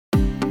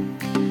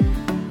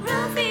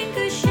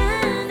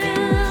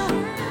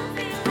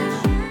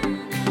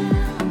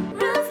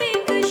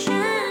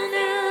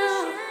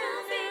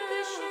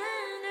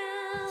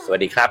วั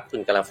สดีครับคุ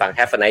ณกำลังฟัง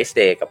Have a nice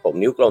day กับผม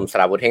นิ้วกลมส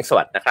ราวุธเฮงส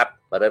วัสดิ์นะครับ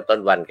มาเริ่มต้น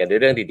วันกันด้วย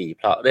เรื่องดีๆเ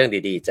พราะเรื่อง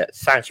ดีๆจะ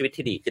สร้างชีวิต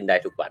ที่ดีขึ้นได้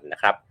ทุกวันนะ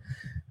ครับ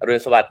อรุ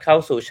ณสวัสดิ์เข้า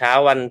สู่เช้า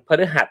วันพ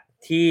ฤหัส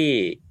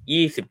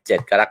ที่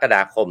27กรกฎ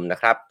าคมนะ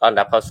ครับต้อน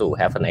รับเข้าสู่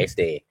Have a nice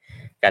day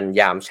กัน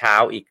ยามเช้า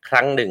อีกค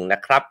รั้งหนึ่งนะ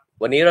ครับ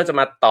วันนี้เราจะ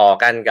มาต่อ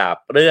กันกับ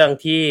เรื่อง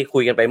ที่คุ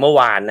ยกันไปเมื่อ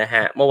วานนะฮ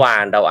ะเมื่อวา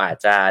นเราอาจ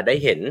จะได้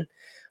เห็น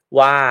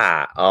ว่า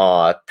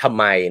ทำ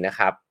ไมนะค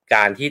รับก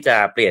ารที่จะ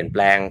เปลี่ยนแป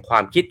ลงควา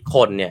มคิดค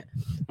นเนี่ย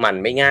มัน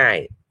ไม่ง่าย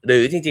หรื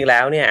อจริงๆแล้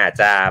วเนี่ยอาจ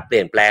จะเป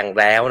ลี่ยนแปลง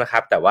แล้วนะครั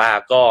บแต่ว่า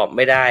ก็ไ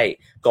ม่ได้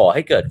ก่อใ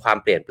ห้เกิดความ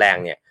เปลี่ยนแปลง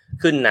เนี่ย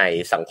ขึ้นใน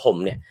สังคม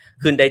เนี่ย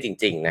ขึ้นได้จ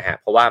ริงๆนะฮะ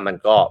เพราะว่ามัน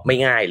ก็ไม่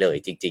ง่ายเลย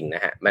จริงๆน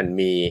ะฮะมัน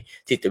มี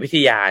จิตวิท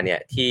ยาเนี่ย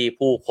ที่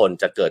ผู้คน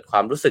จะเกิดควา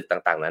มรู้สึก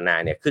ต่างๆนานา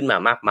เนี่ยขึ้นมา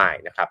มากมาย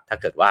นะครับถ้า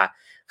เกิดว่า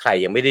ใคร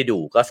ยังไม่ได้ดู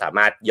ก็สาม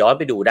ารถย้อน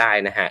ไปดูได้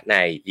นะฮะใน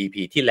EP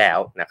ที่แล้ว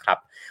นะครับ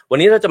วัน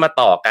นี้เราจะมา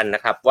ต่อกันน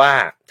ะครับว่า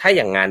ถ้าอ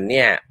ย่างนั้นเ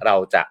นี่ยเรา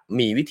จะ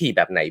มีวิธีแ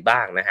บบไหนบ้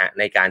างนะฮะ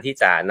ในการที่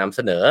จะนำเ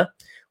สนอ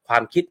ค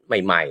วามคิดใ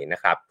หม่ๆนะ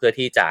ครับเพื่อ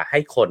ที่จะให้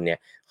คนเนี่ย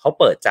เขา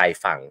เปิดใจ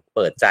ฟังเ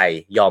ปิดใจ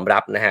ยอมรั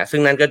บนะฮะซึ่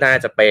งนั่นก็น่า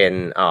จะเป็น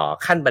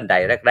ขั้นบันได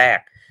แรก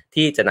ๆ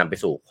ที่จะนำไป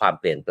สู่ความ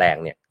เปลี่ยนแปลง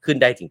เนี่ยขึ้น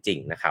ได้จริง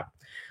ๆนะครับ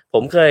ผ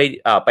มเคย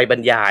ไปบร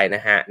รยายน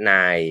ะฮะใน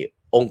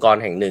องค์กร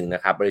แห่งหนึ่งน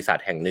ะครับบริษัท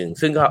แห่งหนึ่ง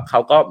ซึ่งเขา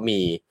ก็มี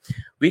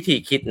วิธี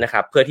คิดนะค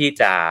รับเพื่อที่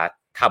จะ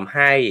ทำใ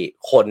ห้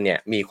คนเนี่ย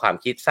มีความ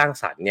คิดสร้าง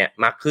สรรค์เนี่ย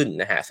มากขึ้น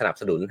นะฮะสนับ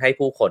สนุนให้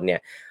ผู้คนเนี่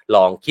ยล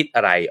องคิดอ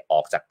ะไรอ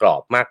อกจากกรอ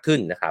บมากขึ้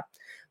นนะครับ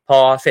พอ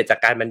เสร็จจาก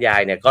การบรรยา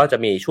ยเนี่ยก็จะ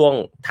มีช่วง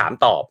ถาม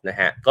ตอบนะ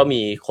ฮะก็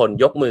มีคน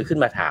ยกมือขึ้น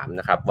มาถาม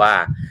นะครับว่า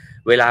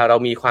เวลาเรา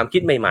มีความคิ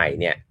ดใหม่ๆ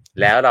เนี่ย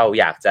แล้วเรา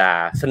อยากจะ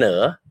เสนอ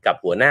กับ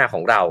หัวหน้าข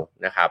องเรา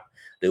นะครับ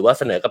หรือว่า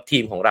เสนอกับที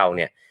มของเราเ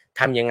นี่ย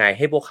ทำยังไงใ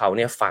ห้พวกเขาเ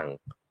นี่ยฟัง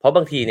เพราะบ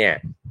างทีเนี่ย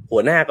หั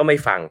วหน้าก็ไม่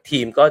ฟังที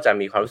มก็จะ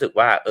มีความรู้สึก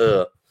ว่า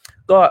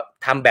ก็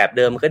ทำแบบเ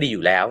ดิมก็ดีอ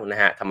ยู่แล้วนะ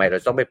ฮะทำไมเรา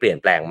ต้องไปเปลี่ยน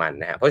แปลงมัน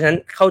นะฮะเพราะฉะนั้น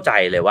เข้าใจ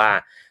เลยว่า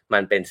มั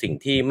นเป็นสิ่ง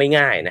ที่ไม่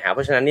ง่ายนะฮะเพ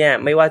ราะฉะนั้นเนี่ย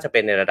ไม่ว่าจะเป็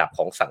นในระดับข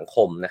องสังค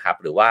มนะครับ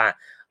หรือว่า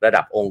ระ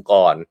ดับองค์ก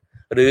ร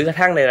หรือกระ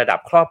ทั่งในระดับ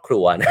ครอบครั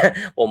วนะ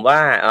ผมว่า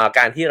ก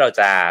ารที่เรา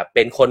จะเ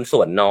ป็นคนส่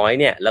วนน้อย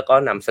เนี่ยแล้วก็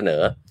นำเสน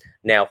อ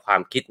แนวควา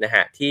มคิดนะฮ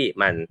ะที่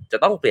มันจะ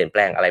ต้องเปลี่ยนแป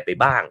ลงอะไรไป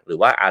บ้างหรือ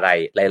ว่าอะไร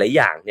หลายๆอ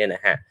ย่างเนี่ยน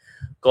ะฮะ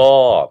ก็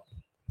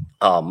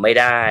ไม่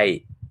ไ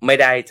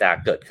ด้จะ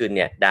เกิดขึ้นเ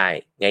นี่ยได้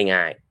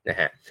ง่ายๆนะ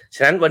ฮะฉ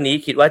ะนั้นวันนี้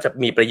คิดว่าจะ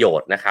มีประโย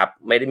ชน์นะครับ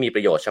ไม่ได้มีป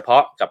ระโยชน์เฉพา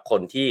ะกับค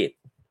นที่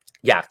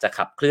อยากจะ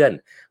ขับเคลื่อน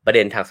ประเ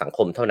ด็นทางสังค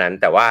มเท่านั้น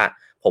แต่ว่า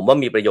ผมว่า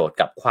มีประโยชน์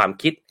กับความ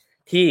คิด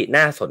ที่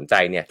น่าสนใจ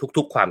เนี่ย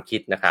ทุกๆความคิ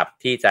ดนะครับ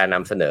ที่จะน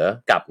ำเสนอ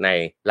กับใน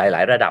หล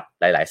ายๆระดับ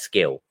หลายๆสเก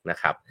ลนะ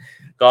ครับ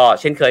ก็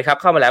เช่นเคยครับ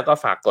เข้ามาแล้วก็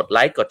ฝากกดไล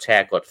ค์กดแช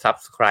ร์กด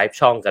Subscribe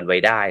ช่องกันไว้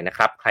ได้นะค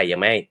รับใครยัง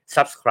ไม่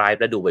Subscribe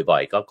และดูบ่อ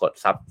ยๆก็กด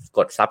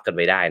ซับกันไ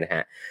ว้ได้นะฮ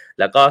ะ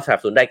แล้วก็สนับ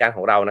สนุนรายการข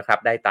องเรานะครับ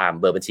ได้ตาม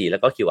เบอร์บัญชีแล้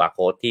วก็ QR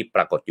Code ที่ป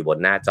รากฏอยู่บน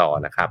หน้าจอ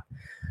นะครับ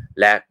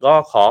และก็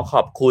ข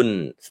อบคุณ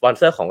สปอนเ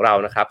ซอร์ของเรา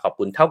นะครับขอบ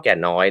คุณเท่าแก่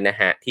น้อยนะ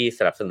ฮะที่ส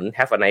นับสนุน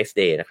Have a nice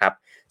day นะครับ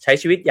ใช้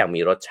ชีวิตอย่าง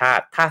มีรสชา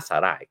ติถ้าสา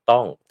หร่ายต้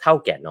องเท่า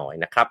แก่น้อย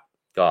นะครับ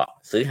ก็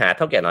ซื้อหาเ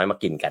ท่าแก่น้อยมา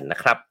กินกันนะ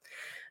ครับ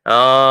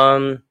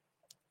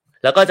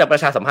แล้วก็จะประ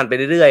ชาสัมพันธ์ไป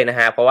เรื่อยๆนะ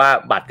ฮะเพราะว่า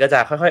บัตรก็จะ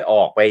ค่อยๆอ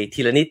อกไป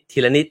ทีละ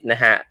นิดน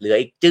ะฮะเหลือ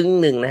อีกจึ้ง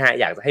นึงนะฮะ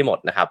อยากจะให้หมด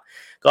นะครับ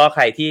ก็ใค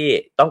รที่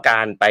ต้องกา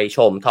รไปช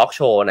มทอล์กโ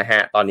ชว์นะฮะ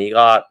ตอนนี้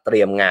ก็เต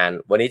รียมงาน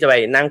วันนี้จะไป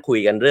นั่งคุย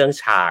กันเรื่อง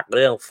ฉากเ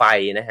รื่องไฟ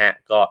นะฮะ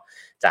ก็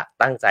จะ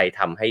ตั้งใจ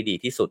ทำให้ดี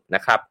ที่สุดน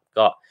ะครับ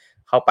ก็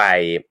เข้าไป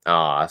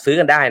ซื้อ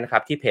กันได้นะครั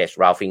บที่เพจ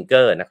Raw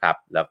Finger นะครับ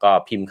แล้วก็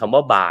พิมพ์คำว่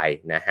า buy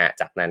นะฮะ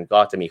จากนั้นก็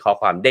จะมีข้อ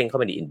ความเด้งเข้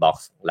ามาใน inbox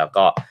แล้ว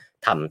ก็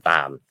ทำต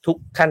ามทุก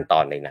ขั้นตอ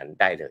นในนั้น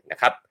ได้เลยนะ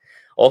ครับ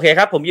โอเคค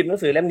รับผมหยิบหนั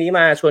งสือเล่มนี้ม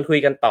าชวนคุย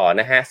กันต่อ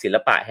นะฮะศิล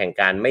ปะแห่ง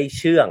การไม่เ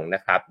ชื่องน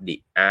ะครับ The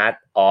Art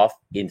of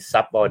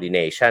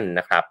Insubordination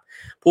นะครับ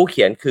ผู้เ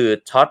ขียนคือ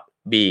ท็อด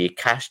บี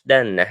แคชเด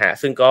นนะฮะ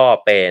ซึ่งก็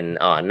เป็น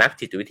นัก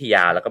จิตวิทย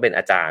าแล้วก็เป็น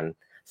อาจารย์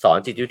สอน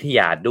จิตวิทย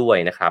าด้วย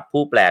นะครับ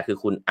ผู้แปลคือ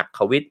คุณอัค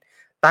รวิทย์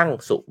ตั้ง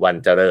สุวรรณ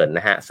เจริญน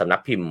ะฮะสำนั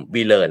กพิมพ์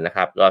วีเลอร์นะค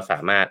รับก็สา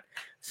มารถ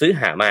ซื้อ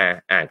หามา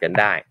อ่านกัน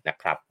ได้นะ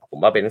ครับผม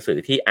ว่าเป็นหนังสือ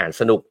ที่อ่าน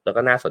สนุกแล้ว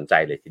ก็น่าสนใจ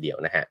เลยทีเดียว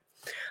นะฮะ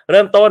เ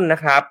ริ่มต้นนะ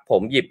ครับผ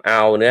มหยิบเอ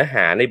าเนื้อห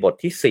าในบท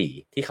ที่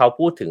4ที่เขา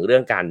พูดถึงเรื่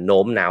องการโ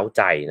น้มน้าวใ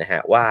จนะฮ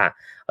ะว่า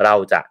เรา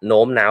จะโ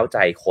น้มน้าวใจ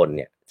คนเ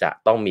นี่ยจะ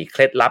ต้องมีเค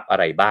ล็ดลับอะ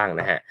ไรบ้าง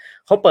นะฮะ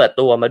เขาเปิด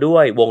ตัวมาด้ว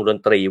ยวงดน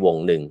ตรีวง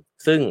หนึ่ง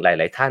ซึ่งหล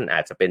ายๆท่านอ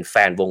าจจะเป็นแฟ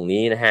นวง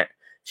นี้นะฮะ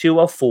ชื่อ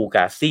ว่าฟูก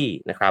าซี่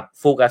นะครับ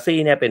ฟูกาซี่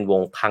เนี่ยเป็นว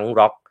งพัง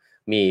ร็อก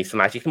มีส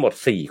มาชิกทั้งหมด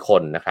4ค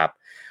นนะครับ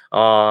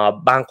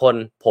บางคน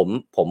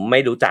ผมไม่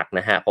รู้จักน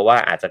ะฮะเพราะว่า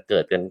อาจจะเกิ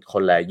ดกันค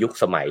นละยุค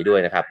สมัยด้วย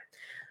นะครับ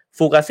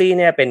ฟูกาซี่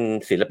เนี่ยเป็น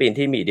ศิลปิน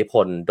ที่มีอิทธิพ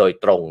ลโดย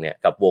ตรงเนี่ย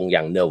กับวงอย่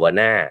าง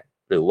Nirvana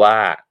หรือว่า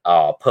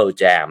Pearl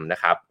Jam นะ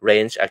ครับ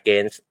Rage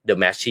Against the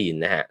Machine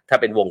นะฮะถ้า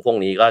เป็นวงพวก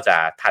นี้ก็จะ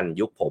ทัน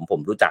ยุคผ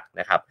มรู้จัก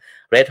นะครับ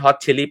Red Hot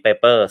Chili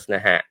Peppers น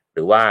ะฮะห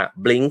รือว่า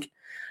Blink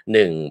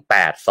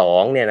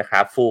 182เนี่ยนะค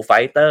รับ Foo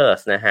Fighters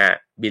นะฮะ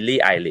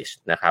Billie Eilish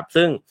นะครับ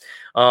ซึ่ง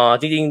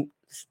จริง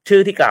ๆชื่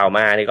อที่กล่าวม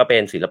านี่ก็เป็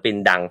นศิลปิน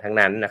ดังทั้ง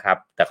นั้นนะครับ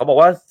แต่เขาบอก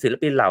ว่าศิล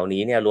ปินเหล่า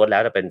นี้เนี่ยล้วนแล้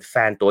วจะเป็นแฟ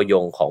นตัวย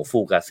งของฟู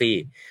กาซี่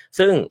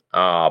ซึ่ง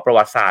ประ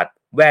วัติศาสตร์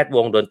แวดว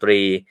งดนต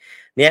รี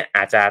เนี่ยอ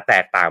าจจะแต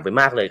กต่างไป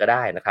มากเลยก็ไ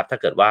ด้นะครับถ้า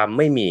เกิดว่าไ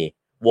ม่มี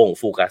วง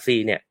ฟูกาซี่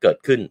เนี่ยเกิด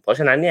ขึ้นเพราะฉ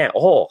ะนั้นเนี่ยโ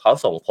อ้โหเขา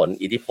ส่งผล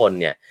อิทธิพล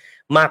เนี่ย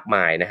มากม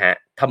ายนะฮะ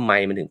ทำไม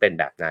มันถึงเป็น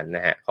แบบนั้นน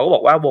ะฮะเขาก็บ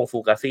อกว่าวงฟู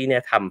กาซี่เนี่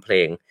ยทำเพล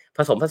งผ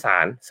สมผสา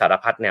นสาร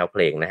พัดแนวเพ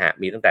ลงนะฮะ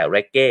มีตั้งแต่เร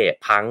กเก้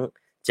พัง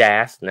แจ๊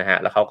สนะฮะ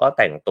แล้วเขาก็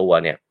แต่ง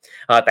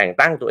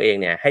ตั้งตัวเอง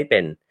เนี่ยให้เป็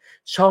น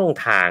ช่อง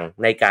ทาง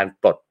ในการ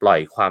ปลดปล่อย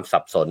ความสั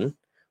บสน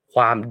ค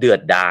วามเดือ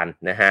ดดาล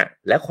นะฮะ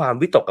และความ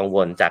วิตกกังว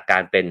ลจากกา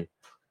รเป็น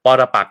ป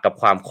รปักษ์กับ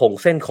ความคง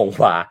เส้นคง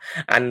วา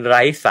อันไ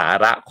ร้สา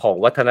ระของ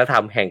วัฒนธร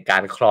รมแห่งกา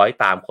รคล้อย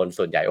ตามคน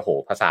ส่วนใหญ่โอ้โห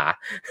ภาษา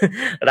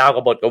ราว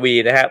กับบทกวี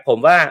นะฮะผม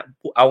ว่า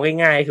เอา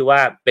ง่ายๆคือว่า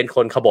เป็นค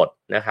นขบถ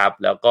นะครับ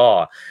แล้วก็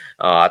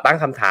ตั้ง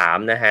คำถาม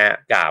นะฮะ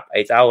กับไ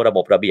อ้เจ้าระบ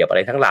บระเบียบอะไ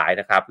รทั้งหลาย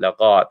นะครับแล้ว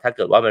ก็ถ้าเ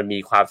กิดว่ามันมี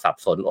ความสับ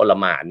สนโอล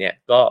หม่านเนี่ย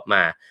ก็ม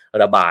า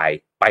ระบาย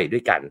ไปด้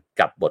วยกัน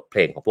กับบทเพล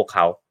งของพวกเข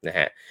านะฮ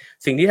ะ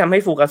สิ่งที่ทำให้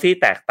ฟูกาซี่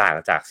แตกต่าง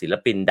จากศิล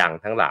ปินดัง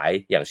ทั้งหลาย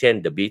อย่างเช่น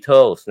The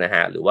Beatles นะฮ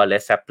ะหรือว่า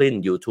Led Zeppelin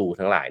U2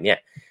 ทั้งหลายเนี่ย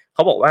เข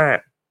าบอกว่า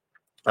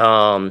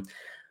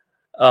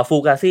ฟู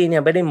กาซี่เนี่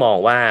ยไม่ได้มอง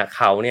ว่าเ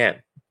ขาเนี่ย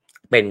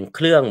เป็นเค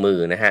รื่องมือ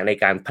นะฮะใน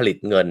การผลิต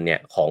เงินเนี่ย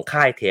ของ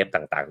ค่ายเทป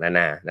ต่างๆนา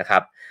นานะครั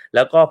บแ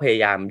ล้วก็พย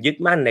ายามยึด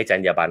มั่นในจร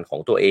รยาบรรณขอ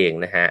งตัวเอง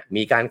นะฮะ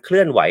มีการเค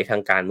ลื่อนไหวทา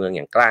งการเมืองอ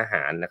ย่างกล้าห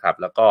าญนะครับ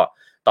แล้วก็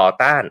ต่อ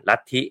ต้านลั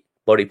ทธิ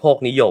บริโภค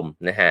นิยม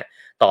นะฮะ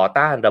ต่อ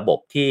ต้านระบบ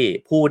ที่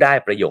ผู้ได้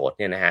ประโยชน์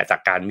เนี่ยนะฮะจา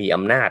กการมีอ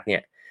ำนาจเนี่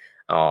ย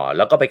แ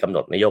ล้วก็ไปกำหน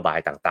ดนโยบาย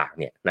ต่างๆ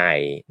เนี่ย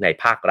ใน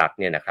ภาครัฐ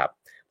เนี่ยนะครับ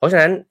เพราะฉะ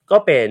นั้นก็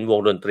เป็นวง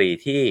ดนตรี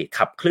ที่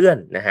ขับเคลื่อน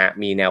นะฮะ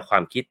มีแนวควา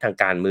มคิดทาง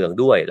การเมือง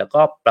ด้วยแล้ว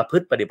ก็ประพฤ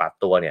ติปฏิบัติ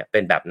ตัวเนี่ยเป็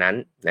นแบบนั้น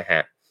นะฮ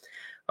ะ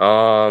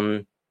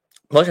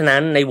เพราะฉะนั้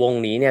นในวง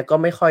นี้เนี่ยก็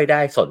ไม่ค่อยไ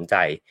ด้สนใจ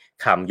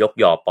คำยก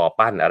ยอปอ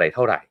ปั้นอะไรเ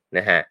ท่าไหร่น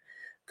ะฮะ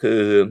คื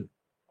อ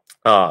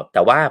แ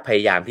ต่ว่าพย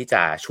ายามที่จ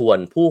ะชวน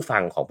ผู้ฟั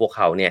งของพวกเ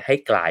ขาเนี่ยให้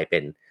กลายเป็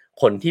น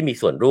คนที่มี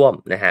ส่วนร่วม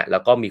นะฮะแล้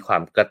วก็มีควา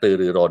มกระตือ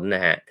รือร้นน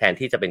ะฮะแทน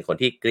ที่จะเป็นคน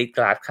ที่กรี๊ดก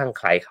ราดคลั่งไ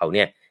คล้เขาเ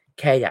นี่ย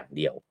แค่อย่างเ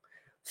ดียว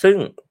ซึ่ง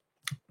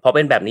พอเ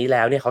ป็นแบบนี้แ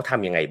ล้วเนี่ยเขาท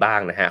ำยังไงบ้าง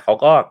นะฮะเขา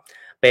ก็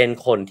เป็น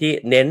คนที่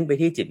เน้นไป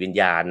ที่จิตวิญ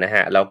ญาณนะฮ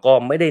ะแล้วก็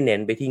ไม่ได้เน้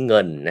นไปที่เงิ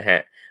นนะฮะ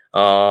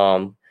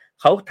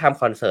เขาท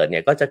ำคอนเสิร์ตเนี่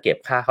ยก็จะเก็บ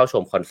ค่าเข้าช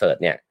มคอนเสิร์ต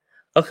เนี่ย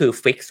ก็คือ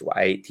ฟิกซ์ไว้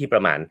ที่ปร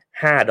ะมาณ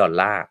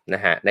$5น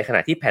ะฮะในขณะ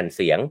ที่แผ่นเ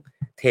สียง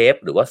เทป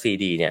หรือว่าซี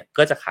ดีเนี่ย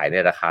ก็จะขายใน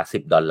ราคา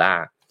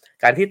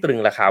$10การที่ตรึง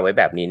ราคาไว้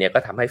แบบนี้เนี่ยก็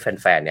ทำให้แ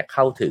ฟนๆเนี่ยเ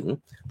ข้าถึง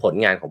ผล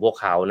งานของพวก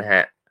เขานะฮ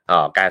ะ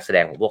การแสด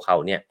งของพวกเขา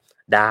เนี่ย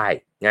ได้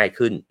ง่าย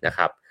ขึ้นนะค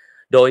รับ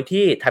โดย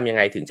ที่ทำยังไ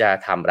งถึงจะ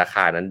ทำราค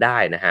านั้นได้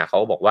นะฮะเขา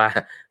บอกว่า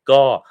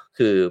ก็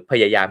คือพ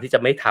ยายามที่จะ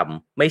ไ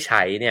ม่ใ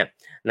ช้เนี่ย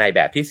ในแบ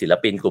บที่ศิล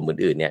ปินกลุ่ม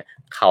อื่นๆเนี่ย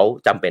เขา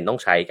จำเป็นต้อง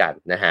ใช้กัน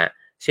นะฮะ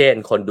เช่น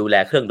คนดูแล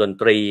เครื่องดน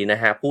ตรีน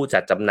ะฮะผู้จั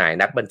ดจำหน่าย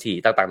นักบัญชี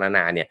ต่างๆนาน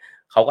าเนี่ย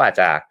เขาก็อาจ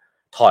จะ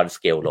ทอนส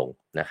เกลลง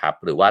นะครับ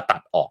หรือว่าตั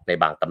ดออกใน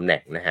บางตำแหน่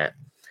งนะฮะ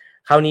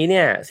คราวนี้เ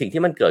นี่ยสิ่ง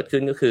ที่มันเกิดขึ้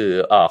นก็คือ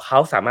เขา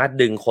สามารถ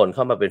ดึงคนเ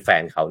ข้ามาเป็นแฟ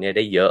นเขาเนี่ยไ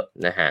ด้เยอะ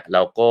นะฮะแ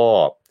ล้วก็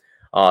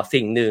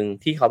สิ่งหนึ่ง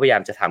ที่เขาพยายา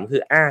มจะทำคื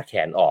ออ้าแข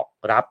นออก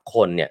รับค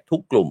นเนี่ยทุ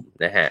กกลุ่ม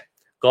นะฮะ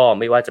ก็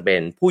ไม่ว่าจะเป็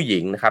นผู้หญิ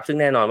งนะครับซึ่ง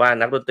แน่นอนว่า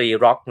นักดนตรี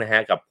ร็อกนะฮะ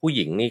กับผู้ห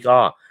ญิงนี่ก็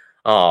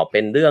เป็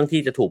นเรื่อง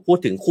ที่จะถูกพูด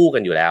ถึงคู่กั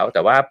นอยู่แล้วแ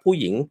ต่ว่าผู้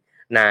หญิง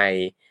ใน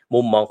มุ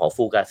มมองของ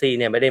ฟูกาซี่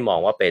เนี่ยไม่ได้มอง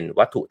ว่าเป็น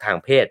วัตถุทาง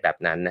เพศแบบ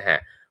นั้นนะฮะ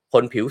ค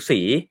นผิว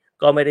สี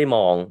ก็ไม่ได้ม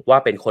องว่า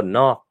เป็นคน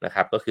นอกนะค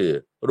รับก็คือ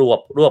ร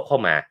วบเข้า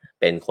มา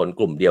เป็นคนก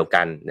ลุ่มเดียว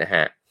กันนะฮ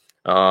ะ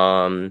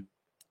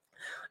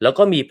แล้ว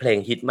ก็มีเพลง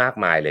ฮิตมาก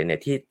มายเลยเนี่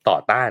ยที่ต่อ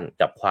ต้าน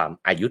กับความ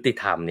อายุติ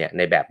ธรรมเนี่ยใ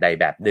นแบบใด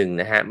แบบหนึ่ง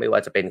นะฮะไม่ว่า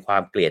จะเป็นควา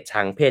มเกลียด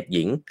ชังเพศห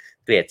ญิง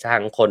เกลียดชั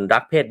งคนรั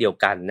กเพศเดียว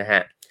กันนะฮ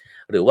ะ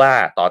หรือว่า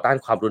ต่อต้าน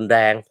ความรุนแร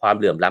งความ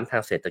เหลื่อมล้ำทา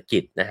งเศรษฐกิ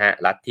จนะฮะ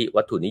ลัทธิ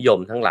วัตถุนิยม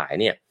ทั้งหลาย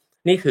เนี่ย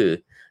นี่คือ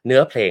เนื้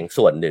อเพลง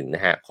ส่วนหนึ่งน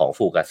ะฮะของ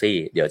ฟูกาซี่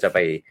เดี๋ยวจะไป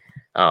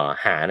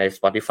หาใน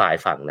Spotify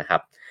ฟังนะครั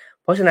บ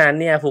เพราะฉะนั้น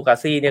เนี่ยฟูกา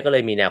ซี่เนี่ยก็เล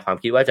ยมีแนวความ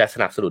คิดว่าจะส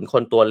นับสนุนค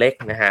นตัวเล็ก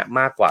นะฮะ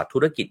มากกว่าธุ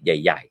รกิจใ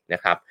หญ่ๆน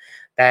ะครับ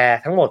แต่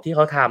ทั้งหมดที่เข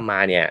าทำมา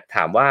เนี่ยถ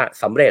ามว่า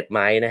สำเร็จไห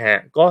มนะฮะ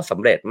ก็ส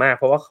ำเร็จมากเ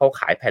พราะว่าเขา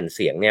ขายแผ่นเ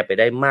สียงเนี่ยไป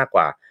ได้มากก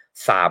ว่า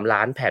3ล้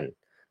านแผ่น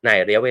ใน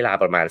ระยะเวลา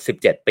ประมาณ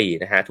17ปี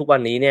นะฮะทุกวั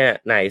นนี้เนี่ย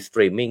ในสต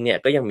รีมมิ่งเนี่ย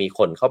ก็ยังมีค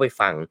นเข้าไป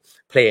ฟัง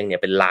เพลงเนี่ย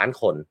เป็นล้าน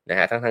คนนะ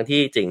ฮะทั้งที่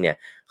จริงเนี่ย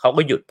เขา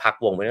ก็หยุดพัก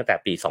วงไปตั้งแต่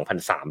ปี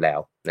2003แล้ว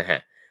นะฮะ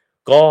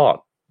ก็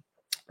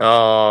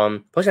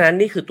เพราะฉะนั้น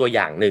นี่คือตัวอ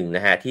ย่างหนึ่งน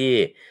ะฮะที่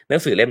หนั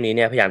งสือเล่มนี้เ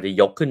นี่ยพยายามจะ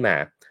ยกขึ้นมา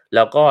แ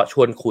ล้วก็ช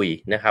วนคุย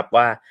นะครับ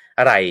ว่า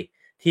อะไร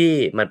ที่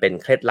มันเป็น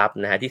เคล็ดลับ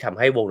นะฮะที่ทำ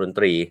ให้วงดนต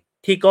รี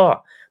ที่ก็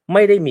ไ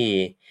ม่ได้มี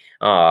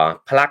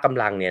พละก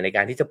ำลังเนี่ยในก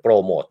ารที่จะโปร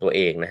โมตตัวเ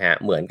องนะฮะ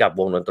เหมือนกับ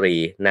วงดนตรี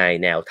ใน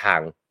แนวทาง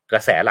กร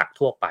ะแสหลัก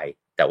ทั่วไป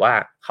แต่ว่า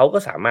เขาก็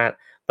สามารถ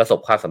ประสบ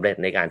ความสำเร็จ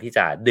ในการที่จ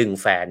ะดึง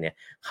แฟนเนี่ย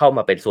เข้าม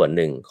าเป็นส่วนห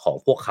นึ่งของ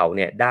พวกเขาเ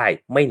นี่ยได้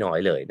ไม่น้อย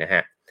เลยนะฮ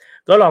ะ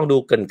ก็ลองดู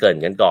เกริ่น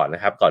ๆกันก่อนน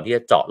ะครับก่อนที่จ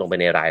ะเจาะลงไป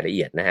ในรายละเ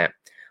อียดนะฮะ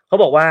เขา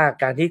บอกว่า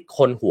การที่ค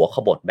นหัวข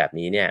บถแบบ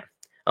นี้เนี่ย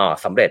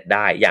สำเร็จไ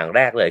ด้อย่างแ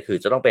รกเลยคือ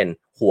จะต้องเป็น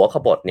หัวข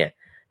บถเนี่ย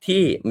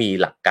ที่มี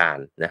หลักการ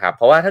นะครับเ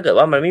พราะว่าถ้าเกิด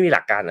ว่ามันไม่มีห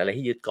ลักการอะไร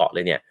ที่ยึดเกาะเล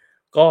ยเนี่ย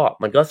ก็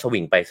มันก็สวิ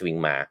งไปสวิง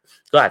มา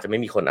ก็อาจจะไม่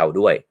มีคนเอา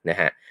ด้วยนะ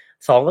ฮะ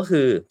สองก็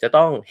คือจะ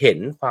ต้องเห็น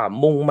ความ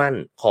มุ่งมั่น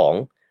ของ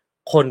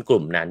คนก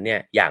ลุ่มนั้นเนี่ย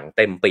อย่างเ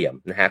ต็มเปี่ยม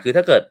นะฮะคือถ้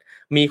าเกิด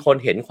มีคน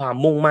เห็นความ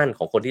มุ่งมั่นข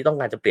องคนที่ต้อง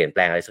การจะเปลี่ยนแป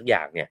ลงอะไรสักอย่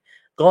างเนี่ย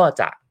ก็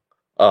จะ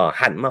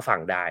หันมาฟัง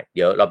ได้เ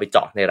ดี๋ยวเราไปเจ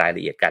าะในรายล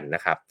ะเอียดกันน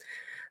ะครับ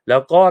แล้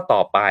วก็ต่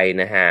อไป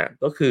นะฮะ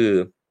ก็คือ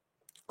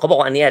เขาบอก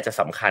ว่าอันนี้อาจจะ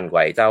สำคัญกว่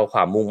าเจ้าคว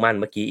ามมุ่งมั่น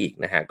เมื่อกี้อีก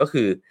นะฮะก็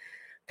คือ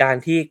การ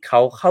ที่เข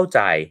าเข้าใจ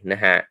น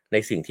ะฮะใน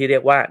สิ่งที่เรี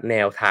ยกว่าแน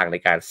วทางใน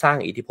การสร้าง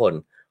อิทธิพล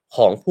ข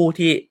องผู้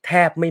ที่แท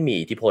บไม่มี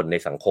อิทธิพลใน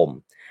สังคม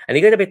อัน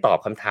นี้ก็จะไปตอบ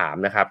คำถาม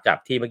นะครับจาก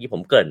ที่เมื่อกี้ผ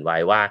มเกริ่นไว้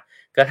ว่า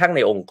กระทั่งใน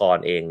องค์กร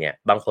เองเนี่ย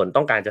บางคน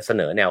ต้องการจะเส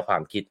นอแนวควา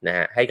มคิดนะฮ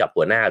ะให้กับ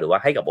หัวหน้าหรือว่า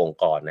ให้กับองค์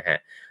กรนะฮะ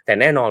แต่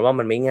แน่นอนว่า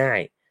มันไม่ง่า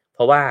ยเพ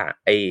ราะว่า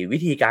ไอ้วิ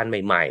ธีการ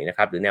ใหม่ๆนะค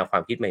รับหรือแนวควา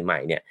มคิดใหม่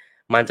ๆเนี่ย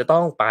มันจะต้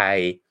องไป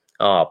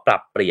ปรั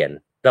บเปลี่ยน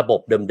ระบ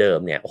บเดิม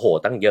ๆเนี่ยโอ้โห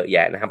ตั้งเยอะแย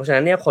ะนะครับเพราะฉะ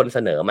นั้นเนี่ยคนเส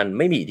นอมันไ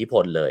ม่มีอิทธิพ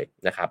ลเลย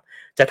นะครับ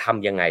จะท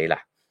ำยังไงล่ะ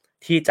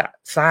ที่จะ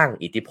สร้าง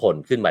อิทธิพล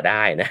ขึ้นมาไ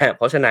ด้นะฮะเ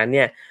พราะฉะนั้นเ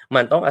นี่ย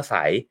มันต้องอา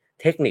ศัย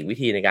เทคนิควิ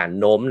ธีในการ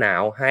โน้มน้า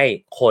วให้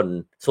คน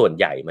ส่วน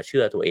ใหญ่มาเ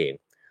ชื่อตัวเอง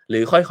หรื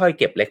อค่อยๆ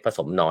เก็บเล็กผส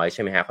มน้อยใ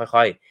ช่ไหมฮะ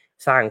ค่อย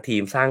ๆสร้างที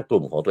มสร้างก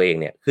ลุ่มของตัวเอง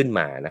เนี่ยขึ้น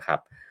มานะครับ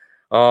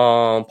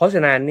เพราะฉ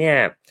ะนั้นเนี่ย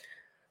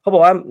เขาบอ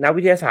กว่านัก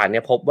วิทยาศาสตร์เ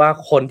นี่ยพบว่า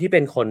คนที่เป็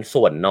นคน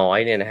ส่วนน้อย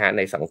เนี่ยนะฮะใ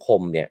นสังค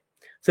มเนี่ย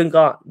ซึ่ง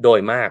ก็โดย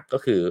มากก็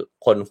คือ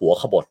คนหัว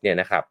ขบถเนี่ย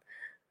นะครับ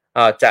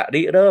จะ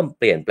ริเริ่ม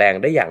เปลี่ยนแปลง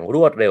ได้อย่างร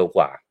วดเร็วก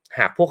ว่าห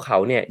ากพวกเขา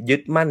เนี่ยยึ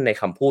ดมั่นใน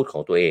คำพูดขอ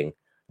งตัวเอง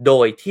โด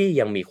ยที่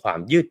ยังมีความ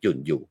ยืดหยุ่น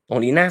อยู่ตร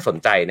งนี้น่าสน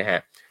ใจนะฮะ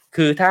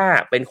คือถ้า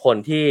เป็นคน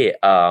ที่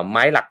ไ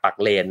ม้หลักปัก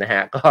เลนนะฮ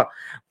ะก็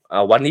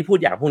วันนี้พูด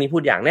อย่างพรุ่งนี้พู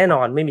ดอย่างแน่น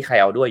อนไม่มีใคร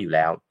เอาด้วยอยู่แ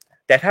ล้ว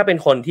แต่ถ้าเป็น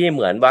คนที่เ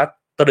หมือนว่า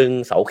ตรึง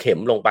เสาเข็ม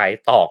ลงไป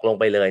ตอกลง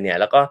ไปเลยเนี่ย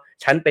แล้วก็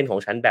ฉันเป็นของ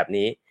ฉันแบบ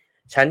นี้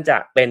ฉันจะ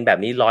เป็นแบบ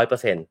นี้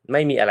 100% ไ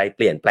ม่มีอะไรเ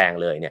ปลี่ยนแปลง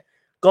เลยเนี่ย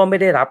ก็ไม่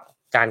ได้รับ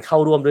การเข้า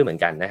ร่วมด้วยเหมือน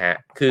กันนะฮะ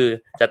คือ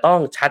จะต้อง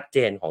ชัดเจ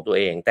นของตัว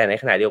เองแต่ใน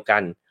ขณะเดียวกั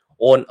น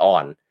โอนอ่อ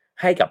น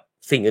ให้กับ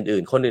สิ่ง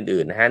อื่นๆคน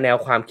อื่นๆนะฮะแนว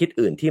ความคิด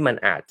อื่นที่มัน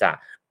อาจจะ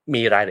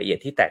มีรายละเอียด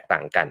ที่แตกต่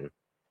างกัน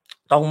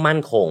ต้องมั่น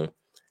คง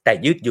แต่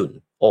ยืดหยุ่น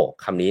โอ้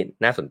คำนี้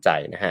น่าสนใจ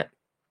นะฮะ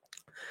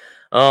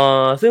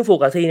ซึ่งฟู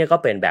กาซี่เนี่ยก็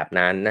เป็นแบบ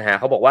นั้นนะฮะ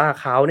เขาบอกว่า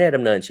เขาเนี่ยด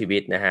ำเนินชีวิ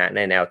ตนะฮะใน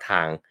แนวท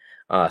าง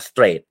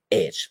straight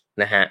edge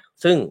นะฮะ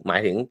ซึ่งหมาย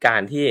ถึงกา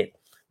รที่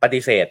ป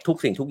ฏิเสธทุก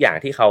สิ่งทุกอย่าง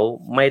ที่เขา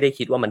ไม่ได้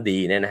คิดว่ามันดี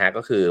เนี่ยนะฮะ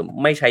ก็คือ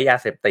ไม่ใช้ยา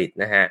เสพติด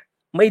นะฮะ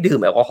ไม่ดื่ม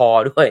แอลกอฮอ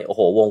ล์ด้วยโอ้โ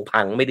หวง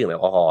พังไม่ดื่มแอ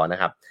ลกอฮอล์นะ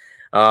ครับ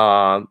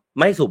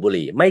ไม่สูบบุห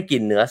รี่ไม่กิ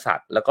นเนื้อสัต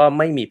ว์แล้วก็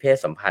ไม่มีเพศ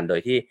สัมพันธ์โดย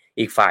ที่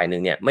อีกฝ่ายหนึ่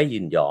งเนี่ยไม่ยิ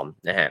นยอม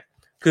นะฮะ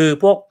คือ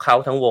พวกเขา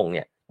ทั้งวงเ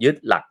นี่ยยึด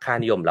หลักค่า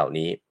นิยมเหล่า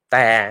นี้แ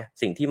ต่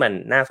สิ่งที่มัน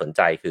น่าสนใ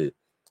จคือ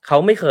เขา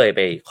ไม่เคยไป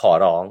ขอ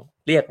ร้อง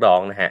เรียกร้อ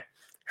งนะฮะ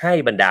ให้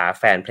บรรดา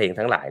แฟนเพลง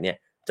ทั้งหลายเนี่ย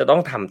จะต้อ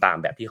งทำตาม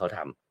แบบที่เขาท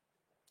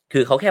ำคื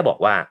อเขาแค่บอก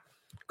ว่า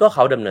ก็เข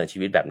าดำเนินชี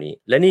วิตแบบนี้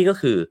และนี่ก็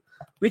คือ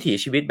วิถี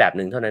ชีวิตแบบห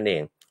นึ่งเท่านั้นเอ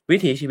งวิ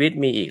ถีชีวิต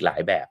มีอีกหลา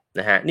ยแบบ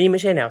นะฮะนี่ไม่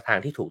ใช่แนวทาง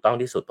ที่ถูกต้อง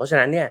ที่สุดเพราะฉะ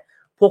นั้นเนี่ย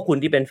พวกคุณ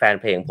ที่เป็นแฟน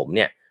เพลงผมเ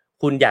นี่ย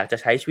คุณอยากจะ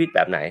ใช้ชีวิตแบ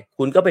บไหน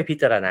คุณก็ไปพิ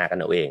จารณากัน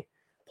เอาเอง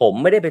ผม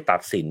ไม่ได้ไปตั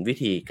ดสินวิ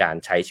ธีการ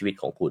ใช้ชีวิต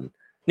ของคุณ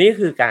นี่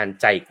คือการ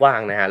ใจกว้าง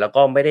นะฮะแล้ว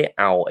ก็ไม่ได้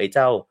เอาไอ้เ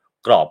จ้า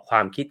กรอบคว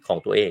ามคิดของ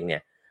ตัวเองเนี่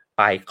ยไ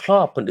ปคร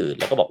อบคนอื่น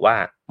แล้วก็บอกว่า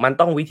มัน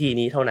ต้องวิธี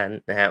นี้เท่านั้น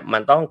นะฮะมั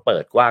นต้องเปิ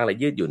ดกว้างและ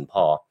ยืดหยุ่นพ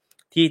อ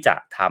ที่จะ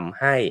ทำ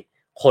ให้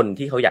คน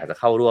ที่เขาอยากจะ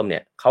เข้าร่วมเนี่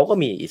ยเขาก็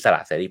มีอิสระ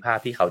เสรีภาพ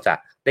ที่เขาจะ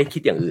ได้คิ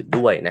ดอย่างอื่น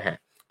ด้วยนะฮะ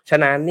ฉะ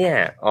นั้นเนี่ย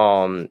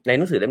ในห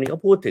นังสือเล่มนี้ก็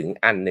พูดถึง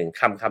อันหนึ่ง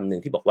คำหนึ่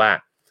งที่บอกว่า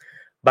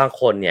บาง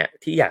คนเนี่ย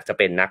ที่อยากจะเ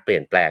ป็นนักเปลี่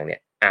ยนแปลงเนี่ย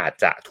อาจ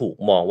จะถูก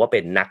มองว่าเป็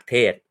นนักเท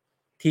ศ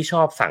ที่ช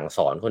อบสั่งส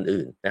อนคน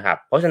อื่นนะครับ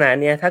เพราะฉะนั้น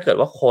เนี่ยถ้าเกิด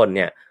ว่าคนเ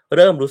นี่ยเ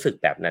ริ่มรู้สึก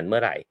แบบนั้นเมื่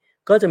อไหร่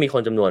ก็จะมีค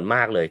นจำนวนม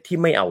ากเลยที่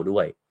ไม่เอาด้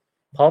วย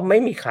เพราะไม่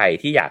มีใคร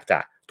ที่อยากจะ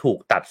ถูก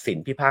ตัดสิน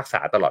พิพากษา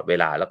ตลอดเว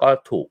ลาแล้วก็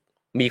ถูก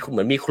มีเห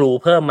มือนมีครู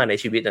เพิ่มมาใน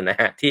ชีวิตนะ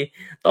ฮะที่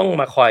ต้อง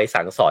มาคอย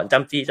สั่งสอนจ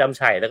ำจี้จำ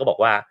ชัยแล้วก็บอก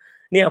ว่า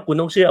เนี่ยคุณ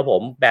ต้องเชื่อผ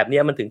มแบบนี้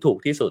มันถึงถูก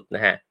ที่สุดน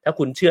ะฮะถ้า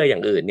คุณเชื่ออย่า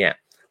งอื่นเนี่ย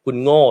คุณ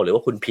โง่หรือว่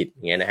าคุณผิดอ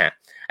ย่างเงี้ยนะฮะ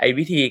ไอ้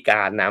วิธีก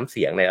ารน้ำเ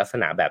สียงในลักษ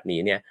ณะแบบนี้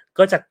เนี่ย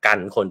ก็จะกัน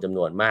คนจำน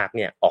วนมากเ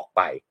นี่ยออกไ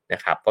ปนะ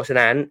ครับเพราะฉะ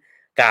นั้น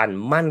การ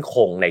มั่นค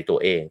งในตัว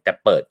เองแต่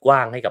เปิดกว้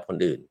างให้กับคน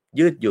อื่น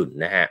ยืดหยุ่น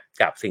นะฮะ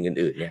กับสิ่ง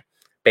อื่นๆเนี่ย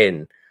เป็น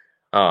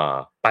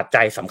ปัจ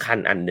จัยสำคัญ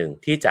อันหนึ่ง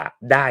ที่จะ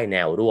ได้แน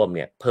วร่วมเ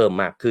นี่ยเพิ่ม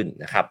มากขึ้น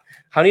นะครับ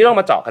คราวนี้เรา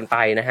มาเจาะกันไป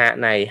นะฮะ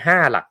ใน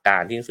5หลักกา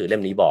รที่หนังสือเล่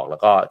มนี้บอกแล้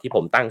วก็ที่ผ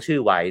มตั้งชื่อ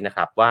ไว้นะค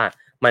รับว่า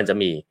มันจะ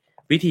มี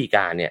วิธีก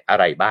ารเนี่ยอะ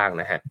ไรบ้าง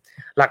นะฮะ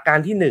หลักการ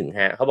ที่1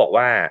ฮะเขาบอก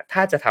ว่าถ้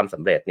าจะทำส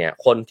ำเร็จเนี่ย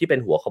คนที่เป็น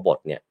หัวขบถ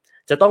เนี่ย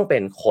จะต้องเป็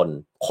น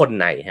คน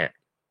ในฮะ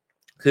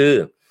คือ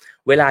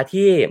เวลา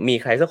ที่มี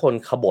ใครสักคน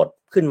ขบถ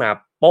ขึ้นมา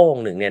โป้ง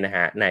หนึ่งเนี่ยนะฮ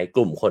ะในก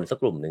ลุ่มคนสัก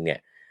กลุ่มหนึ่งเนี่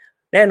ย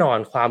แน่นอน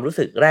ความรู้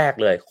สึกแรก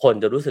เลยคน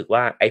จะรู้สึก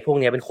ว่าไอ้พวก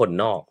นี้เป็นคน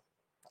นอก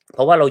เพ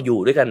ราะว่าเราอยู่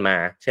ด้วยกันมา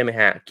ใช่ไหม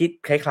ฮะคิด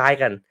คล้าย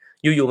ๆกัน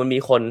อยู่ๆมันมี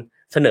คน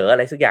เสนออะไ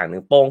รสักอย่างหนึ่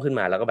งโป้งขึ้น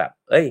มาแล้วก็แบบ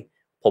เอ้ย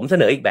ผมเส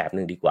นออีกแบบห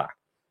นึ่งดีกว่า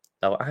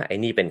แล้วไอ้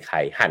นี่เป็นใคร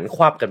หันค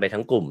วับกันไป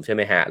ทั้งกลุ่มใช่ไห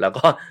มฮะแล้ว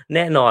ก็แ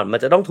น่นอนมัน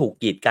จะต้องถูก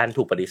กีดกัน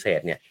ถูกปฏิเสธ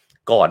เนี่ย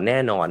ก่อนแน่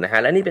นอนนะฮะ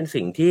และนี่เป็น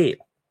สิ่งที่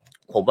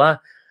ผมว่า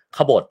ข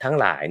บถทั้ง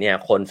หลายเนี่ย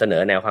คนเสน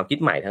อแนวความคิด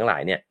ใหม่ทั้งหลา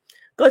ยเนี่ย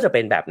ก็จะเ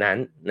ป็นแบบนั้น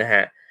นะฮ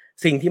ะ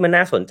สิ่งที่มัน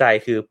น่าสนใจ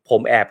คือผ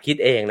มแอบคิด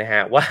เองนะฮ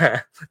ะว่า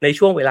ใน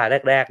ช่วงเวลา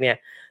แรกๆเนี่ย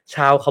ช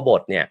าวขบ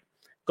ถเนี่ย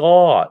ก็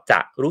จะ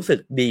รู้สึก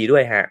ดีด้ว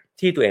ยฮะ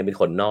ที่ตัวเองเป็น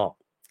คนนอก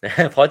น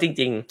ะเพราะจ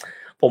ริง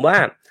ๆผมว่า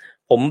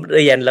ผมเ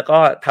รียนแล้วก็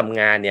ทำ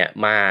งานเนี่ย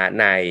มา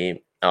ใน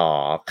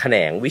แขน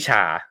งวิช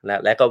า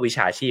และก็วิช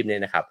าชีพเนี่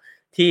ยนะครับ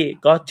ที่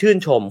ก็ชื่น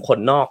ชมคน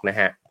นอกนะ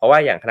ฮะเพราะว่า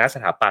อย่างคณะส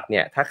ถาปัตย์เ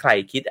นี่ยถ้าใคร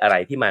คิดอะไร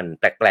ที่มัน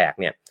แปลกๆ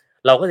เนี่ย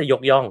เราก็จะย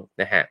กย่อง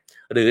นะฮะ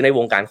หรือในว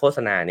งการโฆษ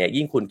ณาเนี่ย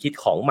ยิ่งคุณคิด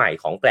ของใหม่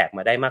ของแปลกม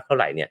าได้มากเท่าไ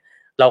หร่เนี่ย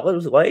เราก็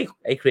รู้สึกว่า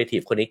ไอ้ครีเอที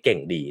ฟคนนี้เก่ง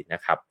ดีน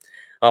ะครับ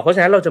เพราะฉ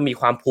ะนั้นเราจะมี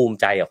ความภูมิ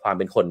ใจกับความ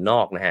เป็นคนน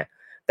อกนะฮะ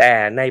แต่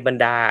ในบรร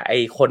ดาไอ้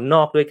คนน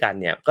อกด้วยกัน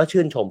เนี่ยก็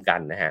ชื่นชมกั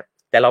นนะฮะ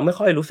แต่เราไม่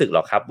ค่อยรู้สึกหร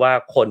อกครับว่า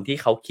คนที่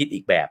เขาคิด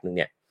อีกแบบนึงเ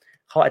นี่ย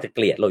เขาอาจจะเก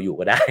ลียดเราอยู่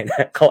ก็ได้น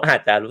ะเขาอา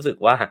จจะรู้สึก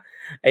ว่า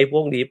ไอ้พ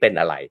วกนี้เป็น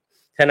อะไร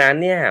ฉะนั้น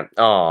เนี่ย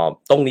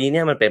ตรงนี้เ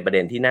นี่ยมันเป็นประเ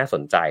ด็นที่น่าส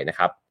นใจนะค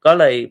รับก็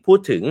เลยพูด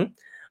ถึง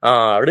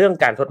เรื่อง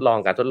การทดล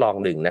อง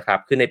หนึ่งนะครับ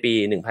คือในปี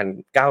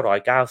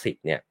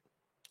1990เนี่ย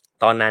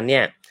ตอนนั้นเ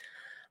นี่ย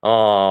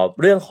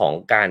เรื่องของ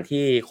การ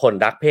ที่คน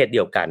รักเพศเ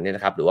ดียวกันเนี่ยน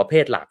ะครับหรือว่าเพ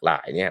ศหลากหล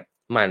ายเนี่ย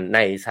มันใน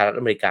สหรัฐ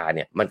อเมริกาเ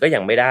นี่ยมันก็ยั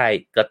งไม่ได้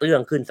กระเตื้อ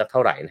งขึ้นสักเท่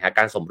าไหร่นะฮะ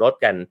การสมรส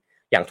กัน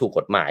อย่างถูกก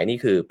ฎหมายนี่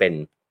คือเป็น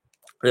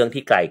เรื่อง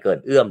ที่ไกลเกิน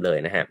เอื้อมเลย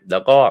นะฮะแล้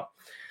วก็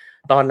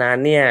ตอนนั้น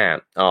เนี่ย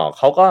เ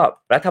ขาก็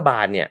รัฐบา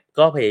ลเนี่ย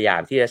ก็พยายา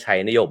มที่จะใช้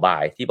นโยบา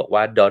ยที่บอก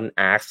ว่า don't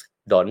ask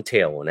don't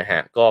tell นะฮ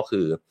ะก็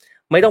คือ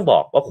ไม่ต้องบอ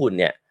กว่าคุณ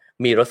เนี่ย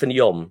มีรสนิ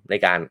ยมใน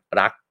การ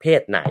รักเพ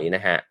ศไหนน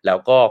ะฮะแล้ว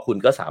ก็คุณ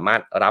ก็สามาร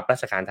ถรับรา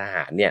ชการทห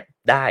ารเนี่ย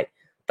ได้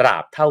ตรา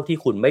บเท่าที่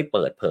คุณไม่เ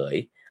ปิดเผย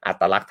อั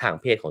ตลักษณ์ทาง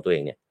เพศของตัวเอ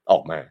งเนี่ยออ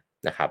กมา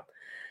นะครับ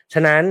ฉ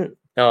ะนั้น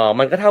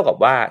มันก็เท่ากับ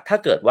ว่าถ้า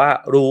เกิดว่า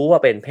รู้ว่า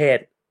เป็นเพศ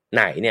ไ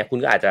หนเนี่ยคุณ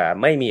ก็อาจจะ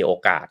ไม่มีโอ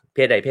กาสเพ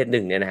ศใดเพศห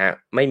นึ่งเนี่ยนะฮะ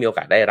ไม่มีโอก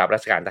าสได้รับร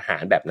าชการทหา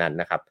รแบบนั้น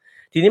นะครับ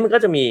ทีนี้มันก็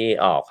จะมี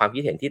ความคิ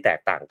ดเห็นที่แต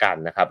กต่างกัน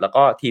นะครับแล้ว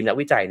ก็ทีมนัก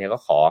วิจัยเนี่ยก็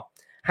ขอ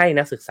ให้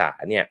นักศึกษา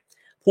เนี่ย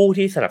ผู้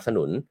ที่สนับส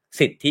นุน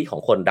สิทธิขอ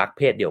งคนรักเ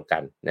พศเดียวกั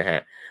นนะฮะ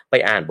ไป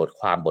อ่านบท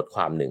ควา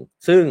มหนึ่ง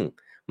ซึ่ง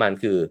มัน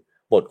คือ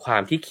บทควา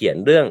มที่เขียน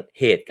เรื่อง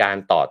เหตุการ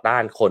ณ์ต่อต้า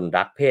นคน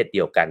รักเพศเ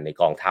ดียวกันใน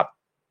กองทัพ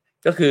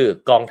ก็คือ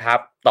กองทัพ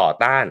ต่อ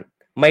ต้าน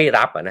ไม่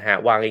รับนะฮะ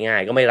ว่าง่า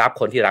ยๆก็ไม่รับ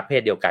คนที่รักเพ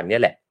ศเดียวกันเนี่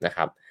ยแหละนะค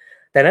รับ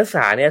แต่นักศึกษ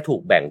าเนี่ยถู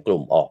กแบ่งก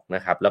ลุ่มออกน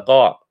ะครับแล้วก็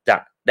จะ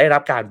ได้รั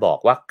บการบอก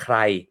ว่าใคร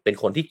เป็น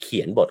คนที่เขี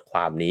ยนบทคว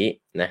ามนี้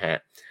นะฮะ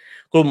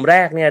กลุ่มแร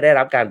กเนี่ยได้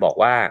รับการบอก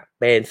ว่า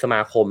เป็นสม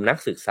าคมนัก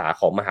ศึกษา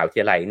ของมหาวิท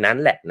ยาลัยนั้น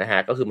แหละนะฮะ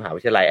ก็คือมหาวิ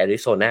ทยาลัยแอริ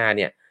โซนาเ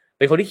นี่ยเ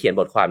ป็นคนที่เขียน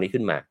บทความนี้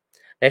ขึ้นมา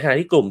ในขณะ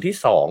ที่กลุ่มที่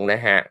2น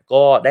ะฮะ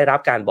ก็ได้รับ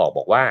การบอ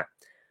กว่า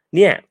เ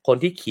นี่ยคน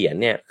ที่เขียน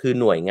เนี่ยคือ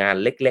หน่วยงาน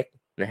เล็ก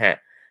ๆนะฮะ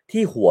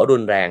ที่หัวรุ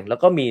นแรงแล้ว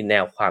ก็มีแน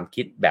วความ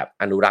คิดแบบ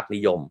อนุรักษ์นิ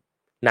ยม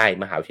ใน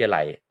มหาวิทยา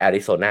ลัยแอ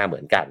ริโซนาเหมื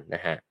อนกันน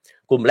ะฮะ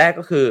กลุ่มแรก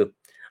ก็คือ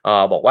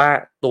บอกว่า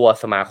ตัว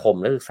สมาคม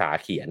นักศึกษา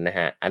เขียนนะฮ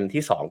ะอัน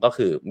ที่2ก็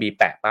คือมีแ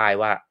ปะป้าย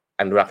ว่า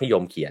อนุรักษ์นิย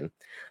มเขียน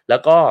แล้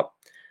วก็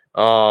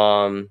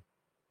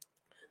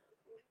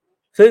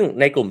ซึ่ง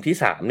ในกลุ่มที่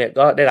3เนี่ย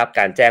ก็ได้รับ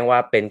การแจ้งว่า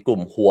เป็นกลุ่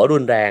มหัวรุ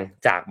นแรง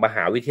จากมห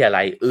าวิทยา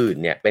ลัยอื่น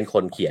เนี่ยเป็นค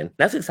นเขียน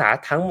นักศึกษา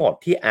ทั้งหมด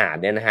ที่อ่าน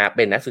เนี่ยนะฮะเ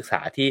ป็นนักศึกษา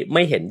ที่ไ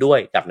ม่เห็นด้วย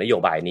กับนโย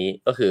บายนี้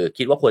ก็คือ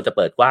คิดว่าควรจะเ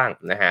ปิดกว้าง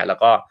นะฮะแล้ว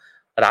ก็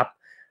รับ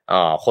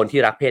คนที่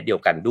รักเพศเดีย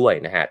วกันด้วย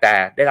นะฮะแต่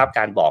ได้รับก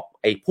ารบอก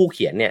ไอ้ผู้เ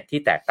ขียนเนี่ยที่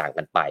แตกต่าง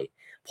กันไป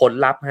ผล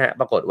ลัพธ์ฮะ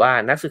ปรากฏว่า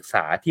นักศึกษ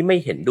าที่ไม่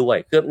เห็นด้วย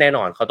คือแน่น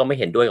อนเขาต้องไม่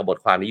เห็นด้วยกับบท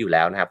ความนี้อยู่แ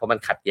ล้วนะฮะเพราะมัน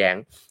ขัดแย้ง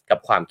กับ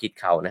ความคิด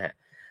เขานะฮะ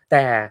แ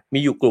ต่มี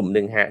อยู่กลุ่มห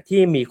นึ่งฮะ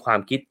ที่มีความ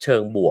คิดเชิ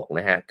งบวก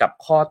นะฮะกับ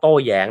ข้อโต้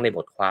แย้งในบ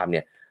ทความเ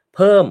นี่ยเ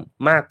พิ่ม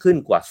มากขึ้น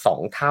กว่า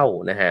2เท่า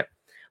นะฮะ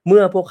เ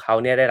มื่อพวกเขา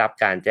เนี่ยได้รับ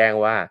การแจ้ง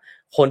ว่า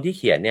คนที่เ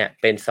ขียนเนี่ย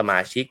เป็นสมา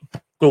ชิก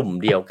กลุ่ม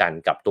เดียวกัน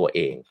กับตัวเอ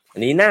งอั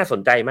นนี้น่าสน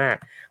ใจมาก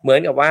เหมือน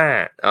กับว่า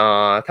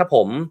ถ้าผ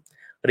ม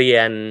เรีย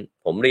น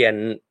โรงเ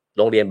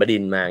รียนบดิ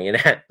นทร์มาอย่างเงี้ย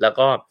นะแล้ว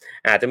ก็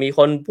อาจจะมีค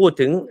นพูด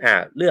ถึง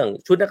เรื่อง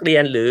ชุดนักเรีย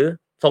นหรือ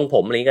ทรงผ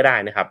มอะไรนี้ก็ได้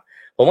นะครับ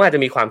ผมอาจจ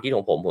ะมีความคิดข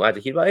องผมอาจจ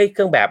ะคิดว่าเค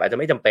รื่องแบบอาจจะ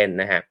ไม่จำเป็น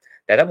นะฮะ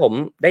แต่ถ้าผม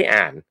ได้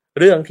อ่าน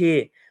เรื่องที่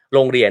โร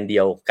งเรียนเดี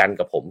ยวกัน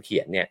กับผมเขี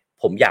ยนเนี่ย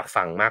ผมอยาก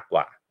ฟังมากก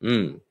ว่า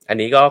อัน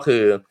นี้ก็คื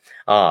อ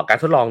การ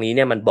ทดลองนี้เ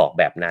นี่ยมันบอก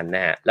แบบนั้นน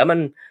ะฮะแล้วมัน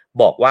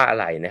บอกว่าอะ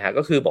ไรนะฮะ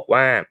ก็คือบอก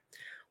ว่า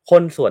ค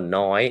นส่วน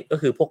น้อยก็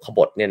คือพวกขบ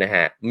ถเนี่ยนะฮ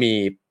ะมี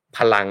พ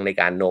ลังใน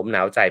การโน้มน้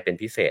าวใจเป็น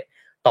พิเศษ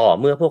ต่อ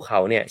เมื่อพวกเขา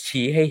เนี่ย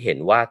ชี้ให้เห็น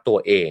ว่าตัว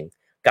เอง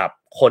กับ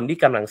คนที่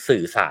กำลัง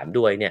สื่อสาร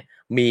ด้วยเนี่ย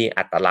มี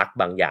อัตลักษณ์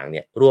บางอย่างเ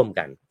นี่ยร่วม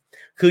กัน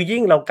คือ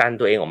ยิ่งเรากัน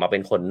ตัวเองออกมาเป็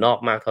นคนนอก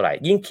มากเท่าไหร่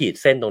ยิ่งขีด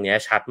เส้นตรงนี้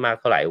ชัดมาก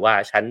เท่าไหร่ว่า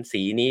ฉัน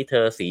สีนี้เธ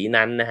อสี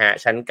นั้นนะฮะ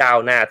ฉันก้าว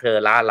หน้าเธอ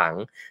ล้าหลัง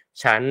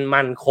ฉัน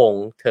มั่นคง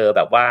เธอแ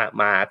บบว่า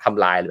มาท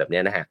ำลายอะไรแบบ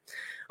นี้นะฮะ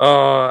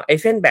ไอ้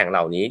เส้นแบ่งเห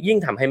ล่านี้ยิ่ง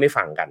ทำให้ไม่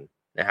ฟังกัน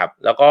นะครับ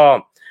แล้ว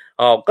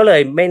ก็เล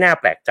ยไม่น่า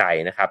แปลกใจ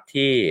นะครับ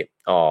ที่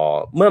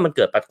เมื่อมันเ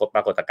กิดป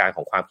รากฏการณ์ข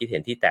องความคิดเห็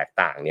นที่แตก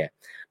ต่างเนี่ย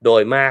โด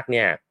ยมากเ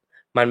นี่ย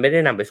มันไม่ได้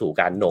นำไปสู่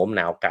การโน้ม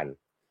น้าวกัน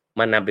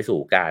มันนำไปสู่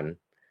การ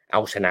เอ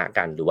าชนะ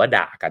กันหรือว่า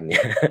ด่ากันเนี่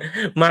ย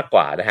มากก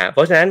ว่านะฮะเพ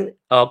ราะฉะนั้น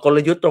กล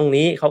ยุทธ์ตรง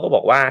นี้เขาก็บ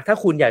อกว่าถ้า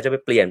คุณอยากจะไป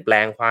เปลี่ยนแปล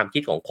งความคิ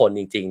ดของคน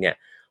จริงๆเนี่ย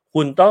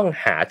คุณต้อง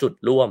หาจุด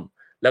ร่วม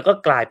แล้วก็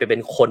กลายไปเป็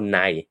นคนใ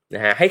นน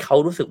ะฮะให้เขา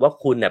รู้สึกว่า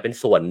คุณเนี่ยเป็น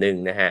ส่วนหนึ่ง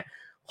นะฮะ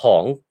ขอ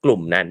งกลุ่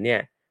มนั้นเนี่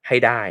ยให้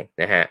ได้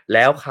นะฮะแ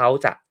ล้วเขา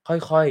จะ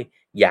ค่อย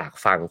ๆอยาก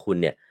ฟังคุณ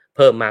เนี่ยเ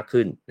พิ่มมาก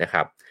ขึ้นนะค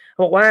รับ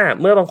บอกว่า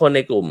เมื่อบางคนใ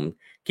นกลุ่ม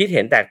คิดเ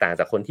ห็นแตกต่าง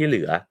จากคนที่เห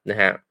ลือนะ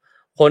ฮะ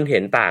คนเห็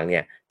นต่างเนี่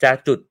ยจะ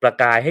จุดประ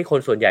กายให้คน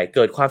ส่วนใหญ่เ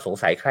กิดความสง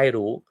สัยใคร่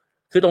รู้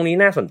คือตรงนี้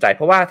น่าสนใจเ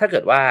พราะว่าถ้าเกิ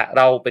ดว่าเ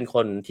ราเป็นค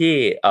นที่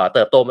เ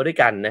ติบโตมาด้วย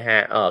กันนะฮะ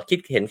คิด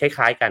เห็นค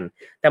ล้ายๆกัน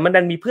แต่มัน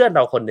ดันมีเพื่อนเร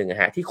าคนหนึ่ง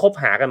ฮะที่คบ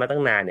หากันมาตั้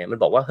งนานเนี่ยมัน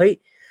บอกว่าเฮ้ย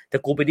แต่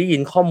กูไปได้ยิ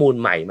นข้อมูล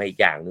ใหม่มาอีก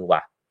อย่างนึงว่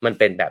ะมัน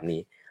เป็นแบบนี้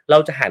เรา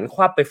จะหันค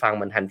วับไปฟัง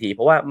มันทันทีเพ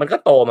ราะว่ามันก็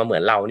โตมาเหมื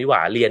อนเรานี่หว่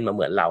าเรียนมาเห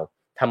มือนเรา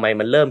ทำไม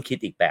มันเริ่มคิด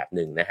อีกแบบ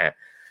นึงนะฮะ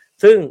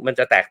ซึ่งมัน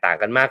จะแตกต่าง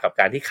กันมากกับ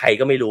การที่ใคร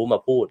ก็ไม่รู้มา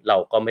พูดเรา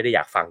ก็ไม่ได้อย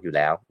ากฟังอยู่แ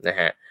ล้วนะ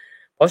ฮะ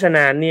เพราะฉะ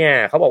นั้นเนี่ย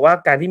เขาบอกว่า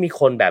การที่มี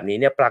คนแบบนี้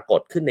เนี่ยปราก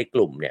ฏขึ้นในก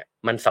ลุ่มเนี่ย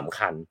มันสำ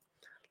คัญ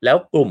แล้ว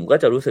กลุ่มก็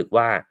จะรู้สึก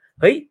ว่า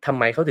เฮ้ยทำ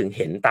ไมเขาถึงเ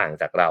ห็นต่าง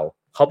จากเรา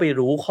เขาไป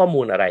รู้ข้อ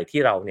มูลอะไรที่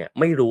เราเนี่ย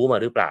ไม่รู้มา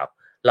หรือเปล่า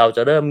เราจ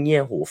ะเริ่มเงี่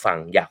ยหูฟัง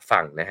อยากฟั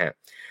งนะฮะ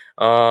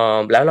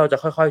แล้วเราจะ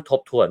ค่อยๆท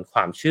บทวนคว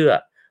ามเชื่อ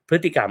พฤ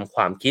ติกรรมค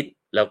วามคิด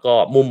แล้วก็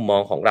มุมมอ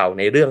งของเรา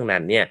ในเรื่องนั้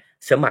นเนี่ย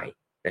สมัย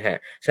นะฮะ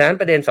ฉะนั้น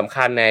ประเด็นสำ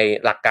คัญใน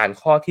หลักการ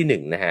ข้อ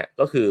ที่1นะฮะ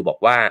ก็คือบอก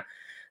ว่า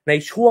ใน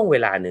ช่วงเว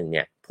ลาหนึ่งเ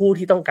นี่ยผู้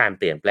ที่ต้องการ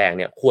เปลี่ยนแปลงเ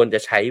นี่ยควรจะ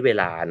ใช้เว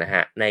ลานะฮ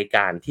ะในก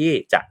ารที่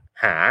จะ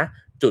หา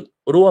จุด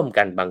ร่วม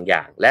กันบางอ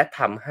ย่างและท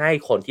ำให้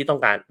คนที่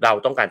เรา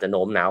ต้องการจะโ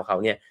น้มน้าวเขา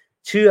เนี่ย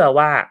เชื่อ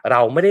ว่าเร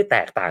าไม่ได้แต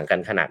กต่างกัน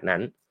ขนาดนั้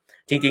น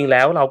จริงๆแ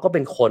ล้วเราก็เ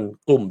ป็นคน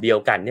กลุ่มเดียว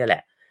กันเนี่ยแหล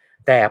ะ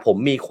แต่ผม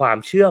มีความ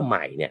เชื่อให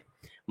ม่เนี่ย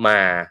มา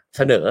เ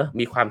สนอ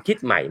มีความคิด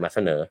ใหม่มาเส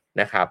นอ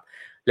นะครับ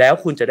แล้ว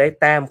คุณจะได้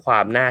แต้มควา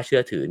มน่าเชื่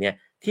อถือเนี่ย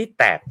ที่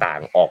แตกต่าง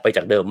ออกไปจ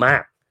ากเดิมมา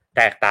ก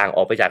แตกต่างอ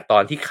อกไปจากตอ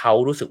นที่เขา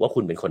รู้สึกว่า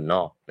คุณเป็นคนน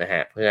อกนะฮ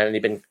ะเพราะฉะนั้นอัน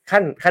นี้เป็น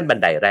ขั้นบัน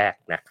ไดแรก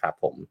นะครับ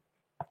ผม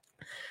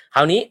คร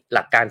าวนี้ห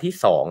ลักการที่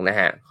2นะ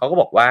ฮะเขาก็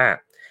บอกว่า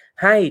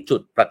ให้จุ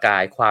ดประกา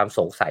ยความส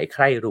งสัยใค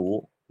ร่รู้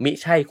มิ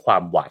ใช่ควา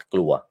มหวาดก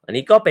ลัวอัน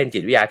นี้ก็เป็นจิ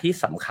ตวิทยาที่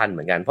สำคัญเห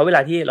มือนกันเพราะเวล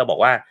าที่เราบอก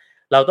ว่า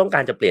เราต้องกา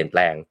รจะเปลี่ยนแป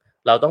ลง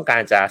เราต้องกา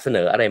รจะเสน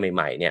ออะไรใ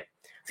หม่ๆเนี่ย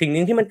สิ่งนึ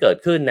งที่มันเกิด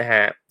ขึ้นนะฮ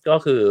ะก็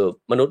คือ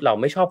มนุษย์เรา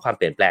ไม่ชอบความเ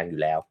ปลี่ยนแปลงอยู่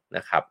แล้วน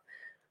ะครับ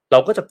เรา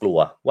ก็จะกลัว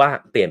ว่า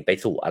เปลี่ยนไป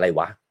สู่อะไร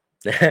วะ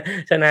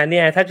ฉะนั้นเ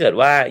นี่ยถ้าเกิด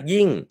ว่า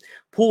ยิ่ง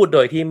พูดโด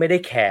ยที่ไม่ได้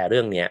แคร์เ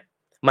รื่องนี้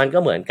มันก็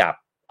เหมือนกับ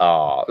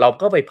เรา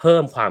ก็ไปเพิ่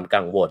มความ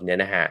กังวลเนี่ย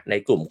นะฮะใน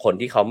กลุ่มคน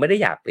ที่เขาไม่ได้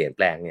อยากเปลี่ยนแป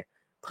ลงเนี่ย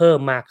เพิ่ม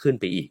มากขึ้น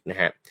ไปอีกนะ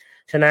ฮะ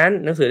ฉะนั้น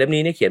หนังสือเล่ม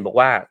นี้เนี่ยเขียนบอก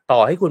ว่าต่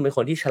อให้คุณเป็นค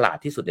นที่ฉลาด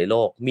ที่สุดในโล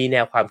กมีแน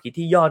วความคิด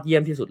ที่ยอดเยี่ย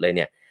มที่สุดเลยเ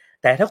นี่ย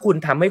แต่ถ้าคุณ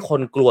ทำให้ค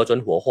นกลัวจน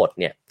หัวหด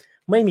เนี่ย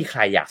ไม่มีใคร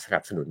อยากสนั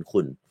บสนุนคุ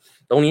ณ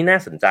ตรงนี้น่า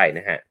สนใจน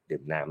ะฮะดื่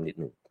มน้ำนิด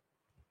นึง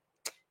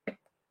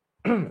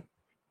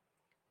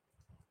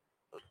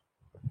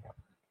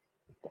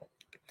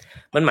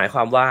มันหมายคว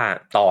ามว่า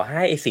ต่อใ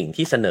ห้สิ่ง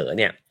ที่เสนอ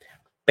เนี่ย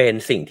เป็น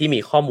สิ่งที่มี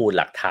ข้อมูล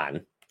หลักฐาน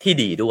ที่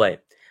ดีด้วย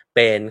เ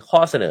ป็นข้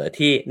อเสนอ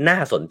ที่น่า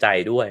สนใจ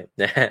ด้วย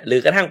นะฮะหรือ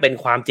กระทั่งเป็น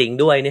ความจริง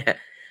ด้วยเนี่ย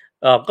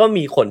ก็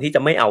มีคนที่จ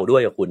ะไม่เอาด้ว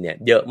ยกับคุณเนี่ย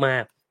เยอะมา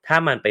กถ้า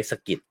มันไปสะ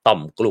กิดต่อ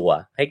มกลัว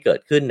ให้เกิด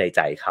ขึ้นในใ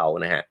จเขา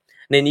นะฮะ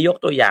ในนี้ยก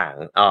ตัวอย่าง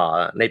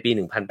ในปี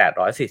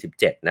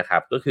1847นะครั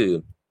บก็คือ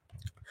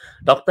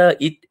ดร.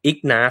อิก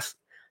นาส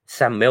แซ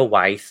มเมลไว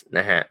ส์น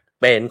ะฮะ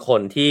เป็นค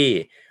นที่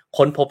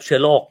ค้นพบเชื้อ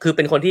โรคคือเ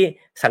ป็นคนที่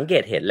สังเก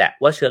ตเห็นแหละ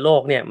ว่าเชื้อโร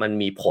คเนี่ยมัน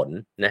มีผล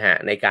นะฮะ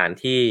ในการ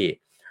ที่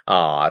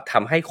ท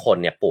ำให้คน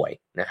เนี่ยป่วย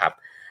นะครับ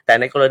แต่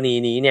ในกรณี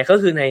นี้เนี่ยก็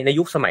คือใน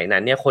ยุคสมัยนั้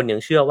นเนี่ยคนยัง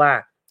เชื่อว่า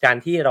การ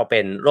ที่เราเป็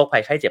นโรคภั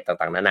ยไข้เจ็บต่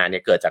างๆนานาเนี่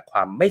ยเกิดจากคว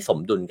ามไม่สม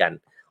ดุลกัน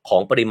ขอ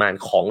งปริมาณ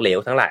ของเหลว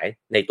ทั้งหลาย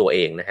ในตัวเอ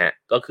งนะฮะ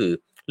ก็คือ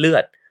เลือ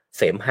ดเ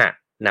สมหะ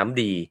น้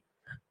ำ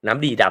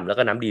ดีดำแล้ว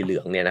ก็น้ำดีเหลื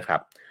องเนี่ยนะครั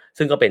บ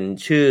ซึ่งก็เป็น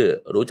ชื่อ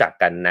รู้จัก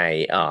กัน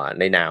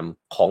ในนาม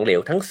ของเหล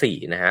วทั้ง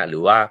4นะฮะหรื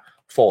อว่า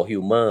four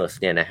humors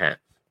เนี่ยนะฮะ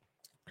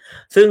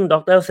ซึ่งด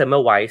ร. เซมเมอ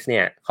ร์ไวส์เ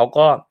นี่ยเขา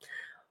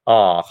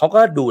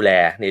ก็ดูแล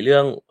ในเรื่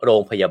องโร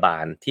งพยาบา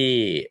ลที่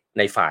ใ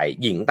นฝ่าย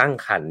หญิงตั้ง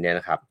ครรภ์เนี่ย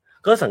นะครับ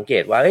ก็สังเก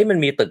ตว่ามัน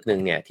มีตึกหนึ่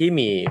งเนี่ยที่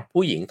มี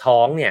ผู้หญิงท้อ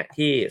งเนี่ย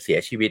ที่เสีย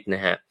ชีวิตน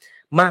ะฮะ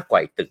มากกว่า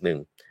อีกตึกหนึ่ง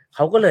เข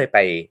าก็เลยไป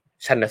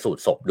ชันสูต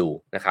รศพดู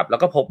นะครับแล้ว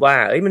ก็พบว่า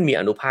มันมี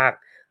อนุภาค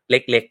เ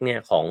ล็กๆเนี่ย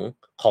ข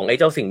องไอ้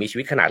เจ้าสิ่งมีชี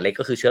วิตขนาดเล็ก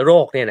ก็คือเชื้อโร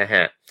คเนี่ยนะฮ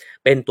ะ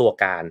เป็นตัว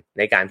การใ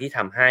นการที่ท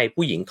ำให้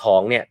ผู้หญิงท้อ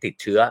งเนี่ยติด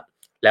เชื้อ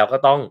แล้วก็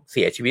ต้องเ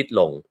สียชีวิต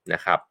ลงน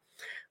ะครับ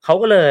เขา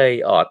ก็เลย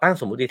ตั้ง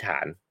สมมุติฐา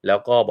นแล้ว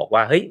ก็บอกว่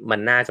ามัน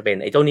น่าจะเป็น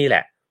ไอ้เจ้านี่แหล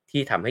ะ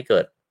ที่ทำให้เกิ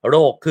ดโร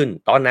คขึ้น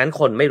ตอนนั้น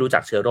คนไม่รู้จั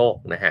กเชื้อโรค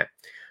นะฮะ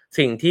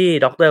สิ่งที่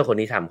ด็อกเตอร์คน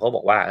นี้ทำเขาบ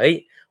อกว่า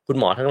คุณ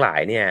หมอทั้งหลาย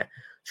เนี่ย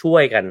ช่ว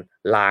ยกัน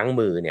ล้าง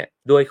มือเนี่ย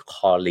ด้วยค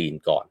ลอรีน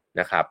ก่อน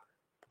นะครับ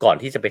ก่อน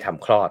ที่จะไปท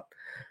ำคลอด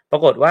ปร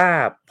ากฏว่า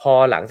พอ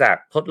หลังจาก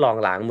ทดลอง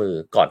ล้างมือ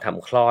ก่อนท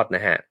ำคลอดน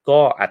ะฮะก็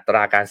อัตร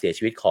าการเสีย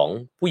ชีวิตของ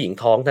ผู้หญิง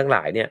ท้องทั้งหล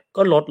ายเนี่ย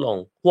ก็ลดลง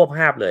หวบ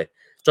ห้าบเลย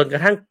จนกร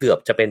ะทั่งเกือบ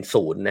จะเป็น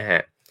0นะฮ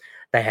ะ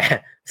แต่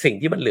สิ่ง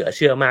ที่มันเหลือเ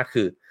ชื่อมาก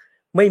คือ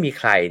ไม่มี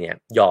ใครเนี่ย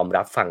ยอม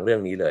รับฟังเรื่อ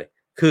งนี้เลย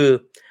คือ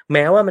แ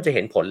ม้ว่ามันจะเ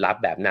ห็นผลลัพ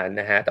ธ์แบบนั้น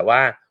นะฮะแต่ว่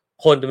า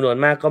คนจำนวน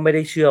มากก็ไม่ไ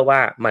ด้เชื่อว่า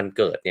มัน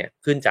เกิดเนี่ย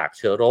ขึ้นจากเ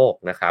ชื้อโรค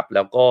นะครับแ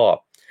ล้วก็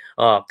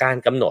การ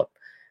กำหนด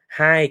ใ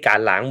ห้การ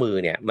ล้างมือ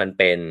เนี่ยมัน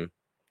เป็น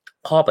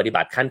ข้อปฏิ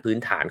บัติขั้นพื้น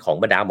ฐานของ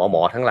บรรดาหม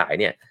อทั้งหลาย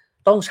เนี่ย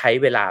ต้องใช้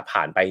เวลาผ่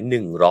านไป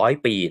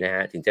100 ปีนะฮ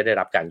ะถึงจะได้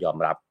รับการยอม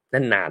รับ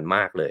นั่นนานม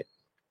ากเลย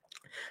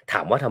ถ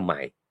ามว่าทำไม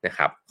นะค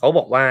รับเขาบ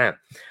อกว่า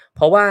เพ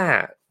ราะว่า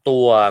ตั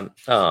ว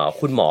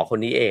คุณหมอคน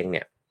นี้เองเ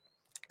นี่ย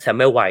แซ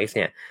ม ไวส์เ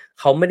นี่ย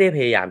เขาไม่ได้พ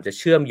ยายามจะเ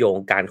ชื่อมโยง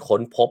การค้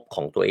นพบข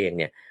องตัวเอง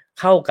เนี่ย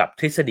เข้ากับ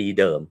ทฤษฎี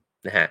เดิม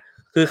นะฮะ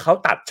คือเขา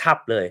ตัดชับ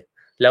เลย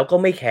แล้วก็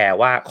ไม่แคร์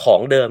ว่าขอ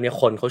งเดิมเนี่ย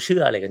คนเขาเชื่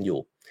ออะไรกันอยู่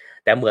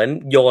แต่เหมือน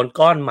โยน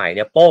ก้อนใหม่เ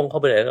นี่ยโป้งเข้า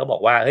ไปเลยแล้วก็บอ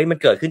กว่าเฮ้ยมัน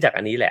เกิดขึ้นจาก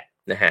อันนี้แหละ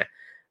นะฮะ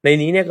ใน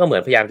นี้เนี่ยก็เหมือ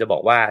นพยายามจะบอ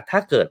กว่าถ้า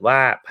เกิดว่า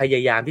พย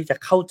ายามที่จะ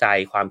เข้าใจ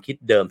ความคิด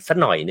เดิมสัก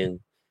หน่อยนึง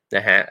น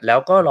ะฮะแล้ว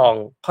ก็ลอง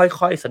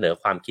ค่อยๆเสนอ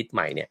ความคิดให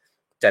ม่เนี่ย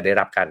จะได้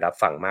รับการรับ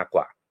ฟังมากก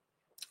ว่า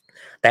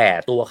แต่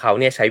ตัวเขา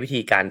เนี่ยใช้วิ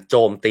ธีการโจ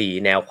มตี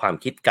แนวความ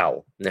คิดเก่า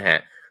นะฮะ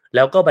แ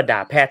ล้วก็บรรดา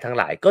แพทย์ทั้ง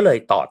หลายก็เลย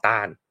ต่อต้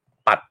าน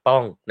ปัดป้อ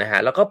งนะฮะ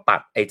แล้วก็ปั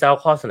ดไอ้เจ้า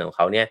ข้อเสนอของเ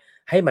ขาเนี่ย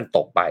ให้มันต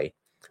กไป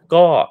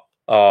ก็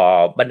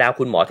บรรดา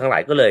คุณหมอทั้งหลา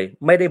ยก็เลย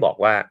ไม่ได้บอก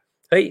ว่า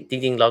เฮ้ยจ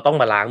ริงๆเราต้อง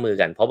มาล้างมือ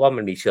กันเพราะว่า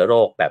มันมีเชื้อโร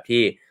คแบบ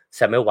ที่แซ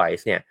ม ไว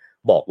ส์เนี่ย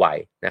บอกไว้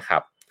นะครั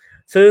บ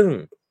ซึ่ง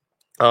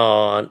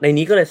ใน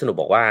นี้ก็เลยสรุป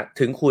บอกว่า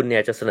ถึงคุณเนี่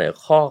ยจะเสนอ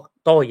ข้อ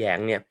โต้แย้ง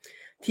เนี่ย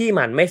ที่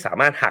มันไม่สา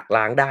มารถหัก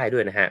ล้างได้ด้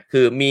วยนะฮะ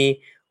คือมี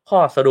ข้อ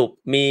สรุป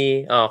มี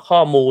ข้อ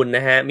มูลน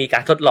ะฮะมีกา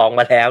รทดลอง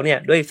มาแล้วเนี่ย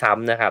ด้วยซ้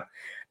ำนะครับ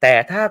แต่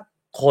ถ้า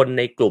คนใ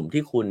นกลุ่ม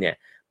ที่คุณเนี่ย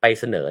ไป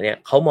เสนอเนี่ย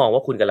เขามองว่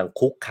าคุณกำลัง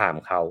คุกคาม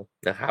เขา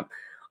นะครับ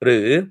หรื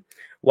อ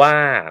ว่า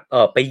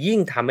ไปยิ่ง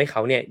ทำให้เข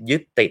าเนี่ยยึ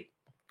ดติด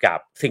กับ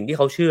สิ่งที่เ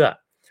ขาเชื่อ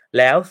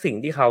แล้วสิ่ง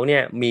ที่เขาเนี่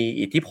ยมี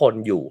อิทธิพล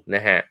อยู่น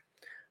ะฮะ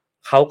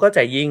เขาก็จ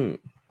ะยิ่ง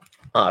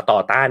ต่อ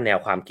ต้านแนว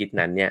ความคิด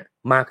นั้นเนี่ย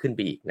มากขึ้นไป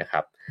อีกนะค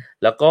รับ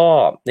แล้วก็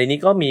ในนี้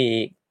ก็มี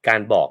กา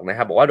รบอกนะค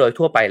รับบอกว่าโดย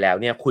ทั่วไปแล้ว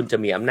เนี่ยคุณจะ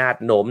มีอำนาจ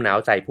โน้มน้าว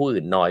ใจผู้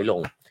อื่นน้อยล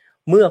ง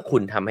เมื่อคุ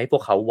ณทำให้พว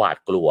กเขาหวาด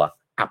กลัว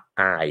อับ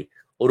อาย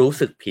รู้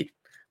สึกผิด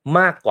ม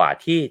ากกว่า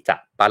ที่จะ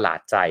ประหลาด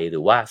ใจหรื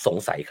อว่าสง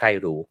สัยใคร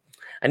รู้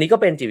อันนี้ก็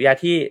เป็นจิตวิทยา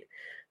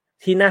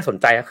ที่น่าสน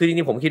ใจคือจ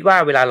ริงๆผมคิดว่า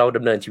เวลาเราด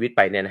ำเนินชีวิตไ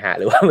ปเนี่ยนะฮะ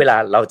หรือว่าเวลา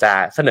เราจะ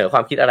เสนอคว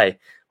ามคิดอะไร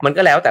มัน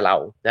ก็แล้วแต่เรา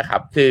นะครั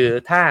บคือ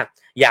ถ้า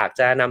อยาก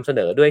จะนำเสน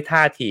อด้วยท่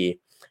าที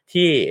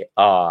ที่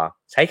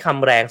ใช้ค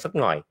ำแรงสัก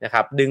หน่อยนะค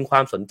รับดึงควา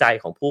มสนใจ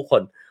ของผู้ค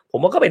นผม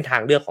ว่าก็เป็นทา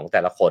งเลือกของแ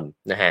ต่ละคน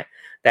นะฮะ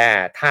แต่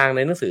ทางใน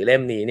หนังสือเล่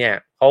มนี้เนี่ย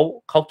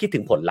เขาคิดถึ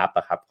งผลลัพธ์อ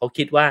ะครับเขา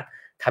คิดว่า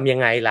ทำยัง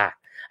ไงล่ะ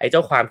ไอ้เจ้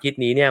าความคิด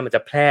นี้เนี่ยมันจ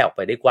ะแพร่ออกไป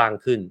ได้กว้าง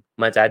ขึ้น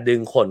มันจะดึง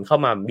คนเข้า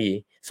มามี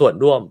ส่วน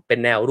ร่วมเป็น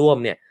แนวร่วม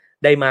เนี่ย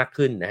ได้มาก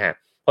ขึ้นนะฮะ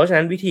เพราะฉะ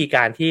นั้นวิธีก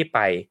ารที่ไป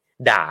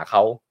ด่าเข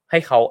าให้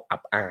เขาอั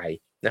บอาย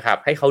นะครับ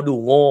ให้เขาดู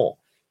โง่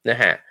นะ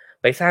ฮะ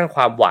ไปสร้างค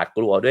วามหวาดก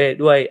ลัว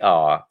ด้วย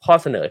ข้อ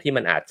เสนอที่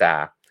มันอาจจะ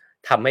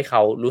ทำให้เข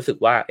ารู้สึก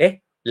ว่าเอ๊ะ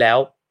แล้ว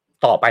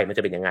ต่อไปมันจ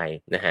ะเป็นยังไง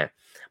นะฮะ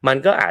มัน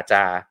ก็อาจจ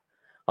ะ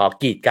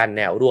กีดกันแ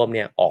นวร่วมเ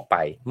นี่ยออกไป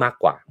มาก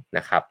กว่าน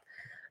ะครับ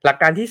หลัก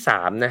การที่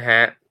3นะฮะ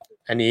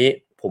อันนี้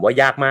ผมว่า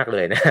ยากมากเล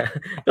ยนะ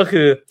ก็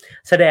คือ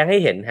แสดงให้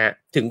เห็นฮะ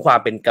ถึงความ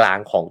เป็นกลาง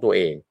ของตัวเ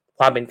อง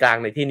ความเป็นกลาง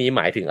ในที่นี้ห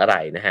มายถึงอะไร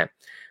นะฮะ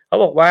เขา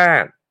บอกว่า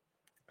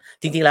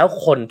จริงๆแล้ว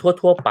คน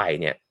ทั่วๆไป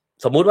เนี่ย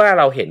สมมุติว่า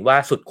เราเห็นว่า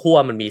สุดขั้ว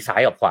มันมีซ้า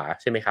ยกับขวา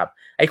ใช่ไหมครับ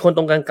ไอ้คนต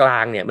รงกลา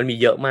งๆเนี่ยมันมี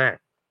เยอะมาก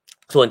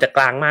ส่วนจะก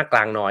ลางมากกล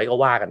างน้อยก็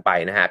ว่ากันไป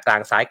นะฮะกลา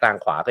งซ้ายกลาง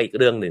ขวาก็อีก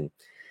เรื่องนึง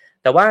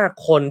แต่ว่า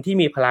คนที่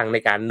มีพลังใน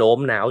การโน้ม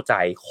น้าวใจ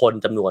คน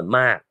จำนวนม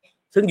าก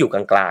ซึ่งอยู่กล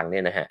างๆเนี่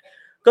ยนะฮะ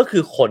ก็คื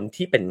อคน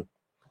ที่เป็น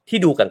ที่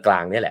ดูกลา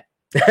งๆเนี่ยแหละ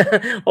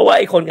เพราะว่าไ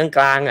อ้คนกลา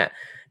งๆอ่ะ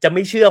จะไ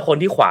ม่เชื่อคน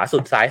ที่ขวาสุ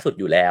ดซ้ายสุด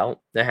อยู่แล้ว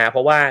นะฮะเพร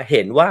าะว่าเ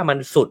ห็นว่ามัน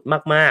สุด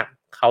มาก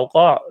ๆเขา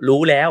ก็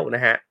รู้แล้วน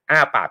ะฮะอ้า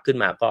ปากขึ้น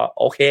มาก็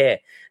โอเค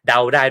เดา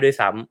ได้ด้วย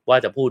ซ้ำว่า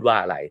จะพูดว่า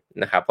อะไร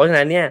นะครับเพราะฉะ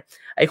นั้นเนี่ย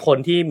ไอ้คน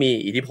ที่มี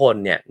อิทธิพล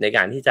เนี่ยในก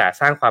ารที่จะ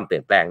สร้างความเปลี่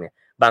ยนแปลงเนี่ย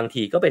บาง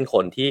ทีก็เป็นค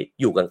นที่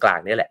อยู่กลาง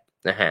ๆนี่แหละ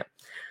นะฮะ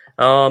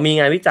มี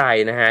งานวิจัย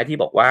นะฮะที่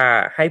บอกว่า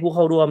ให้ผู้เ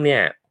ข้าร่วม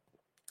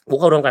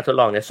การทด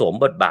ลองเนี่ยสวม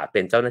บทบาทเ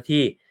ป็นเจ้าหน้า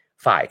ที่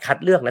ฝ่ายคัด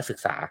เลือกนักศึก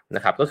ษาน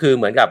ะครับก็คือเ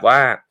หมือนกับว่า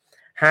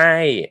ให้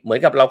เหมือน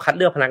กับเราคัดเ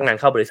ลือกพนักงาน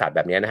เข้าบริษัทแบ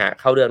บนี้นะฮะ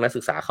เข้าเลือกนักศึ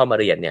กษาเข้ามา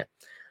เรียนเนี่ย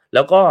แ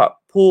ล้วก็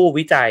ผู้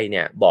วิจัยเ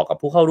นี่ยบอกกับ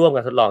ผู้เข้าร่วมก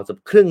ารทดลองจะ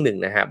ครึ่งหนึ่ง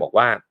นะฮะบอก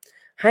ว่า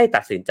ให้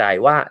ตัดสินใจ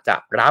ว่าจะ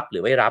รับหรื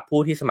อไม่รับผู้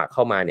ที่สมัครเ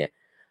ข้ามาเนี่ย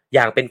อ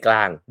ย่างเป็นกล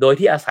างโดย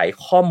ที่อาศัย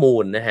ข้อมู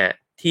ลนะฮะ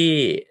ที่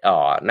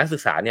นักศึ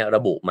กษาเนี่ยร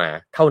ะบุมา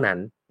เท่านั้น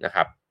นะค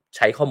รับใ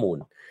ช้ข้อมูล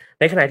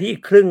ในขณะที่อี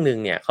กครึ่งหนึ่ง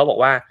เนี่ยเขาบอก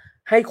ว่า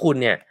ให้คุณ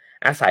เนี่ย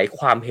อาศัย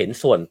ความเห็น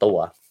ส่วนตัว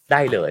ไ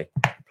ด้เลย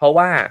เพราะ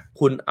ว่า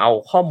คุณเอา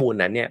ข้อมูล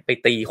นั้นเนี่ยไป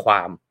ตีคว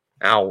าม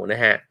เอาน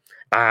ะฮะ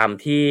ตาม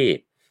ที่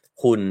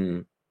คุณ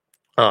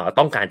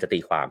ต้องการจะตี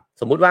ความ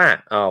สมมุติว่า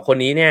คน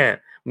นี้เนี่ย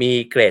มี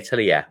เกรดเฉ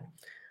ลี่ย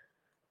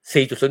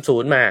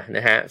 4.00 มาน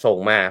ะฮะส่ง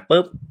มา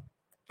ปุ๊บ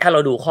ถ้าเรา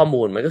ดูข้อ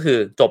มูลมันก็คือ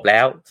จบแล้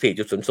ว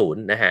 4.00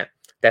 นะฮะ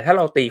แต่ถ้าเ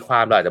ราตีควา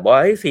มเราอาจจะบอก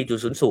ว่า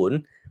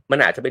 4.00 มัน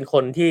อาจจะเป็นค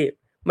นที่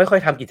ไม่ค่อย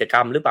ทำกิจกร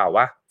รมหรือเปล่าว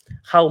ะ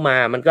เข้ามา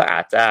มันก็อ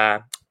าจจะ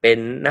เป็น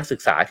นักศึ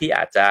กษาที่อ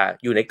าจจะ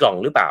อยู่ในกล่อง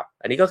หรือเปล่า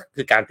อันนี้ก็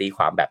คือการตีค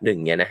วามแบบหนึ่ง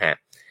เนี่ยนะฮะ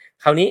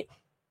คราวนี้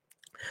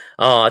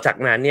จาก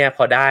นั้นเนี่ยพ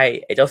อได้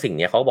ไอ้เจ้าสิ่งเ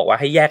นี่ยเขาบอกว่า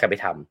ให้แยกกันไป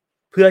ท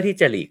ำเพื่อที่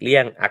จะหลีกเลี่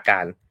ยงอากา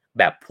ร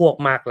แบบพวก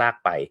มากลาก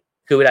ไป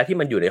คือเวลาที่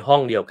มันอยู่ในห้อ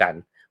งเดียวกัน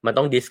มัน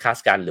ต้องดิสคัส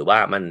กันหรือว่า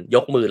มันย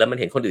กมือแล้วมัน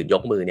เห็นคนอื่นย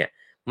กมือเนี่ย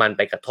มันไ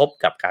ปกระทบ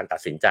กับการตัด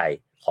สินใจ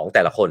ของแ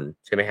ต่ละคน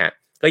ใช่ไหมฮะ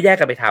ก็แยก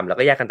กันไปทำแล้ว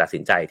ก็แยกกันตัดสิ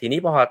นใจทีนี้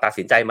พอตัด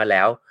สินใจมาแ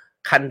ล้ว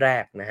ขั้นแร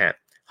กนะฮะ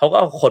เขาก็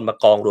เอาคนมา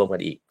กองรวมกั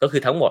นอีกก็คื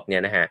อทั้งหมดเนี่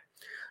ยนะฮะ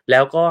แล้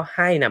วก็ใ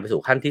ห้นำไป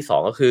สู่ขั้นที่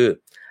2ก็คือ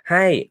ใ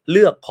ห้เ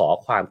ลือกขอ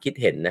ความคิด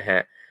เห็นนะฮะ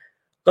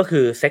ก็คื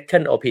อ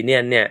second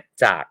opinion เนี่ย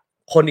จาก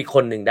คนอีกค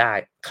นหนึ่งได้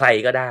ใคร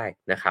ก็ได้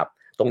นะครับ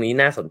ตรงนี้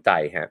น่าสนใจ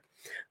ฮะ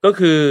ก็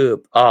คือ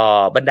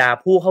บรรดา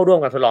ผู้เข้าร่วม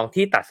การทดลอง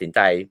ที่ตัดสินใจ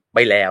ไป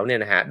แล้วเนี่ย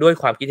นะฮะด้วย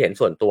ความคิดเห็น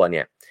ส่วนตัวเ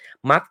นี่ย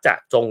มักจะ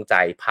จงใจ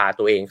พา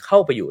ตัวเองเข้า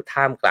ไปอยู่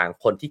ท่ามกลาง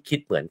คนที่คิด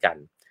เหมือนกัน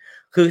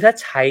คือถ้า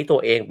ใช้ตัว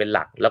เองเป็นห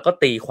ลักแล้วก็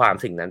ตีความ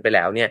สิ่งนั้นไปแ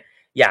ล้วเนี่ย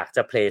อยากจ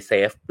ะ play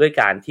safe ด้วย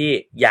การที่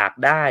อยาก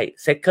ได้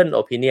second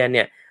opinion เ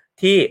นี่ย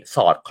ที่ส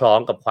อดคล้อง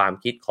กับความ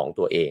คิดของ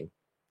ตัวเอง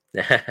น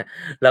ะ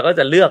แล้วก็จ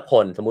ะเลือกค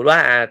นสมมุติว่า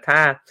ถ้า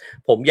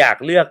ผมอยาก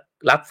เลือก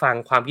รับฟัง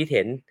ความคิดเ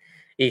ห็น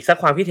อีกสัก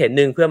ความคิดเห็น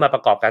นึงเพื่อมาปร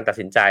ะกอบการตัด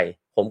สินใจ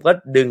ผมก็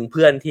ดึงเ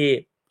พื่อนที่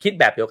คิด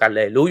แบบเดียวกันเ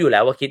ลยรู้อยู่แล้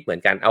วว่าคิดเหมือ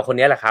นกันเอาคน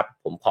นี้แหละครับ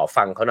ผมขอ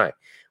ฟังเขาหน่อย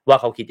ว่า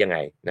เขาคิดยังไง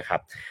นะครับ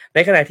ใน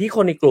ขณะที่ค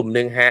นในกลุ่ม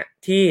นึงฮะ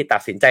ที่ตั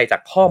ดสินใจจา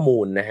กข้อมู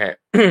ลนะฮะ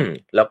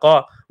แล้วก็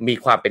มี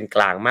ความเป็นก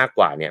ลางมากก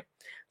ว่าเนี่ย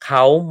เข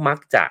ามัก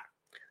จะ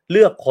เ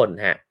ลือกคน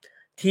ฮะ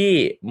ที่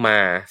มา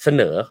เส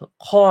นอ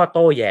ข้อโ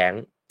ต้แย้ง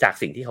จาก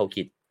สิ่งที่เขา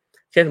คิด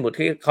เช่นสมมติ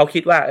ที่เขาคิ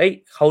ดว่า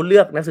เขาเลื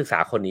อกนักศึกษา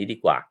คนนี้ดี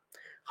กว่า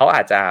เขาอ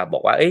าจจะบอ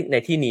กว่าใน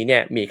ที่นี้เนี่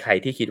ยมีใคร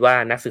ที่คิดว่า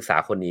นักศึกษา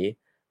คนนี้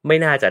ไม่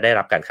น่าจะได้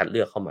รับการคัดเ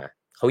ลือกเข้ามา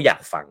เขาอยา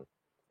กฟัง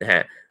นะฮ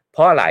ะเพ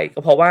ราะอะไรก็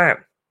เพราะว่า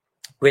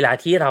เวลา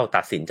ที่เรา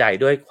ตัดสินใจ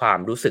ด้วยความ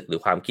รู้สึกหรือ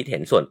ความคิดเห็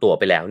นส่วนตัว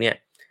ไปแล้วเนี่ย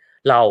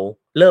เรา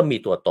เริ่มมี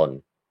ตัวตน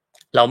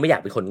เราไม่อยา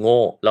กเป็นคนโ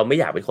ง่เราไม่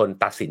อยากเป็นคน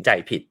ตัดสินใจ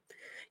ผิด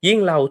ยิ่ง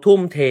เราทุ่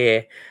มเท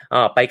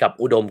ไปกับ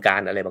อุดมกา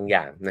รณ์อะไรบางอ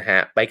ย่างนะฮะ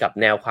ไปกับ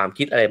แนวความ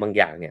คิดอะไรบาง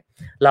อย่างเนี่ย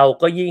เรา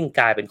ก็ยิ่ง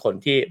กลายเป็นคน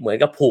ที่เหมือน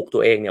กับผูกตั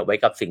วเองเนี่ยไว้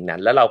กับสิ่งนั้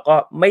นแล้วเราก็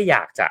ไม่อย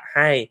ากจะใ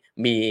ห้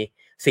มี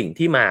สิ่ง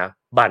ที่มา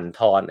บั่นท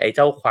อนไอ้เ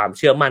จ้าความเ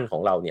ชื่อมั่นขอ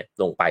งเราเนี่ย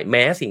ลงไปแ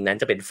ม้สิ่งนั้น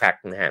จะเป็นแฟก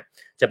ต์นะฮะ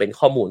จะเป็น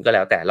ข้อมูลก็แ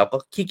ล้วแต่เราก็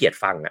ขี้เกียจ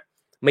ฟัง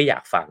ไม่อยา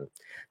กฟัง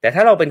แต่ถ้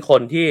าเราเป็นค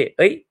นที่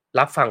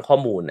รับฟังข้อ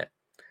มูลเนี่ย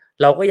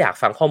เราก็อยาก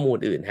ฟังข้อมูล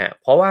อื่นฮะ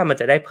เพราะว่ามัน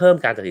จะได้เพิ่ม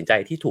การตัดสินใจ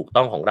ที่ถูก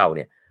ต้องของเราเ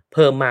นี่ยเ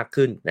พิ่มมาก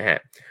ขึ้นนะฮะ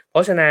เพร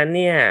าะฉะนั้นเ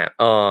นี่ย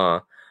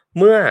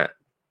เมื่อ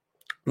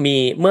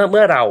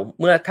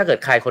ถ้าเกิด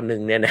ใครคนหนึ่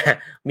งเนี่ยนะ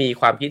มี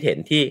ความคิดเห็น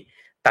ที่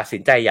ตัดสิ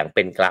นใจอย่างเ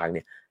ป็นกลางเ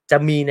นี่ยจะ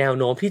มีแนว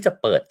โน้มที่จะ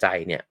เปิดใจ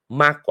เนี่ย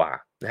มากกว่า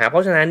นะฮะเพร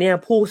าะฉะนั้นเนี่ย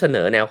ผู้เสน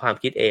อแนวความ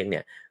คิดเองเนี่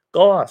ย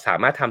ก็สา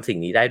มารถทำสิ่ง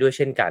นี้ได้ด้วยเ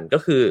ช่นกันก็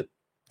คือ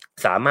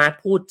สามารถ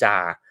พูดจา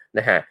น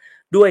ะฮะ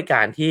ด้วยก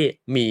ารที่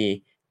มี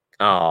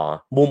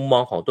มุมมอ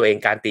งของตัวเอง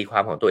การตีควา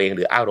มของตัวเองห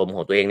รืออารมณ์ข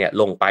องตัวเองเนี่ย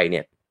ลงไปเ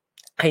นี่ย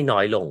ให้น้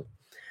อยลง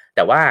แ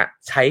ต่ว่า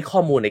ใช้ข้อ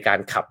มูลในการ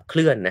ขับเค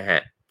ลื่อนนะฮะ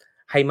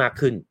ให้มาก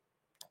ขึ้น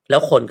แล้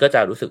วคนก็จ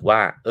ะรู้สึกว่า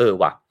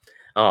ว่ะ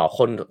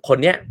คน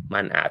เนี้ย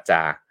มันอาจจะ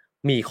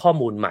มีข้อ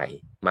มูลใหม่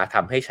มาท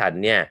ำให้ฉัน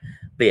เนี่ย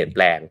เปลี่ยนแป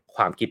ลงค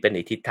วามคิดเป็นใน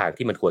ทิศทาง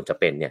ที่มันควรจะ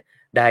เป็นเนี่ย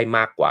ได้ม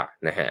ากกว่า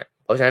นะฮะ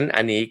เพราะฉะนั้น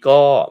อันนี้ก็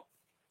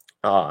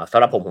สำ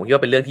หรับผมคิดว่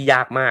าเป็นเรื่องที่ย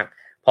ากมาก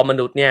เพราะม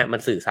นุษย์เนี่ยมัน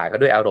สื่อสารกัน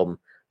ด้วยอารมณ์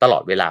ตลอ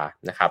ดเวลา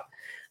นะครับ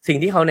สิ่ง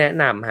ที่เขาแนะ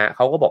นำฮะเข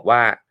าก็บอกว่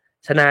า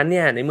ฉะนั้นเ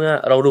นี่ยในเมื่อ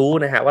เรารู้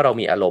นะฮะว่าเรา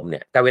มีอารมณ์เนี่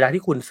ยแต่เวลา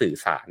ที่คุณสื่อ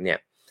สารเนี่ย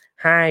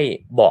ให้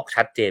บอก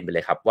ชัดเจนไปเล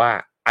ยครับว่า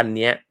อันเ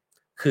นี้ย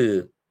คือ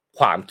ค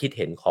วามคิดเ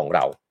ห็นของเร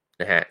า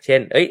นะฮะเช่น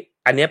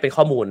อันเนี้ยเป็น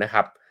ข้อมูลนะค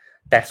รับ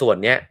แต่ส่วน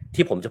เนี้ย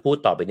ที่ผมจะพูด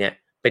ต่อไปเนี่ย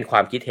เป็นควา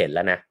มคิดเห็นแ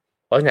ล้วนะ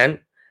เพราะฉะนั้น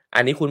อั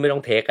นนี้คุณไม่ต้อ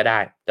งเทคก็ได้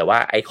แต่ว่า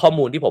ไอ้ข้อ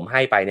มูลที่ผมใ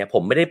ห้ไปเนี่ยผ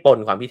มไม่ได้ปน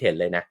ความคิดเห็น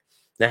เลยน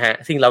ะฮะ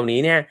สิ่งเหล่านี้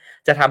เนี่ย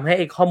จะทำให้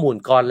ไอ้ข้อมูล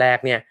ก้อนแรก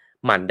เนี่ย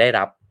มันได้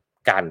รับ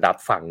การรับ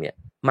ฟังเนี่ย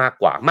มาก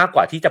ก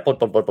ว่าที่จะปน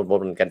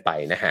กันไป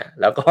นะฮะ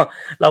แล้วก็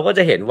เราก็จ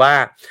ะเห็นว่า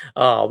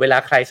เวลา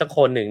ใครสักค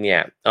นหนึ่งเนี่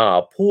ย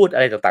พูดอะ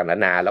ไรต่างๆนา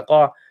นาแล้วก็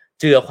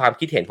เจือความ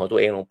คิดเห็นของตัว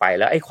เองลงไป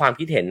แล้วไอ้ความ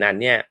คิดเห็นนั้น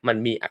เนี่ยมัน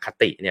มีอค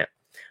ติเนี่ย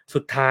สุ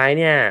ดท้าย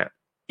เนี่ย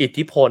อิท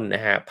ธิพลน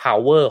ะฮะ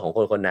power ของค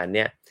นคนนั้นเ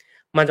นี่ย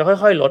มันจะ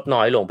ค่อยๆลดน้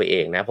อยลงไปเอ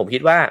งนะผมคิ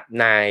ดว่า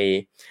ใ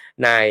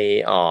น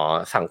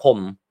สังคม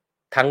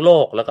ทั้งโล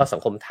กแล้วก็สั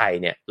งคมไทย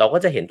เนี่ยเราก็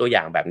จะเห็นตัวอ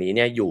ย่างแบบนี้เ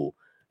นี่ยอ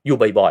ยู่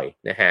บ่อย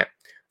ๆนะฮะ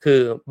คื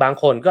อบาง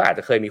คนก็อาจจ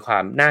ะเคยมีควา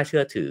มน่าเชื่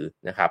อถือ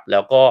นะครับแล้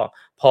วก็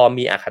พอ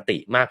มีอคติ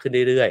มากขึ้น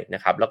เรื่อยๆน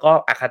ะครับแล้วก็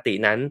อคติ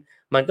นั้น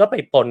มันก็ไป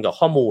ปนกับ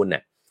ข้อมูลเนี่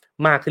ย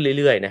มากขึ้น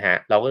เรื่อยๆนะฮะ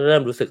เราก็เริ่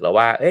มรู้สึกแล้ว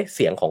ว่าเ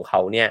สียงของเขา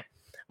เนี่ย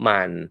มั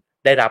น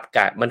ได้รับก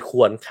ารมันค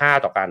วรค่า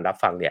ต่อการรับ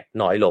ฟังเนี่ย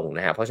น้อยลงน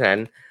ะฮะเพราะฉะนั้น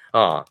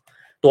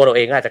ตัวเราเ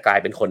องก็อาจจะกลาย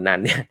เป็นคนนั้น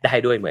เนี่ยได้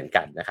ด้วยเหมือน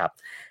กันนะครับ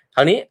คร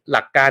าวนี้ห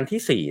ลักการ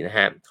ที่4นะฮ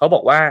ะเขาบ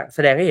อกว่าแส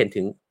ดงให้เห็น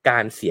ถึงกา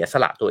รเสียส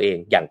ละตัวเอง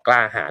อย่างกล้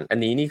าหาญอัน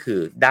นี้นี่คือ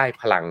ได้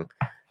พลัง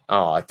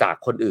จาก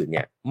คนอื่นเ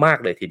นี่ยมาก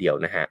เลยทีเดียว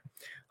นะฮะ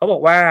เขาบอ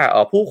กว่า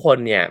ผู้คน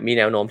เนี่ยมีแ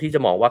นวโน้มที่จะ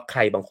มองว่าใคร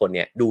บางคนเ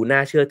นี่ยดูน่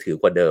าเชื่อถือ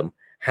กว่าเดิม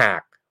หา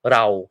กเร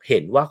าเห็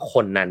นว่าค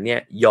นนั้นเนี่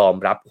ยยอม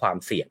รับความ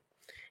เสี่ยง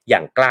อย่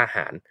างกล้าห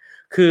าญ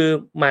คือ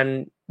มัน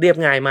เรียบ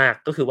ง่ายมาก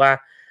ก็คือว่า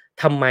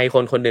ทำไมค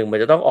นคนหนึ่งมัน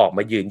จะต้องออกม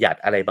ายืนหยัด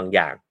อะไรบางอ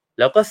ย่าง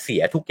แล้วก็เสี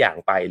ยทุกอย่าง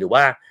ไปหรือ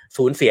ว่า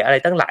สูญเสียอะไร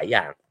ตั้งหลายอ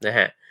ย่างนะฮ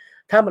ะ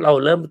ถ้าเรา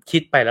เริ่มคิ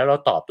ดไปแล้วเรา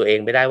ตอบตัวเอง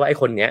ไม่ได้ว่าไอ้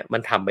คนเนี้ยมั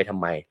นทำไปทำ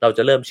ไมเราจ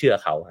ะเริ่มเชื่อ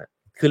เขาฮะ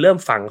คือเริ่ม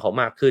ฟังเขา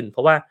มากขึ้นเพร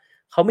าะว่า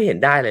เขาไม่เห็น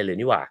ได้อะไรเลย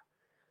นี่หว่า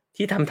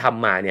ที่ท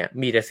ำมาเนี่ย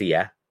มีแต่เสีย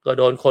ก็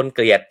โดนคนเก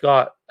ลียดก็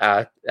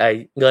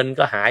เงิน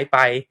ก็หายไป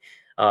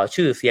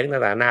ชื่อเสียง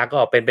ต่างๆนาก็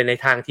เป็นใน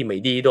ทางที่ไม่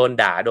ดีโดน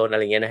ด่าโดนอะไ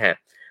รเงี้ยนะฮะ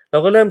เรา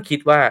ก็เริ่มคิด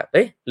ว่า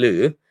หรือ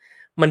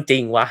มันจริ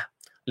งวะ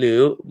หรือ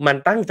มัน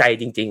ตั้งใจ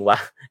จริงๆวะ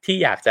ที่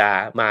อยากจะ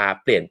มา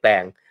เปลี่ยนแปล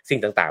ง สิ่ง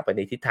ต่างๆไปใ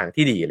นทิศทาง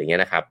ที่ดีอะไรเงี้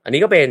ยนะครับอันนี้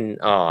ก็เป็น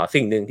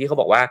สิ่งหนึ่งที่เขา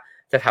บอกว่า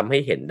จะทำให้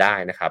เห็นได้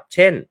นะครับเ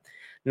ช่น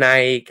ใน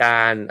ก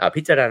าร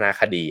พิจารณา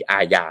คดีอา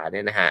ญาเ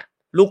นี่ยนะฮะ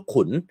ลูก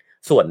ขุน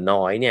ส่วน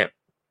น้อยเนี่ย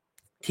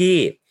ที่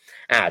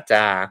อาจจ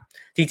ะ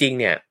จริงๆ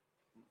เนี่ย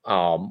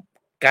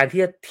การที่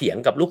จะเถียง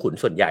กับลูกขุน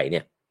ส่วนใหญ่เ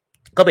นี่ย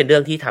ก็เป็นเรื่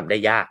องที่ทำได้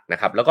ยากนะ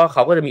ครับแล้วก็เข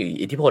าก็จะมี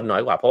อิทธิพลน้อ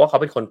ยกว่าเพราะว่าเขา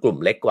เป็นคนกลุ่ม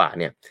เล็กกว่า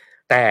เนี่ย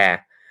แต่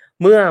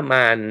เ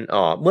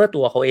มื่อ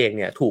ตัวเขาเอง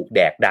เนี่ยถูกแด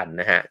กดัน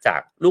นะฮะจา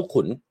กลูก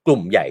ขุนกลุ่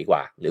มใหญ่กว่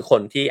าหรือค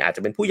นที่อาจจ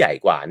ะเป็นผู้ใหญ่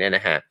กว่าเนี่ยน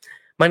ะฮะ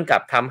มันกลั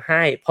บทำใ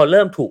ห้พอเ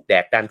ริ่มถูกแด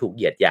กดันถูกเ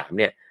หยียดหยาม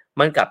เนี่ย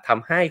มันกลับท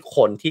ำให้ค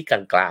นที่กล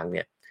างๆเ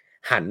นี่ย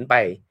หันไป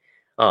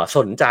ส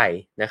นใจ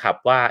นะครับ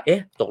ว่าเอ๊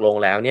ะตกลง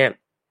แล้วเนี่ย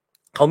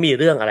เขามี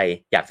เรื่องอะไร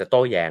อยากจะโ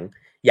ต้แย้ง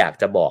อยาก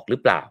จะบอกหรือ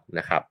เปล่า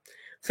นะครับ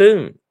ซึ่ง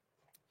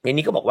ใน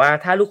นี้ก็บอกว่า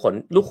ถ้าลูก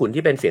ขุน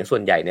ที่เป็นเสียงส่ว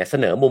นใหญ่เนี่ยเส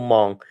นอมุมม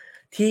อง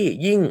ที่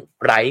ยิ่ง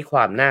ไร้คว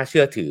ามน่าเ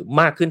ชื่อถือ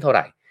มากขึ้นเท่าไห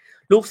ร่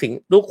ลู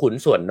กขุน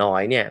ส่วนน้อ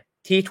ยเนี่ย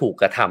ที่ถูก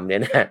กระทำเนี่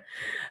ยนะ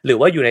หรือ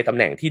ว่าอยู่ในตำแ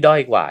หน่งที่ด้อ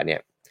ยกว่าเนี่ย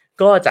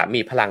ก็จะ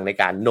มีพลังใน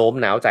การโน้ม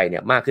น้าวใจเนี่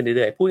ยมากขึ้นเ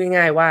รื่อยๆพูด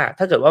ง่ายๆว่า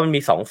ถ้าเกิดว่ามัน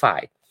มี2ฝ่า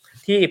ย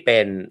ที่เป็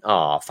น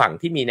ฝั่ง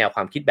ที่มีแนวคว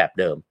ามคิดแบบ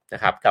เดิมน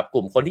ะครับกับก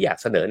ลุ่มคนที่อยาก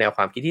เสนอแนวค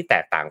วามคิดที่แต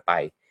กต่างไป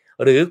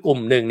หรือกลุ่ม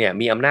หนึ่งเนี่ย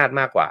มีอำนาจ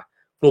มากกว่า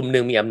กลุ่มห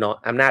นึ่งมีอ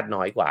ำนาจ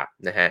น้อยกว่า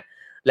นะฮะ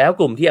แล้ว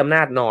กลุ่มที่อำน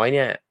าจน้อยเ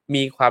นี่ย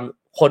มีความ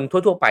คน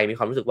ทั่วๆไปมีค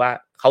วามรู้สึกว่า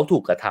เขาถู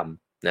กกระท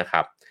ำนะค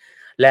รับ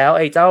แล้วไ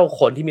อ้เจ้า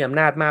คนที่มีอำ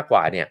นาจมากก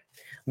ว่าเนี่ย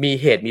มี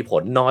เหตุมีผ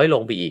ลน้อยล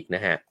งไปอีกน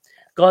ะฮะ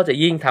ก็จะ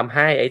ยิ่งทำใ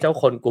ห้ไอ้เจ้า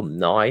คนกลุ่ม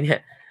น้อยเนี่ย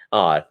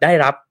ได้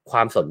รับคว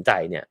ามสนใจ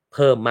เนี่ยเ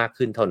พิ่มมาก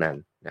ขึ้นเท่านั้น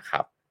นะค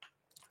รับ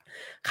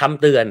ค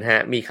ำเตือนฮ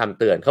ะมีคำ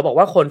เตือนเขาบอก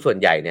ว่าคนส่วน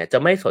ใหญ่เนี่ยจะ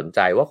ไม่สนใจ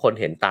ว่าคน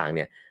เห็นต่างเ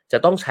นี่ยจะ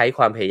ต้องใช้ค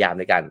วามพยายาม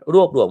ในการร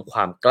วบรวมคว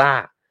ามกล้า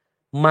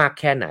มาก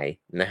แค่ไหน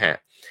นะฮะ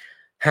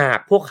หาก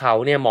พวกเขา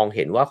เนี่ยมองเ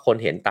ห็นว่าคน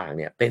เห็นต่างเ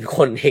นี่ยเป็นค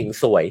นเฮง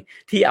ซวย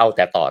ที่เอาแ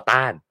ต่ต่อ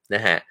ต้านน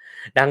ะฮะ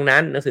ดังนั้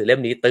นหนังสือเล่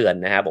มนี้เตือน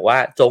นะฮะบอกว่า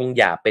จง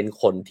อย่าเป็น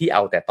คนที่เอ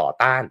าแต่ต่อ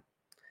ต้าน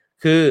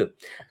คือ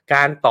ก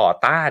ารต่อ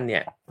ต้านเนี่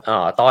ย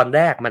ตอนแร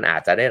กมันอา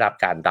จจะได้รับ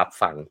การรับ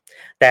ฟัง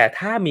แต่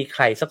ถ้ามีใค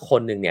รสักค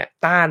นหนึ่งเนี่ย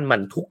ต้านมั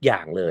นทุกอย่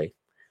างเลย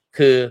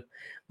คือ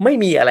ไม่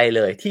มีอะไรเ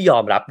ลยที่ยอ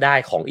มรับได้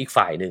ของอีก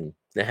ฝ่ายหนึ่ง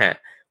นะฮะ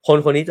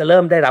คนนี้จะเริ่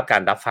มได้รับกา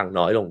รรับฟัง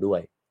น้อยลงด้ว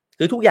ย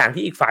คือทุกอย่าง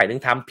ที่อีกฝ่ายหนึ่ง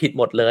ทำผิด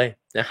หมดเลย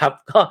นะครับ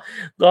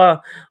ก็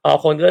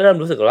คนก็เริ่ม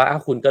รู้สึกว่า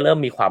คุณก็เริ่ม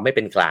มีความไม่เ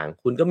ป็นกลาง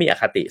คุณก็มีอ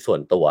คติส่ว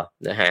นตัว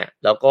นะฮะ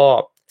แล้วก็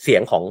เสีย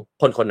งของ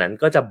คนนั้น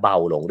ก็จะเบา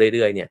ลงเ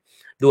รื่อยๆเนี่ย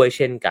ด้วยเ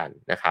ช่นกัน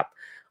นะครับ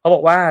เขาบ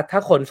อกว่าถ้า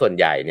คนส่วน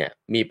ใหญ่เนี่ย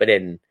มีประเด็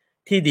น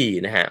ที่ดี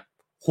นะฮะ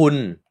คุณ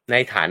ใน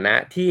ฐานะ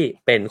ที่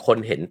เป็นคน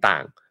เห็นต่า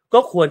งก็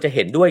ควรจะเ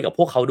ห็นด้วยกับพ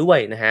วกเขาด้วย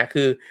นะฮะ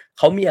คือเ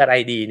ขามีอะไร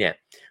ดีเนี่ย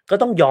ก็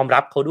ต้องยอมรั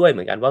บเขาด้วยเห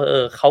มือนกันว่า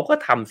เขาก็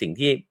ทำสิ่ง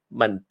ที่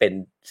มันเป็น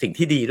สิ่ง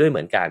ที่ดีด้วยเห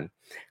มือนกัน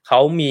เขา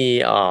มี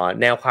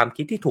แนวความ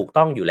คิดที่ถูก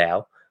ต้องอยู่แล้ว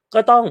ก็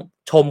ต้อง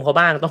ชมเขา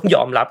บ้างต้องย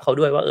อมรับเขา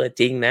ด้วยว่า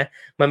จริงนะ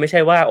มันไม่ใช่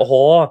ว่าโอ้โห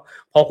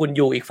พอคุณอ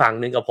ยู่อีกฝั่ง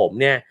นึงกับผม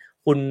เนี่ย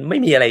คุณไม่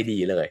มีอะไรดี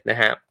เลยนะ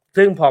ฮะ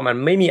ซึ่งพอมัน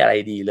ไม่มีอะไร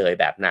ดีเลย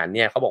แบบนั้นเ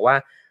นี่ยเขาบอกว่า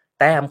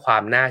แต้มควา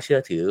มน่าเชื่อ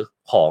ถือ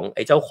ของไ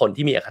อ้เจ้าคน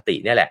ที่มีอคติ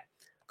เนี่ยแหละ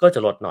ก็จะ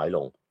ลดน้อยล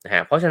งนะฮ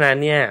ะเพราะฉะนั้น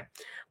เนี่ย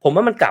ผม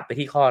ว่ามันกลับไป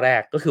ที่ข้อแร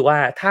กก็คือว่า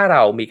ถ้าเร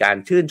ามีการ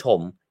ชื่นชม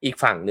อีก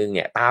ฝั่งนึงเ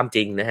นี่ยตามจ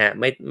ริงนะฮะ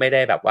ไม่ไ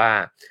ด้แบบว่า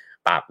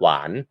ปากหว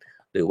าน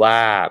หรือว่า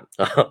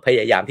พย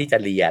ายามที่จะ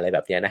เลียอะไรแบ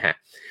บนี้นะฮะ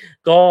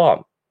ก็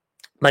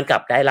มันกลั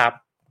บได้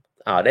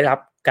รับ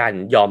การ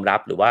ยอมรับ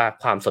หรือว่า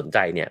ความสนใจ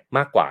เนี่ยม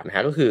ากกว่านะฮ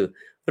ะก็คือ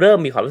เริ่ม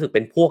มีความรู้สึกเ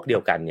ป็นพวกเดีย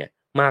วกันเนี่ย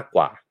มากก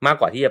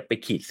ว่าที่จะไป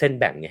ขีดเส้น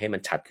แบ่งเนี่ยให้มั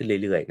นชัดขึ้น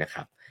เรื่อยๆนะค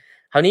รับ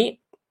คราวนี้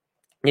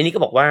ในนี้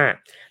ก็บอกว่า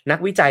นัก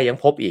วิจัยยัง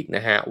พบอีกน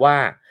ะฮะว่า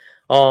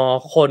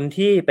คน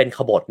ที่เป็นข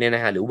บถเนี่ยน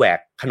ะฮะหรือแหวก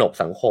ขนบ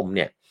สังคมเ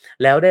นี่ย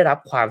แล้วได้รับ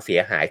ความเสีย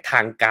หายทา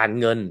งการ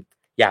เงิน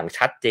อย่าง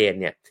ชัดเจน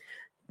เนี่ย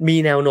มี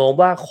แนวโน้ม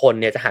ว่าคน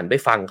เนี่ยจะหันไป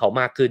ฟังเขา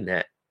มากขึ้นฮ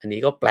ะอันนี้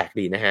ก็แปลก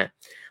ดีนะฮะ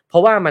เพรา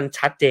ะว่ามัน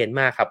ชัดเจน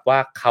มากครับว่า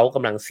เขาก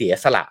ำลังเสีย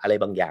สละอะไร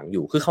บางอย่างอ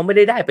ยู่คือเขาไม่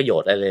ได้ประโย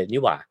ชน์อะไรเลย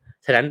นี่หว่า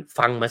ฉะนั้น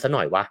ฟังมาซะห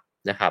น่อยวะ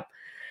นะครับ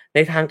ใน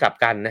ทางกลับ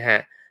กันนะฮะ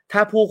ถ้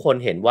าผู้คน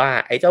เห็นว่า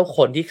ไอ้เจ้าค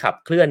นที่ขับ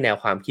เคลื่อนแนว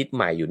ความคิดใ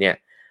หม่อยู่เนี่ย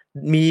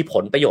มีผ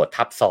ลประโยชน์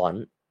ทับซ้อน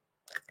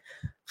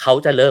เขา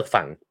จะเลิก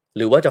ฟังห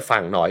รือว่าจะฟั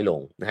งน้อยลง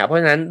นะครับเพราะ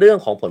ฉะนั้นเรื่อง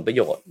ของผลประโ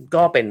ยชน์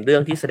ก็เป็นเรื่อ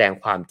งที่แสดง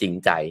ความจริง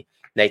ใจ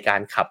ในกา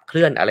รขับเค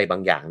ลื่อนอะไรบา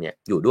งอย่างเนี่ย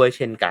อยู่ด้วยเ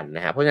ช่นกันน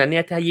ะฮะเพราะฉะนั้นเ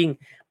นี่ยถ้ายิ่ง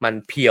มัน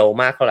เพียว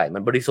มากเท่าไหร่มั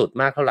นบริสุทธิ์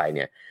มากเท่าไหร่เ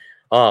นี่ย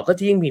ก็จ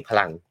ะยิ่งมีพ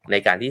ลังใน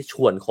การที่ช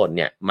วนคนเ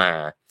นี่ยมา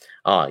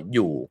อ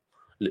ยู่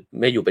หรือ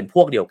มาอยู่เป็นพ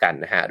วกเดียวกัน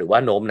นะฮะหรือว่า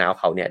โน้มน้าว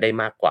เขาเนี่ยได้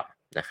มากกว่า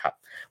นะครับ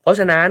เพราะฉ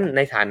ะนั้นใ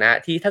นฐานะ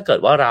ที่ถ้าเกิด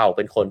ว่าเราเ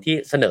ป็นคนที่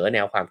เสนอแน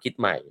วความคิด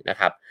ใหม่นะ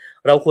ครับ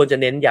เราควรจะ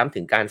เน้นย้ำถึ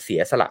งการเสี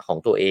ยสละของ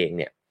ตัวเอง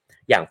เนี่ย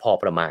อย่างพอ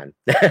ประมาณ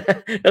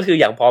ก็คือ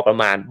อย่างพอประ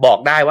มาณบอก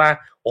ได้ว่า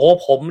โอ้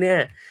ผมเนี่ย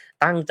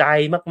ตั้งใจ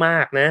มา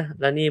กๆนะ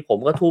แล้วนี่ผม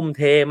ก็ทุ่มเ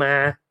ทมา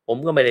ผม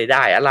ก็ไม่ไ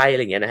ด้อะไร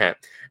อย่างเงี้ยนะฮะ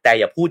แต่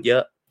อย่าพูดเยอ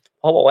ะ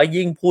เพราะบอกว่า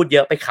ยิ่งพูดเย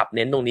อะไปขับเ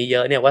น้นตรงนี้เย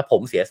อะเนี่ยว่าผ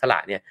มเสียสละ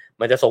เนี่ย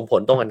มันจะส่งผ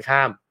ลตรงกันข้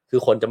ามคื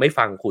อคนจะไม่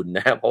ฟังคุณน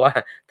ะเพราะว่า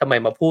ทำไม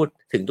มาพูด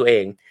ถึงตัวเอ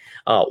ง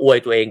อวย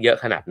ตัวเองเยอะ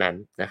ขนาดนั้น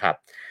นะครับ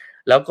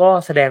แล้วก็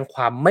แสดงค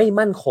วามไม่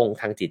มั่นคง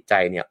ทางจิตใจ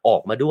เนี่ยออ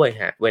กมาด้วย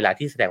ฮะเวลา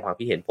ที่แสดงความ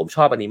คิดเห็นผมช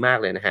อบอันนี้มาก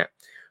เลยนะฮะ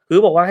คื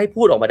อบอกว่าให้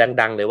พูดออกมา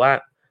ดังๆเลยว่า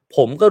ผ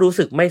มก็รู้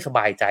สึกไม่สบ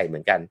ายใจเหมื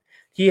อนกัน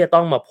ที่จะต้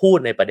องมาพูด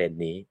ในประเด็น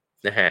นี้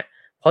นะฮะ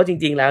เพราะจ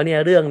ริงๆแล้วเนี่ย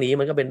เรื่องนี้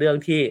มันก็เป็นเรื่อง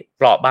ที่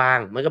เปราะบาง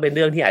มันก็เป็นเ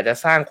รื่องที่อาจจะ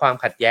สร้างความ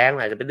ขัดแย้ง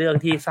อาจจะเป็นเรื่อง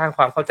ที่สร้างค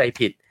วามเข้าใจ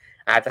ผิด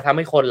อาจจะทำใ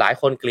ห้คนหลาย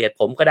คนเกลียด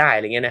ผมก็ได้อ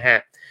ะไรเงี้ยนะฮะ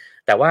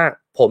แต่ว่า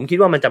ผมคิด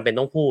ว่ามันจำเป็น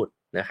ต้องพูด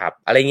นะครับ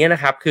อะไรเงี้ยน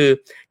ะครับคือ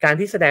การ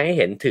ที่แสดงให้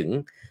เห็นถึง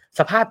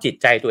สภาพจิต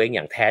ใจตัวเองอ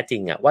ย่างแท้จริ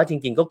งอะว่าจ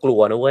ริงๆก็กลั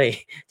วนะเว้ย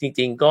จ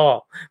ริงๆก็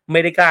ไม่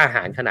ได้กล้าห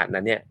าญขนาด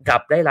นั้นเนี่ยกลั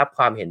บได้รับค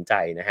วามเห็นใจ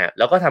นะฮะแ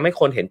ล้วก็ทำให้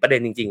คนเห็นประเด็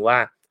นจริงๆว่า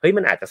เฮ้ย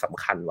มันอาจจะส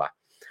ำคัญว่ะ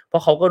เพรา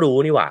ะเขาก็รู้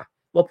นี่ว่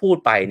าพูด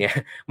ไปเนี่ย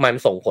มัน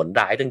ส่งผล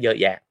ร้ายตั้งเยอะ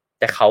แยะ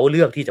แต่เขาเ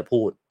ลือกที่จะ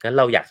พูดงั้น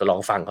เราอยากจะลอ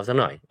งฟังเขาสัก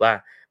หน่อยว่า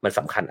มันส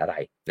ำคัญอะไร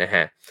นะฮ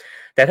ะ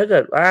แต่ถ้าเกิ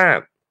ดว่า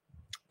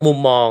มุม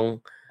มอง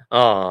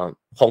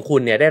ของคุ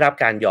ณเนี่ยได้รับ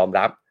การยอม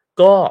รับ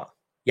ก็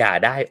อย่า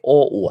ได้โอ้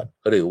อวด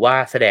หรือว่า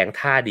แสดง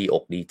ท่าดีอ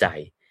กดีใจ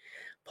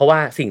เพราะว่า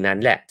สิ่งนั้น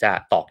แหละจะ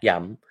ตอกย้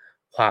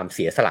ำความเ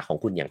สียสละของ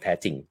คุณอย่างแท้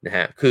จริงนะฮ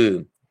ะคือ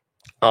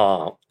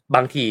บ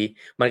างที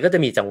มันก็จะ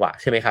มีจังหวะ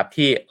ใช่ไหมครับ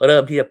ที่เริ่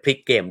มที่จะพลิก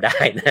เกมได้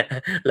นะ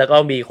แล้วก็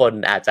มีคน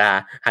อาจจะ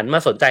หันมา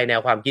สนใจแน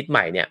วความคิดให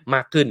ม่เนี่ยม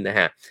ากขึ้นนะ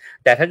ฮะ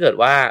แต่ถ้าเกิด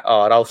ว่า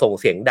เราส่ง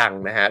เสียงดัง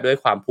นะฮะด้วย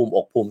ความภูมิอ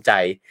กภูมิใจ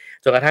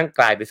จนกระทั่ง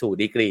กลายไปสู่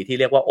ดีกรีที่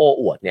เรียกว่าโอ้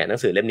อวดเนี่ยหนัง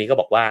สือเล่มนี้ก็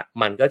บอกว่า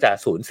มันก็จะ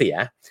สูญเสีย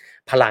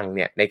พลังเ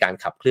นี่ยในการ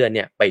ขับเคลื่อนเ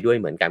นี่ยไปด้วย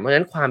เหมือนกันเพราะฉะ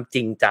นั้นความจ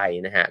ริงใจ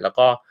นะฮะแล้ว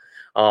ก็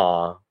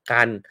ก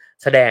าร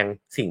แสดง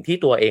สิ่งที่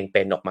ตัวเองเ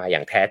ป็นออกมาอย่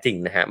างแท้จริง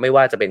นะฮะไม่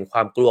ว่าจะเป็นคว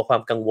ามกลัวควา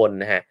มกังวล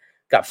นะฮะ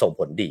กับส่ง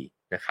ผลดี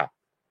นะครับ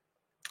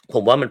ผ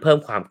มว่ามันเพิ่ม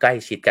ความใกล้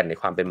ชิดกันใน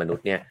ความเป็นมนุษ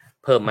ย์เนี่ย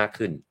เพิ่มมาก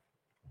ขึ้น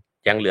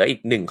ยังเหลืออีก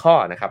1ข้อ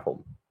นะครับผม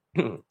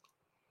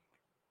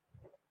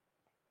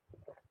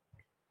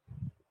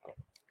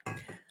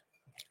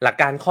หลัก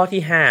การข้อ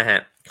ที่5ฮ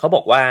ะเขาบ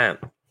อกว่า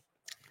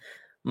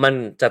มัน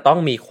จะต้อง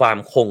มีความ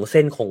คงเ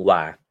ส้นคงว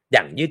าอ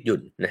ย่างยืดหยุ่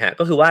นนะฮะ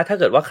ก็คือว่าถ้า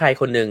เกิดว่าใคร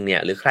คนนึงเนี่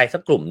ยหรือใครสั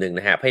กกลุ่มนึง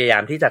นะฮะพยายา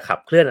มที่จะขับ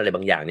เคลื่อนอะไรบ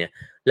างอย่างเนี่ย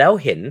แล้ว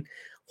เห็น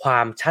ควา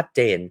มชัดเ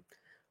จน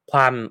คว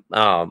าม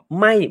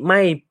ไ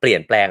ม่เปลี่ย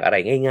นแปลงอะไร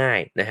ง่าย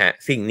ๆนะฮะ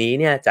สิ่งนี้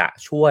เนี่ยจะ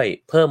ช่วย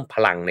เพิ่มพ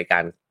ลังในกา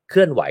รเค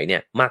ลื่อนไหวเนี่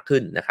ยมากขึ้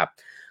นนะครับ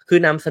คือ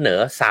นำเสนอ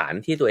สาร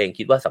ที่ตัวเอง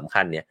คิดว่าสำ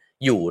คัญเนี่ย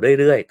อยู่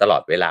เรื่อยๆตลอ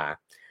ดเวลา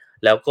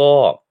แล้วก็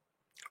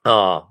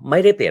ไม่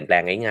ได้เปลี่ยนแปล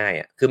งง่ายๆ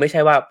อ่ะคือไม่ใช่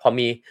ว่าพอ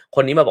มีค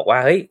นนี้มาบอกว่า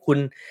เฮ้ยคุณ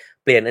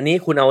เปลี่ยนอันนี้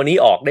คุณเอาอันนี้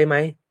ออกได้ไหม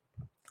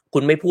คุ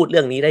ณไม่พูดเ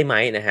รื่องนี้ได้ไหม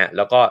นะฮะแ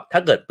ล้วก็ถ้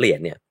าเกิดเปลี่ยน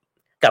เนี่ย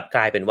กลับก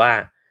ลายเป็นว่า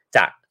จ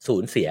ะสู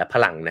ญเสียพ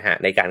ลังนะฮะ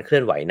ในการเคลื่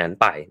อนไหวนั้น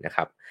ไปนะค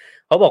รับ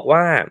เขาบอกว่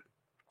า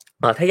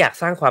ถ้าอยาก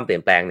สร้างความเปลี่ย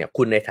นแปลงเนี่ย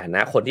คุณในฐานะ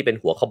คนที่เป็น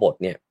หัวขบถ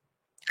เนี่ย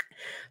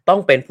ต้อง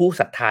เป็นผู้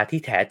ศรัทธาที่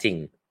แท้จริง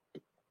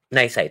ใน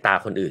สายตา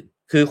คนอื่น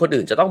คือคน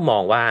อื่นจะต้องมอ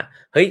งว่า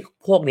เฮ้ย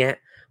พวกเนี้ย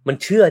มัน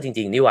เชื่อจ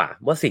ริงๆนี่หว่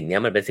าสิ่งนี้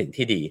มันเป็นสิ่ง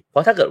ที่ดีเพรา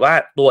ะถ้าเกิดว่า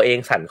ตัวเอง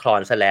สั่นคลอ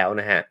นซะแล้ว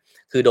นะฮะ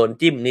คือโดน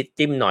จิ้มนิด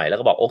จิ้มหน่อยแล้ว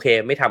ก็บอกโอเค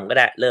ไม่ทำก็ไ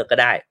ด้เลิกก็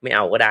ได้ไม่เอ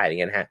าก็ได้อย่าง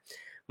เงี้ยนะฮะ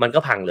มันก็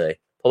พังเลย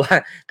เพราะว่า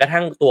กระ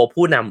ทั่งตัว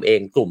ผู้นำเอ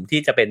งกลุ่มที่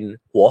จะเป็น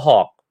หัวหอ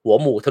กหัว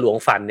หมูทะลวง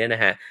ฟันเนี่ยน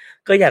ะฮะ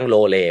ก็ยังโล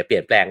เลเปลี่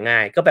ยนแปลงง่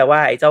ายก็แปลว่า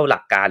ไอ้เจ้าหลั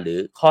กการหรือ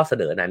ข้อเส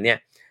นอนั้นเนี่ย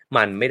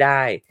มันไม่ไ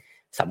ด้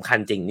สำคัญ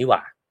จริงนี่หว่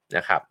าน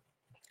ะครับ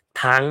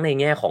ทั้งใน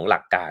แง่ของหลั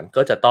กการ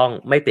ก็จะต้อง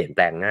ไม่เปลี่ยนแป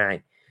ลงง่าย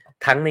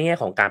ทั้งในแง่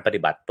ของการปฏิ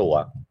บัติตัว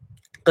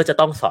ก็จะ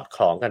ต้องสอดค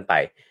ล้องกันไป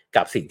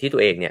กับสิ่งที่ตั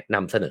วเองเนี่ยน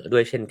ำเสนอด้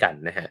วยเช่นกัน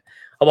นะฮะ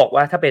เขาบอก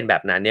ว่าถ้าเป็นแบ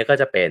บนั้นเนี่ยก็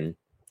จะเป็น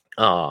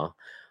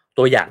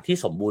ตัวอย่างที่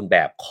สมบูรณ์แบ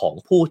บของ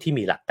ผู้ที่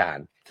มีหลักการ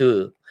คือ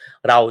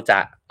เราจะ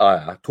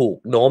ถูก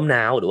โน้ม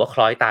น้าวหรือว่าค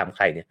ล้อยตามใค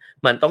รเนี่ย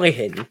มันต้องให้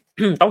เห็น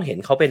ต้องเห็น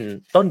เขาเป็น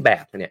ต้นแบ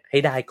บเนี่ยให้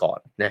ได้ก่อน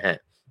นะฮะ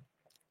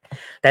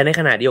แต่ใน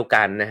ขณะเดียว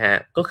กันนะฮะ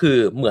ก็คือ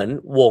เหมือน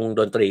วง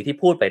ดนตรีที่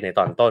พูดไปในต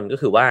อนต้นก็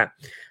คือว่า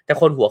แต่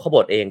คนหัวขบ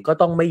ถเองก็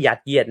ต้องไม่ยัด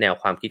เยียดแนว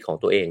ความคิดของ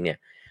ตัวเองเนี่ย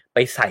ไป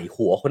ใส่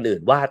หัวคนอื่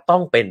นว่าต้อ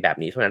งเป็นแบบ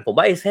นี้เท่านั้นผม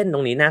ว่าไอ้เส้นตร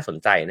งนี้น่าสน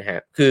ใจนะฮะ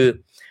คือ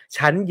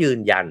ฉันยืน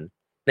ยัน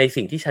ใน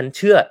สิ่งที่ฉันเ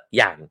ชื่อ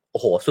อย่างโอ้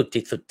โหสุด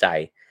จิตสุดใจ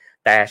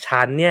แต่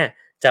ฉันเนี่ย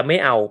จะไม่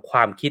เอาคว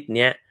ามคิดเ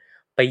นี้ย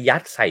ไปยั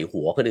ดใส่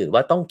หัวคนอื่นว่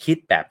าต้องคิด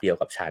แบบเดียว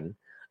กับฉัน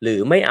หรือ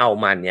ไม่เอา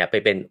มันเนี่ยไป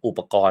เป็นอุป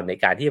กรณ์ใน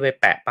การที่จะไป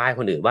แปะป้ายค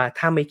นอื่นว่า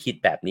ถ้าไม่คิด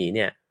แบบนี้เ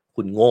นี่ย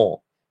คุณโง่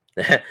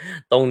นะ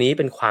ตรงนี้เ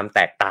ป็นความแ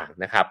ตกต่าง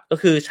นะครับก็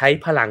คือใช้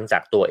พลังจา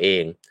กตัวเอ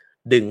ง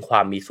ดึงคว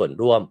ามมีส่วน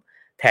ร่วม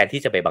แทน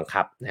ที่จะไปบัง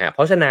คับนะฮะเพ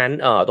ราะฉะนั้น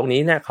ตรง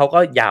นี้เนี่ยเขาก็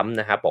ย้ำ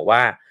นะครับบอกว่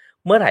า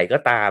เมื่อไหร่ก็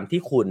ตาม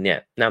ที่คุณเนี่ย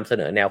นำเส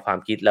นอแนวความ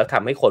คิดแล้วท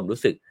ำให้คนรู้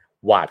สึก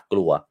หวาดก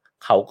ลัว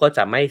เขาก็จ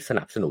ะไม่ส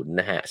นับสนุน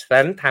นะฮะฉะ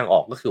นั้นทางอ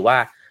อกก็คือว่า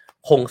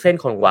คงเส้น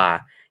คงวา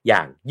อย่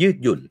างยืด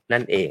หยุ่น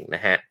นั่นเองน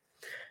ะฮะ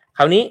ค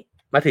ราวนี้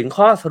มาถึง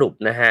ข้อสรุป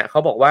นะฮะเขา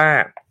บอกว่า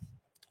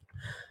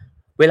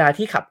เวลา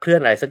ที่ขับเคลื่อน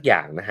อะไรสักอย่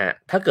างนะฮะ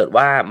ถ้าเกิด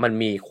ว่ามัน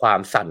มีความ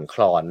สั่นค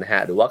ลอนนะฮ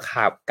ะหรือว่า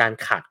การ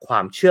ขาดควา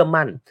มเชื่อ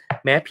มั่น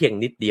แม้เพียง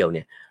นิดเดียวเ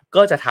นี่ย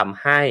ก็จะท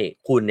ำให้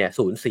คุณเนี่ย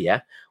สูญเสีย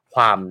ค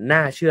วามน่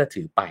าเชื่อ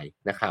ถือไป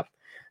นะครับ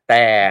แ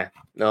ต่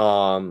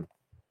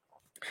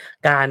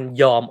การ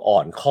ยอมอ่อ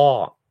นข้อ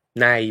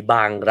ในบ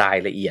างราย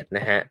ละเอียดน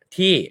ะฮะ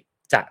ที่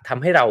จะท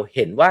ำให้เราเ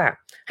ห็นว่า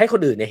ให้คน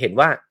อื่นเนี่ยเห็น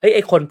ว่าเฮ้ยไ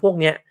อ้คนพวก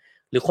เนี้ย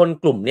หรือคน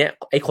กลุ่มเนี้ย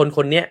ไอ้ค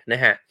นเนี้ยน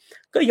ะฮะ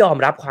ก็ยอม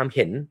รับความเ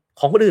ห็น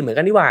ของคนอื่นเหมือน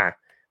กันนี่หว่า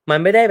มัน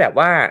ไม่ได้แบบ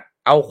ว่า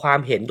เอาความ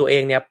เห็นตัวเอ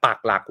งเนี่ยปัก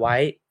หลักไว้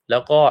แล้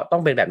วก็ต้อ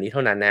งเป็นแบบนี้เท่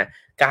านั้นนะ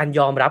การย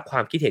อมรับคว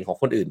ามคิดเห็นของ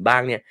คนอื่นบ้า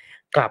งเนี่ย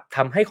กลับท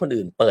ำให้คน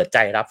อื่นเปิดใจ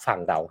รับฟัง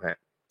เราฮะ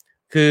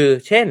คือ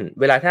เช่น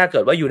เวลาถ้าเกิ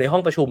ดว่าอยู่ในห้อ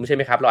งประชุมใช่ไห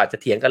มครับเราอาจจะ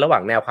เถียงกันระหว่า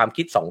งแนวความ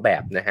คิด2แบ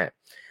บนะฮะ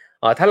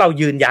ถ้าเรา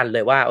ยืนยันเล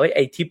ยว่าไ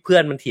อ้ที่เพื่อ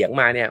นมันเถียง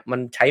มาเนี่ยมัน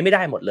ใช้ไม่ไ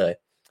ด้หมดเลย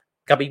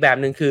กับอีกแบบ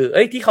นึงคือ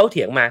ที่เขาเ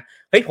ถียงมา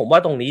ผมว่า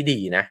ตรงนี้ดี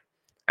นะ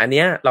อันเ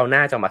นี้ยเราน่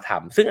าจะมาท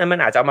ำซึ่งมัน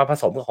อาจจะเอามาผ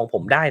สมกับของผ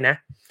มได้นะ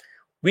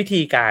วิ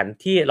ธีการ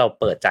ที่เรา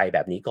เปิดใจแบ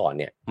บนี้ก่อน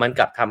เนี่ยมันก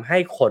ลับทำให้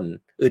คน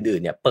อื่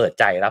นๆเนี่ยเปิด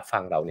ใจรับฟั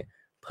งเราเนี่ย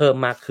เพิ่ม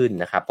มากขึ้น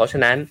นะครับเพราะฉะ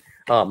นั้น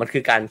มันคื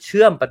อการเ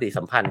ชื่อมปฏิ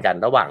สัมพันธ์กัน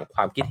ระหว่างคว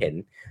ามคิดเห็น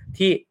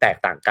ที่แตก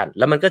ต่างกัน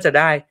แล้วมันก็จะ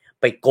ได้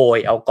ไปโกย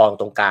เอากอง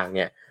ตรงกลางเ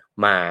นี่ย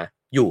มา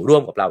อยู่ร่ว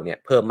มกับเราเนี่ย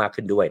เพิ่มมาก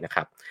ขึ้นด้วยนะค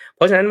รับเพ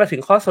ราะฉะนั้นมาถึ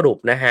งข้อสรุป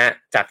นะฮะ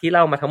จากที่เ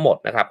ล่ามาทั้งหมด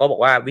นะครับก็บอ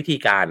กว่าวิธี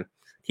การ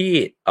ที่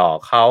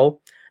เขา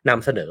น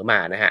ำเสนอมา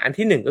นะฮะอัน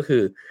ที่1ก็คื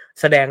อ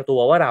แสดงตัว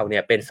ว่าเราเนี่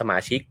ยเป็นสมา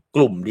ชิกก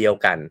ลุ่มเดียว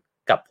กัน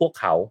กับพวก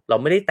เขาเรา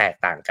ไม่ได้แตก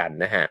ต่างกัน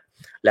นะฮะ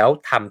แล้ว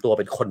ทำตัวเ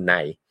ป็นคนใน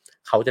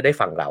เขาจะได้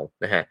ฟังเรา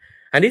นะฮะ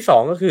อันที่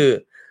2ก็คือ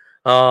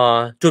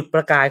จุดป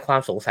ระกายควา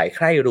มสงสัยใค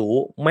ร่รู้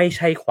ไม่ใ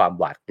ช่ความ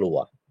หวาดกลัว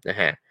นะ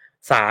ฮะ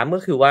3ก็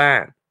คือว่า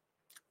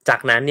จา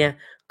กนั้นเนี่ย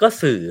ก็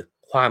สื่อ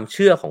ความเ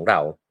ชื่อของเรา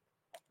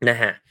นะ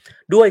ฮะ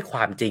ด้วยคว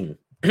ามจริง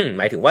ห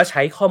มายถึงว่าใ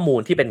ช้ข้อมู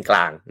ลที่เป็นกล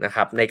างนะค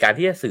รับในการ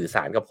ที่จะสื่อส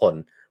ารกับคน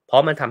เพรา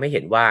ะมันทำให้เ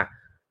ห็นว่า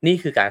นี่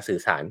คือการสื่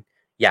อสาร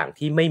อย่าง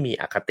ที่ไม่มี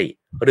อคติ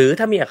หรือ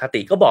ถ้ามีอค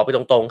ติก็บอกไปต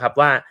รงๆครับ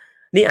ว่า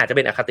นี่อาจจะเ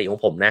ป็นอคติของ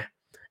ผมนะ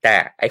แต่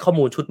ไอ้ข้อ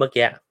มูลชุดเมื่อ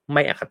กี้ไ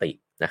ม่อคติ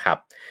นะครับ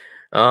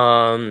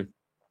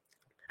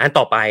อัน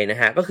ต่อไปนะ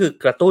ฮะก็คือ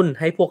กระตุ้น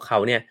ให้พวกเขา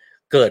เนี่ย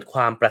เกิดคว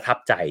ามประทับ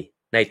ใจ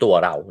ในตัว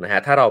เรานะฮะ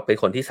ถ้าเราเป็น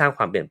คนที่สร้างค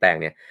วามเปลี่ยนแปลง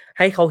เนี่ยใ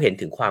ห้เขาเห็น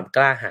ถึงความก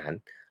ล้าหาญ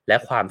และ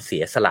ความเสี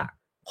ยสละ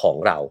ของ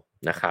เรา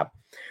นะครับ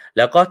แ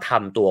ล้วก็ท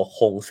ำตัวค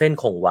งเส้น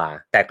คงวา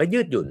แต่ก็ยื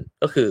ดหยุ่น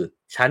ก็คือ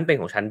ฉันเป็น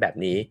ของฉันแบบ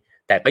นี้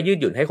แต่ก็ยืด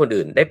หยุ่นให้คน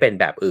อื่นได้เป็น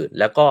แบบอื่น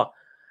แล้วก็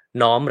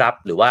น้อมรับ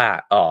หรือว่า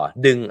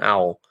ดึงเอา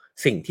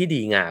สิ่งที่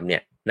ดีงามเนี่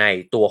ยใน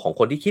ตัวของ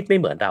คนที่คิดไม่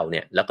เหมือนเราเ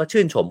นี่ยแล้วก็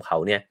ชื่นชมเขา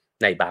เนี่ย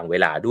ในบางเว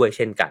ลาด้วยเ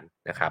ช่นกัน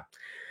นะครับ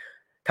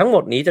ทั้งหม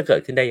ดนี้จะเกิ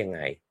ดขึ้นได้ยังไง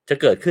จะ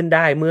เกิดขึ้นไ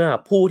ด้เมื่อ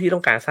ผู้ที่ต้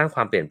องการสร้างคว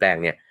ามเปลี่ยนแปลง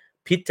เนี่ย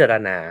พิจาร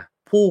ณา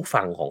ผู้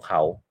ฟังของเข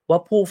าว่า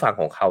ผู้ฟัง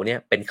ของเขาเนี่ย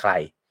เป็นใคร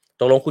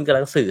ตกลงคุณกำ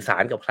ลังสื่อสา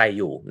รกับใคร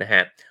อยู่นะฮ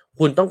ะ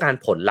คุณต้องการ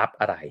ผลลัพธ์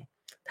อะไร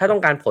ถ้าต้อ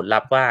งการผลลั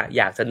พธ์ว่า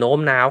อยากจะโน้ม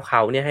น้าวเข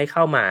าเนี่ยให้เ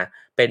ข้ามา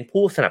เป็น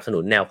ผู้สนับสนุ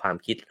นแนวความ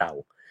คิดเร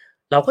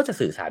าก็จะ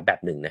สื่อสารแบบ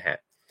หนึ่งนะฮะ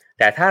แ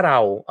ต่ถ้าเรา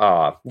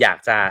อยาก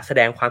จะแส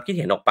ดงความคิดเ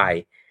ห็นออกไป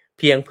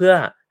เพียงเพื่อ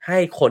ให้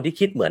คนที่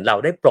คิดเหมือนเรา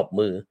ได้ปรบ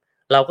มือ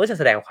เราก็จะ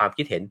แสดงความ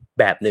คิดเห็น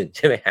แบบหนึ่งใ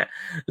ช่ไหมฮะ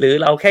หรือ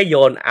เราแค่โย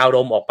นอาร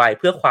มณ์ออกไป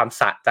เพื่อความ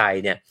สะใจ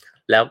เนี่ย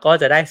แล้วก็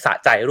จะได้สะ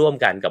ใจร่วม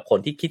กันกับคน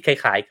ที่คิดค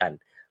ล้ายๆกัน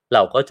เร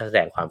าก็จะแสด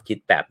งความคิด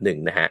แบบหนึ่ง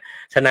นะฮะ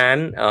ฉะนั้น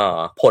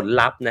ผล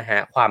ลัพธ์นะฮะ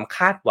ความค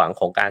าดหวัง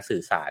ของการสื่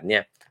อสารเนี่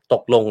ยต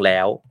กลงแล้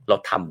วเรา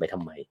ทำไปทำ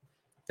ไม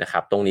นะครั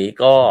บตรงนี้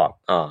ก็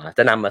จ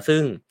ะนำมาซึ่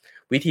ง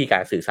วิธีกา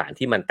รสื่อสาร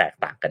ที่มันแตก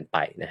ต่างกันไป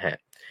นะฮะ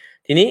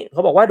ทีนี้เข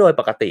าบอกว่าโดย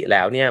ปกติแ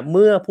ล้วเนี่ยเ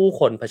มื่อผู้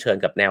คนเผชิญ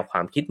กับแนวคว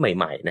ามคิดใ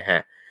หม่ๆนะฮะ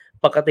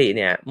ปกติเ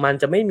นี่ยมัน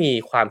จะไม่มี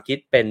ความคิด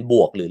เป็นบ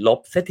วกหรือลบ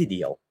เสียทีเ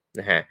ดียว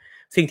นะฮะ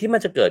สิ่งที่มัน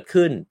จะเกิด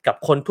ขึ้นกับ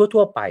คน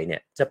ทั่วๆไปเนี่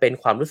ยจะเป็น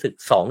ความรู้สึก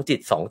สองจิต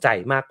สองใจ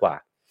มากกว่า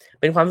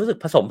เป็นความรู้สึก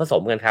ผส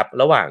มกันครับ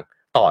ระหว่าง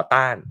ต่อ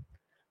ต้าน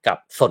กับ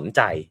สนใ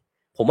จ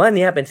ผมว่า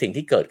นี้เป็นสิ่ง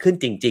ที่เกิดขึ้น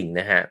จริงๆ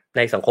นะฮะใ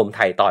นสังคมไท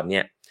ยตอนเนี้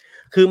ย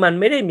คือมัน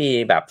ไม่ได้มี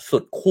แบบสุ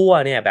ดขั้ว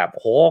เนี่ยแบบ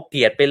โหเก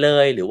ลียดไปเล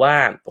ยหรือว่า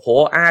โห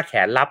อ้าแข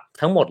นรับ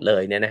ทั้งหมดเล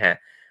ยเนี่ยนะฮะ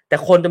แต่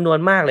คนจำนวน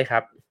มากเลยครั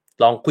บ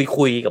ลอง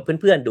คุยกับ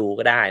เพื่อนๆดู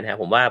ก็ได้นะฮะ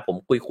ผมว่าผม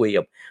คุย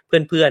กับเ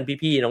พื่อน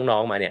ๆพี่ๆน้อ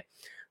งๆมาเนี่ย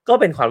ก็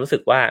เป็นความรู้สึ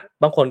กว่า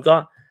บางคนก็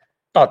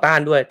ต่อต้าน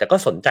ด้วยแต่ก็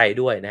สนใจ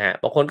ด้วยนะฮะ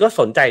บางคนก็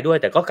สนใจด้วย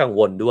แต่ก็กัง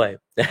วลด้วย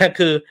นะ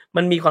คือ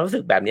มันมีความรู้สึ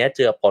กแบบนี้เ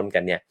จือปนกั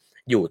นเนี่ย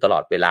อยู่ตลอ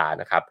ดเวลา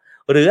นะครับ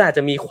หรืออาจจ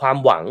ะมีความ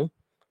หวัง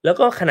แล้ว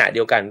ก็ขณะเ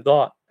ดียวกันก็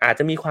อาจ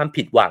จะมีความ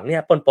ผิดหวังเนี่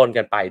ยปน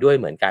กันไปด้วย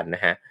เหมือนกันน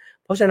ะฮะ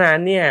เพราะฉะนั้น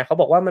เนี่ยเขา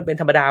บอกว่ามันเป็น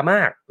ธรรมดาม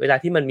ากเวลา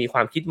ที่มันมีคว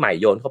ามคิดใหม่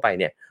โยนเข้าไป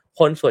เนี่ย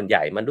คนส่วนให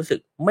ญ่มันรู้สึก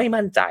ไม่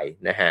มั่นใจ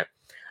นะฮะ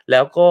แล้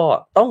วก็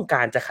ต้องก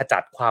ารจะขจั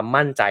ดความ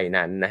มั่นใจ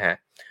นั้นนะฮะ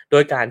โด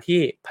ยการที่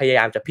พยาย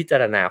ามจะพิจา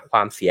รณาคว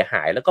ามเสียห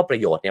ายแล้วก็ประ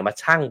โยชน์เนี่ยมา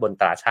ชั่งบน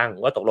ตราชั่ง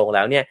ว่าตกลงแ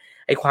ล้วเนี่ย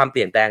ไอ้ความเป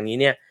ลี่ยนแปลงนี้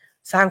เนี่ย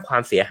สร้างควา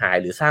มเสียหาย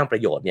หรือสร้างปร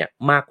ะโยชน์เนี่ย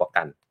มากกว่า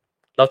กัน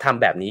เราท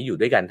ำแบบนี้อยู่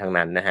ด้วยกันทั้ง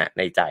นั้นนะฮะใ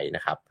นใจน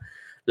ะครับ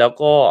แล้ว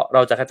ก็เร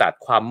าจะขจัด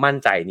ความมั่น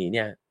ใจนี้เ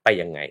นี่ยไป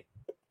ยังไง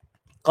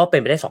ก็เป็น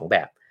ไปได้2แบ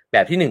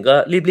บที่1ก็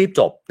รีบ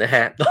จบนะฮ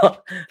ะก็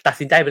ตัด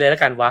สินใจไปเลยแล้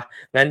วกันว่า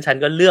งั้นฉัน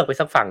ก็เลือกไป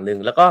สักฝั่งนึง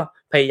แล้วก็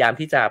พยายาม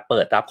ที่จะเปิ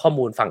ดรับข้อ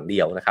มูลฝั่งเดี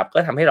ยวนะครับก็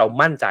ทำให้เรา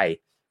มั่นใจ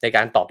ในก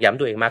ารตอกย้ำ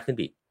ตัวเองมากขึ้น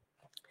อีก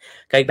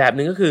อีกแบบ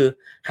นึงก็คือ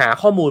หา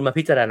ข้อมูลมา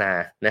พิจารณา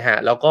นะฮะ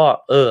แล้วก็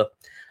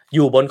อ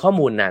ยู่บนข้อ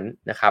มูลนั้น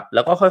นะครับแ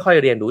ล้วก็ค่อย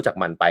ๆเรียนรู้จาก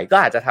มันไปก็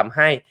อาจจะทำใ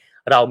ห้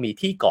เรามี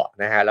ที่เกาะ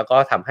นะฮะแล้วก็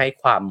ทำให้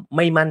ความไ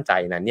ม่มั่นใจ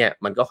นั้นเนี่ย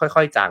มันก็ค่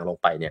อยๆจางลง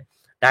ไปเนี่ย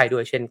ได้ด้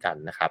วยเช่นกัน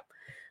นะครับ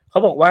เขา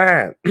บอกว่า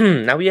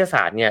นักวิทยาศ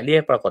าสตร์เนี่ยเรีย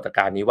กปรากฏก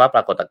ารณ์นี้ว่าป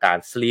รากฏการ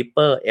ณ์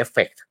sleeper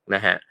effect น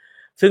ะฮะ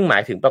ซึ่งหมา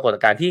ยถึงปรากฏ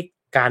การณ์ที่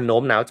การโน้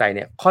มน้าวใจเ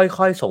นี่ย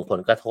ค่อยๆส่งผ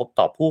ลกระทบ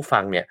ต่อผู้ฟั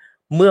งเนี่ย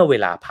เมื่อเว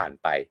ลาผ่าน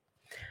ไป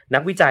นั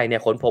กวิจัยเนี่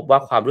ยค้นพบว่า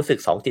ความรู้สึก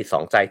สองจิตส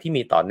องใจที่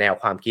มีต่อแนว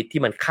ความคิด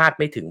ที่มันคาด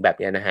ไม่ถึงแบบ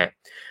นี้นะฮะ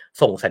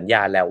ส่งสัญญ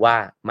าณแล้วว่า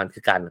มันคื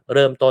อการเ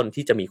ริ่มต้น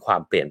ที่จะมีควา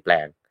มเปลี่ยนแปล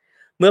ง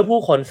เมื่อผู้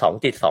คนสอง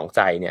จิตสองใ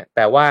จเนี่ยแป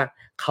ลว่า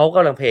เขาก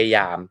ำลังพยาย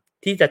าม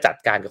ที่จะจัด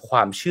การกับคว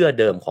ามเชื่อ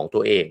เดิมของตั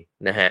วเอง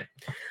นะฮะ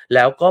แ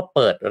ล้วก็เ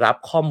ปิดรับ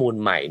ข้อมูล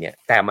ใหม่เนี่ย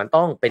แต่มัน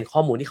ต้องเป็นข้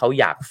อมูลที่เขา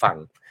อยากฟัง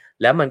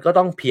แล้วมันก็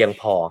ต้องเพียง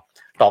พอ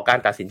ต่อการ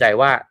ตัดสินใจ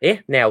ว่า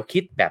แนวคิ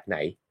ดแบบไหน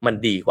มัน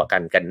ดีกว่ากั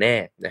นแน่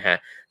นะฮะ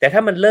แต่ถ้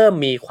ามันเริ่ม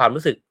มีความ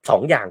รู้สึก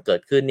2อย่างเกิ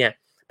ดขึ้นเนี่ย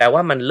แปลว่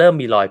ามันเริ่ม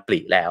มีรอยปริ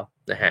แล้ว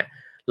นะฮะ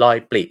รอย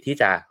ปริที่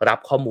จะรับ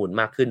ข้อมูล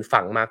มากขึ้นฟั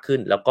งมากขึ้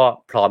นแล้วก็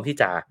พร้อมที่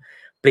จะ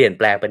เปลี่ยนแ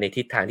ปลงไปใน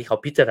ทิศทางที่เขา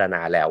พิจารณ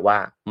าแล้วว่า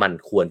มัน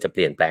ควรจะเป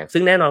ลี่ยนแปลงซึ่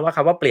งแน่นอนว่าค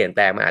ำว่าเปลี่ยนแป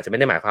ลงมันอาจจะไม่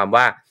ได้หมายความ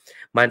ว่า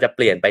มันจะเป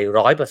ลี่ยนไป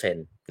 100% น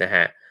ะฮ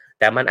ะ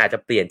แต่มันอาจจะ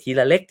เปลี่ยนทีล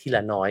ะเล็กทีล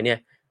ะน้อยเนี่ย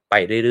ไป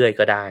เรื่อยๆ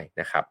ก็ได้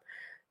นะครับ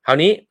คราว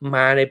นี้ม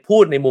าพู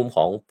ดในมุมข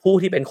องผู้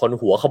ที่เป็นคน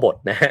หัวขบถ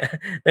นะฮะ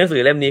หนังสื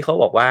อเล่มนี้เขา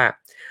บอกว่า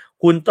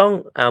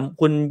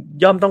คุณ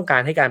ย่อมต้องกา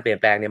รให้การเปลี่ยน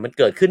แปลงเนี่ยมัน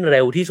เกิดขึ้นเ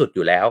ร็วที่สุดอ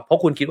ยู่แล้วเพรา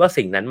ะคุณคิดว่า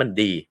สิ่งนั้นมัน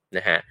ดีน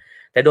ะฮะ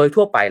แต่โดย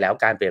ทั่วไปแล้ว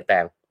การเปลี่ยนแปล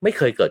งไม่เ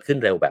คยเกิดขึ้น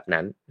เร็วแบบ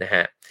นั้นนะฮ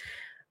ะ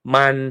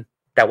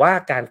แต่ว่า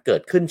การเกิ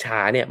ดขึ้นช้า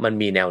เนี่ยมัน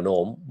มีแนวโน้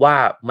มว่า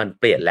มัน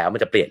เปลี่ยนแล้วมัน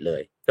จะเปลี่ยนเล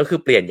ยก็คือ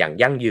เปลี่ยนอย่าง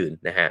ยั่งยืน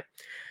นะฮะ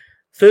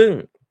ซึ่ง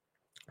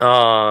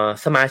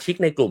สมาชิก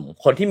ในกลุ่ม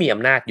คนที่มีอ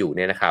ำนาจอยู่เ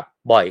นี่ยนะครับ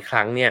บ่อยค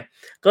รั้งเนี่ย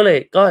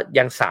ก็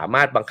ยังสาม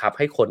ารถบังคับใ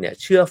ห้คนเนี่ย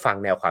เชื่อฟัง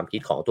แนวความคิ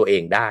ดของตัวเอ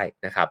งได้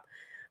นะครับ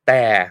แ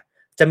ต่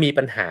จะมี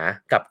ปัญหา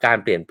กับการ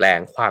เปลี่ยนแปลง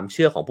ความเ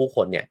ชื่อของผู้ค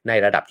นเนี่ยใน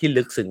ระดับที่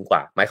ลึกซึ้งกว่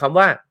าหมายความ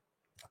ว่า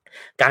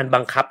การบั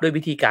งคับด้วย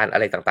วิธีการอะ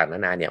ไรต่างๆนา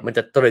นาเนี่ยมันจ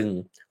ะตรึง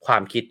ควา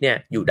มคิดเนี่ย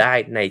อยู่ได้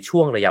ในช่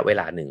วงระยะเว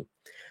ลาหนึ่ง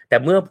แต่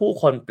เมื่อผู้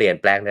คนเปลี่ยน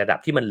แปลงในระดับ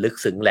ที่มันลึก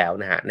ซึ้งแล้ว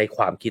นะฮะในค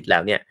วามคิดแล้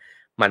วเนี่ย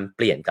มันเ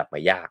ปลี่ยนกลับม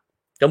ายาก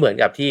ก็เหมือน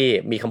กับที่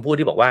มีคำพูด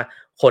ที่บอกว่า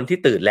คนที่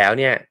ตื่นแล้ว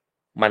เนี่ย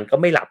มันก็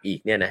ไม่หลับอีก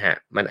เนี่ยนะฮะ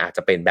มันอาจจ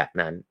ะเป็นแบบ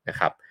นั้นนะ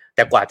ครับแ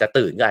ต่กว่าจะ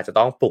ตื่นก็อาจจะ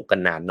ต้องปลุกกัน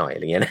นานหน่อยอะ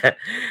ไรเงี้ยนะ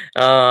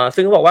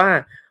ซึ่งเขาบอกว่า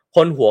ค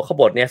นหัวข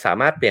บถเนี่ยสา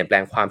มารถเปลี่ยนแปล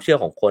งความเชื่อ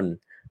ของคน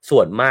ส่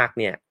วนมาก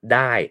เนี่ยไ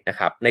ด้นะ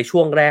ครับในช่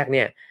วงแรกเ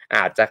นี่ยอ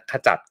าจจะข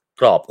จัด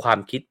กรอบความ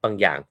คิดบาง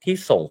อย่างที่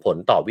ส่งผล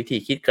ต่อวิธี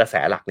คิดกระแส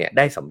หลักเนี่ยไ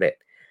ด้สำเร็จ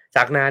จ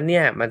ากนั้นเ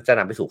นี่ยมันจะน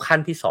ำไปสู่ขั้น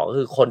ที่2ก็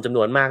คือคนจำน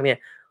วนมากเนี่ย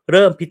เ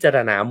ริ่มพิจาร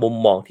ณามุม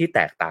มองที่แ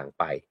ตกต่าง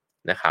ไป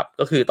นะครับ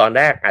ก็คือตอนแ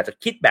รกอาจจะ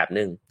คิดแบบ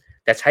นึง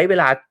แต่ใช้เว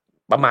ลา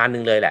ประมาณนึ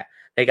งเลยแหละ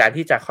ในการ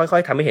ที่จะค่อ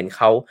ยๆทำให้เ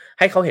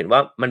ขาเห็นว่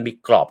ามันมี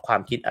กรอบควา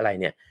มคิดอะไร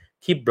เนี่ย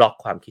ที่บล็อก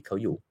ความคิดเขา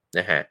อยู่น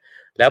ะฮะ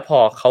แล้วพอ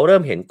เขาเริ่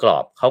มเห็นกรอ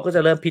บเขาก็จ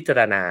ะเริ่มพิจา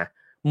รณา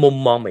มุม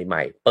มองให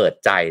ม่ๆเปิด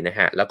ใจนะฮ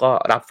ะแล้วก็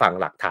รับฟัง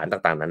หลักฐาน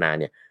ต่างๆนานา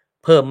เนี่ย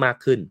เพิ่มมาก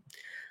ขึ้น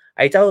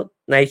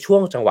ในช่ว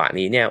งจังหวะ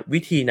นี้เนี่ย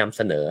วิธีนำเ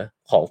สนอ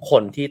ของค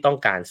นที่ต้อง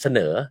การเสน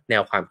อแน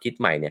วความคิด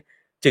ใหม่เนี่ย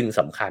จึง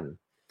สำคัญ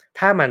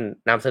ถ้ามัน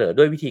นำเสนอ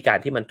ด้วยวิธีการ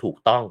ที่มันถูก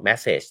ต้องแมส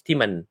เสจที่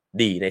มัน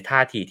ดีในท่า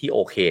ทีที่โอ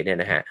เคเนี่ย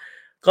นะฮะ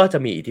ก็จะ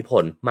มีอิทธิพ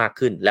ลมาก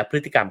ขึ้นและพฤ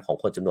ติกรรมของ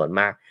คนจำนวน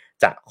มาก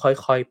จะค่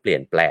อยๆเปลี่ย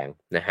นแปลง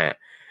นะฮะ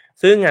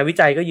ซึ่งงานวิ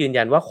จัยก็ยืน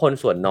ยันว่าคน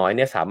ส่วนน้อยเ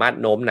นี่ยสามารถ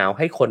โน้มน้าวใ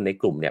ห้คนใน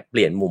กลุ่มเนี่ยเป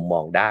ลี่ยนมุมม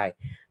องได้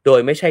โดย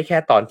ไม่ใช่แค่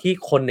ตอนที่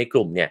คนในก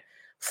ลุ่มเนี่ย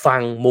ฟั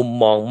งมุม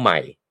มองใหม่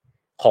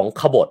ของ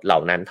ขบถเหล่า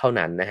นั้นเท่า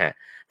นั้นนะฮะ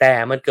แต่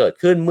มันเกิด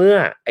ขึ้นเมื่อ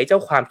ไอ้เจ้า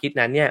ความคิด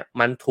นั้นเนี่ย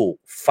มันถูก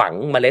ฝัง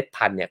เมล็ด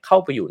พันธุ์เนี่ยเข้า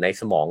ไปอยู่ใน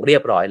สมองเรีย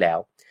บร้อยแล้ว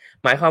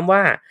หมายความว่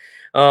า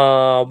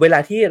เวลา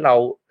ที่เรา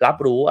รับ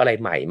รู้อะไร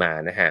ใหม่มา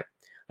นะฮะ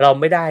เรา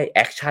ไม่ได้แอ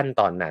คชั่น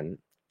ตอนนั้น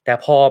แต่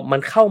พอมัน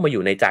เข้ามาอ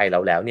ยู่ในใจเรา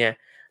แล้วเนี่ย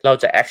เรา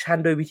จะแอคชั่น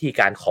ด้วยวิธี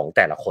การของแ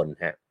ต่ละคน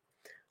ฮะ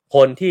ค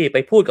นที่ไป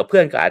พูดกับเพื่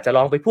อนก็อาจจะล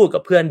องไปพูดกั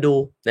บเพื่อนดู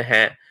นะฮ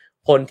ะ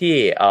คนที่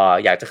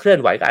อยากจะเคลื่อน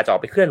ไหวก็อาจจะออ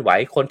กไปเคลื่อนไหว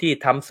คนที่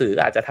ทำสื่อ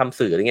ก็อาจจะทำ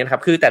สื่ออะไรเงี้ยครั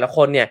บคือแต่ละค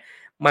นเนี่ย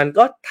มัน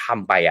ก็ท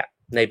ำไปอะ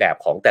ในแบบ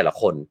ของแต่ละ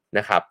คนน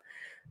ะครับ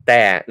แ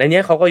ต่ใน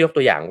นี้เขาก็ยก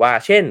ตัวอย่างว่า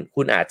เช่น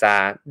คุณอาจจะ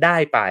ได้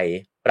ไป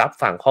รับ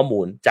ฟังข้อ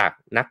มูลจาก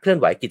นักเคลื่อน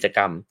ไหวกิจก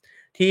รรม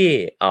ที่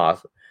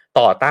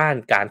ต่อต้าน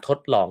การทด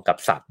ลองกับ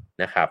สัตว์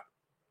นะครับ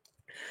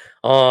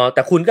แ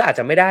ต่คุณก็อาจ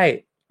จะไม่ได้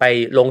ไป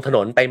ลงถน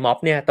นไปม็อบ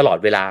เนี่ยตลอด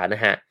เวลาน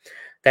ะฮะ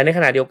แต่ในข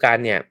ณะเดียวกัน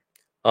เนี่ย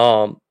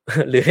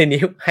หรือใน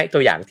นี้ให้ตั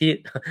วอย่างที่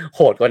โห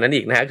ดกว่านั้น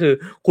อีกนะฮะคือ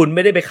คุณไ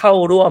ม่ได้ไปเข้า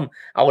ร่วม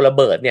เอาระเ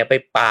บิดเนี่ยไป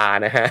ปา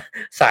นะฮะ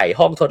ใส่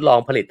ห้องทดลอง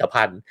ผลิต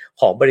ภัณฑ์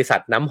ของบริษั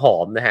ทน้ำหอ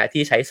มนะฮะ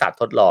ที่ใช้สัตว์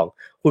ทดลอง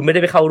คุณไม่ได้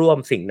ไปเข้าร่วม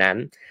สิ่งนั้น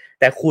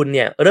แต่คุณเ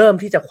นี่ยเริ่ม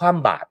ที่จะคว่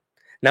ำบาตร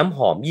น้ำห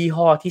อมยี่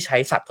ห้อที่ใช้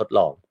สัตว์ทดล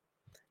อง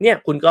เนี่ย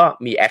คุณก็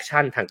มีแอค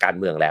ชั่นทางการ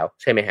เมืองแล้ว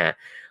ใช่ไหมฮะ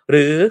ห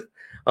รือ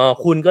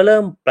คุณก็เริ่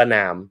มประณ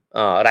าม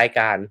ราย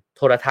การโ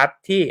ทรทัศน์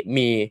ที่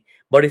มี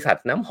บริษัท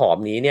น้ำหอม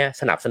นี้เนี่ย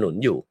สนับสนุน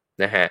อยู่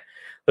นะฮะ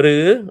หรื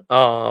อ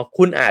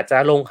คุณอาจจะ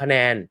ลงคะแน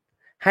น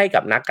ให้กั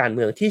บนักการเ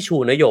มืองที่ชู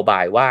นโยบา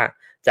ยว่า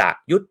จะ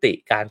ยุติ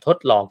การทด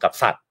ลองกับ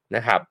สัตว์น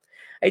ะครับ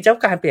ไอ้เจ้า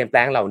การเปลี่ยนแปล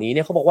งเหล่านี้เ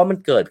นี่ยเขาบอกว่ามัน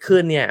เกิดขึ้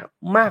นเนี่ย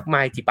มากม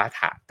ายจิปาถ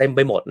ะเต็มไป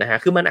หมดนะฮะ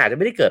คือมันอาจจะไ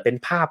ม่ได้เกิดเป็น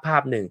ภา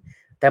พหนึ่ง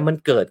แต่มัน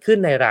เกิดขึ้น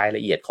ในรายล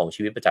ะเอียดของ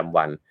ชีวิตประจำ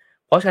วัน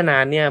เพราะฉะนั้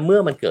นเนี่ยเมื่อ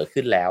มันเกิด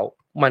ขึ้นแล้ว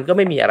มันก็ไ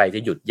ม่มีอะไรจ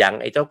ะหยุดยั้ง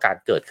ไอ้เจ้าการ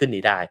เกิดขึ้น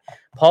นี้ได้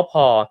เพราะพ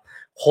อ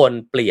คน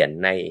เปลี่ยน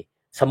ใน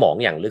สมอง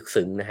อย่างลึก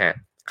ซึ้งนะฮะ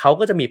เขา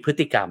ก็จะมีพฤ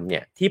ติกรรมเนี่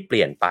ยที่เป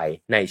ลี่ยนไป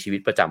ในชีวิต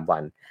ประจำวั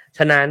นฉ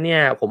ะนั้นเนี่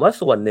ยผมว่า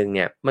ส่วนหนึ่งเ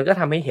นี่ยมันก็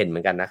ทำให้เห็นเหมื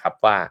อนกันนะครับ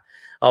ว่า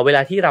เวล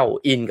าที่เรา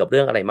อินกับเ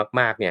รื่องอะไร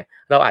มากๆเนี่ย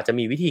เราอาจจะ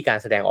มีวิธีการ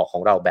แสดงออกขอ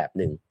งเราแบบ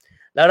นึง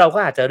แล้วเราก็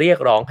อาจจะเรียก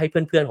ร้องให้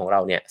เพื่อนๆของเร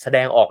าเนี่ยแสด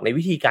งออกใน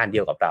วิธีการเดี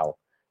ยวกับเรา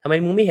ทำไม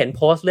มึงไม่เห็นโ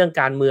พสต์เรื่อง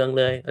การเมือง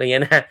เลยอะไรเ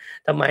งี้ยนะ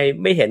ทำไม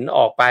ไม่เห็นอ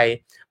อกไป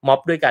ม็อบ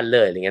ด้วยกันเล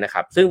ยอะไรเงี้ยนะค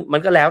รับซึ่งมั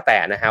นก็แล้วแต่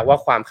นะฮะว่า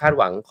ความคาด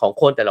หวังของ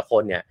คนแต่ละค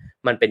นเนี่ย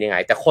มันเป็นยังไง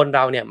แต่คนเร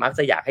าเนี่ยมักจ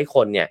ะอยากให้ค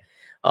นเนี่ย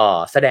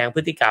แสดงพ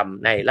ฤติกรรม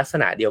ในลักษ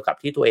ณะเดียวกับ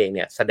ที่ตัวเองเ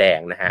นี่ยแสดง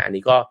นะฮะอัน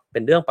นี้ก็เป็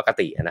นเรื่องปก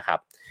ตินะครับ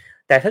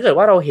แต่ถ้าเกิด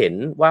ว่าเราเห็น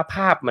ว่าภ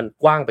าพมัน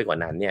กว้างไปกว่า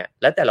นั้นเนี่ย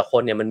และแต่ละค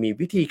นเนี่ยมันมี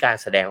วิธีการ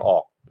แสดงออ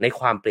กใน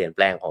ความเปลี่ยนแป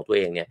ลงของตัวเ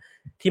องเนี่ย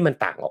ที่มัน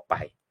ต่างออกไป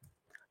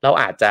เรา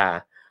อาจจะ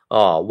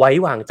ไว้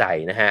วางใจ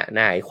นะฮะใ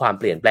นความ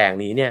เปลี่ยนแปลง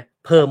นี้เนี่ย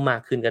เพิ่มมา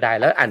กขึ้นก็ได้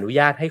แล้วอนุ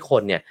ญาตให้ค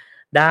นเนี่ย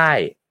ได้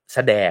แส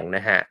ดงน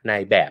ะฮะใน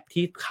แบบ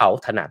ที่เขา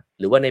ถนัด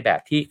หรือว่าในแบ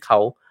บที่เขา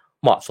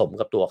เหมาะสม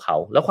กับตัวเขา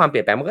แล้วความเป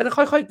ลี่ยนแปลงมันก็จะ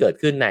ค่อยๆเกิด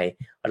ขึ้นใน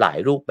หลาย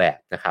รูปแบบ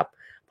นะครับ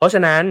เพราะฉ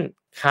ะนั้น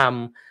ค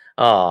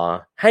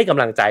ำให้ก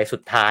ำลังใจสุ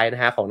ดท้ายน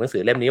ะฮะของหนังสื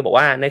อเล่มนี้บอก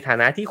ว่าในฐา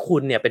นะที่คุ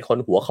ณเนี่ยเป็นคน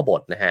หัวขบ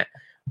ถนะฮะ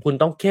คุณ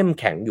ต้องเข้ม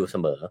แข็งอยู่เส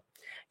มอ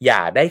อย่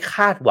าได้ค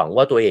าดหวัง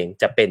ว่าตัวเอง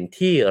จะเป็น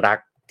ที่รัก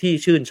ที่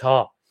ชื่นชอ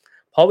บ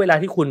เพราะเวลา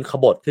ที่คุณข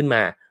บถขึ้นม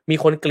ามี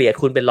คนเกลียด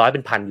คุณเป็นร้อยเป็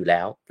นพันอยู่แ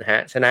ล้วนะฮะ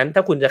ฉะนั้นถ้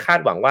าคุณจะคาด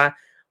หวังว่า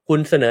คุณ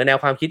เสนอแนว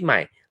ความคิดใหม่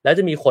แล้วจ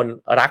ะมีคน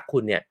รักคุ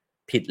ณเนี่ย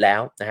ผิดแล้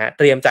วนะฮะเ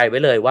ตรียมใจไว้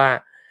เลยว่า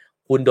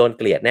คุณโดนเ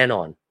กลียดแน่น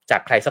อนจา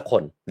กใครสักค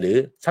นหรือ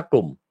สักก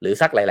ลุ่มหรือ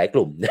สักหลายๆก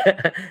ลุ่ม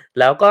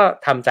แล้วก็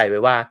ทำใจไว้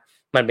ว่า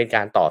มันเป็นก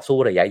ารต่อสู้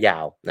ระยะยา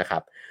วนะครั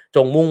บจ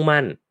งมุ่ง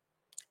มั่น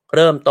เ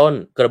ริ่มต้น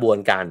กระบวน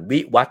การวิ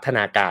วัฒน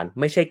าการ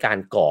ไม่ใช่การ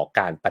ก่อ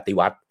การปฏิ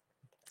วัติ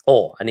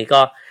อันนี้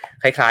ก็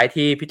คล้ายๆ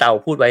ที่พี่เตา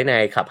พูดไว้ใน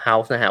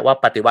Clubhouse นะฮะว่า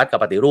ปฏิวัติกับ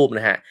ปฏิรูปน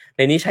ะฮะใ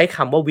นนี้ใช้ค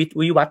ำว่า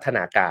วิวัฒน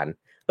าการ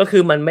ก็คื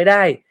อมันไม่ไ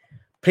ด้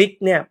พลิก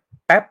เนี่ย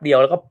แป๊บเดียว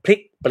แล้วก็พลิก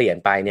เปลี่ยน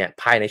ไปเนี่ย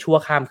ภายในชั่ว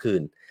ข้ามคื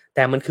นแ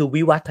ต่มันคือ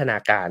วิวัฒนา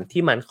การ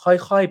ที่มัน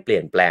ค่อยๆเปลี่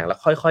ยนแปลงแล้ว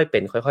ค่อยๆเป็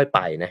นค่อยๆไป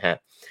นะฮะ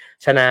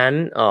ฉะนั้น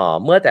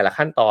เมื่อแต่ละ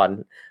ขั้นตอน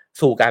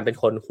สู่การเป็น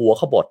คนหัว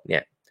ขบถเนี่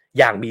ย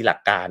อย่างมีหลัก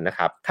การนะค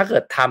รับถ้าเกิ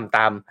ดทำต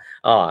าม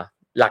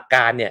หลักก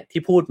ารเนี่ย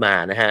ที่พูดมา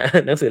นะฮะ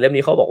หนังสือเล่ม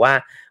นี้เขาบอกว่า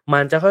มั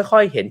นจะค่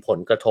อยๆเห็นผล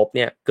กระทบเ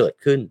นี่ยเกิด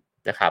ขึ้น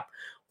นะครับ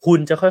คุณ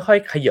จะค่อย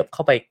ๆขยับเข้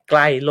าไปใก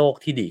ล้โลก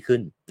ที่ดีขึ้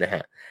นนะฮ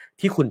ะ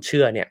ที่คุณเ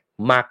ชื่อเนี่ย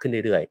มากขึ้น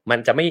เรื่อยๆมัน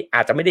จะอ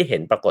าจจะไม่ได้เห็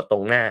นปรากฏตร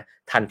งหน้า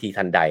ทันที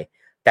ทันใด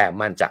แต่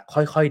มันจะ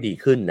ค่อยๆดี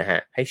ขึ้นนะฮะ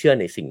ให้เชื่อ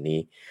ในสิ่งนี้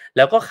แ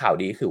ล้วก็ข่าว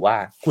ดีคือว่า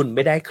คุณไ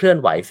ม่ได้เคลื่อน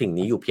ไหวสิ่ง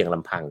นี้อยู่เพียงล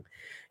ำพัง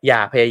อย่า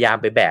พยายาม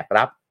ไปแบก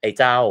รับไอ้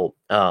เจ้า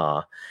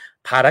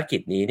ภารกิ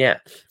จนี้เนี่ย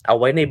เอา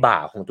ไว้ในบ่า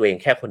ของตัวเอง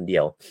แค่คนเดี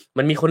ยว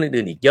มันมีคน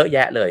อื่นๆอีกเยอะแย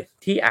ะเลย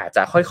ที่อาจจ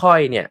ะค่อย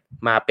ๆเนี่ย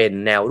มาเป็น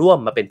แนวร่วม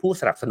มาเป็นผู้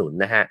สนับสนุน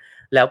นะฮะ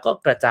แล้วก็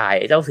กระจาย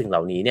ไอ้เจ้าสิ่งเหล่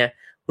านี้เนี่ย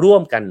ร่ว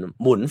มกัน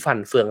หมุนฟัน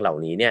เฟืองเหล่า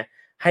นี้เนี่ย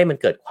ให้มัน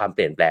เกิดความเป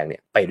ลี่ยนแปลงเนี่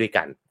ยไปด้วย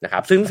กันนะครั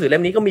บซึ่งหนังสือเล่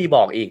มนี้ก็มีบ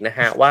อกอีกนะฮ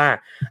ะว่า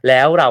แ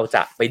ล้วเราจ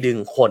ะไปดึง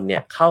คนเนี่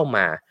ยเข้าม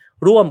า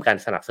ร่วมกัน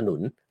สนับสนุน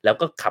แล้ว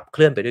ก็ขับเค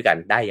ลื่อนไปด้วยกัน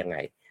ได้ยังไง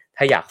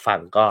ถ้าอยากฟัง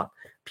ก็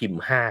พิม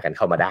พ์5กันเ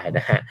ข้ามาได้น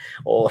ะฮะ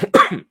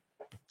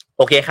โ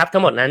อเคครับทั้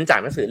งหมดนั้นจาก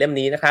หนังสือเล่ม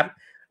นี้นะครับ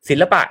ศิ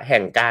ลปะแห่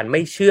งการไ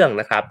ม่เชื่อง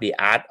นะครับ The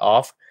Art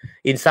of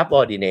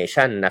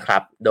Insubordination นะครั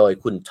บโดย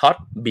คุณท็อด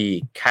บี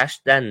แคช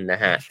ดันน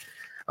ะฮะ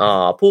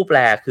ผู้แปล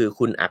คือ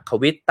คุณอัคร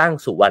วิทย์ตั้ง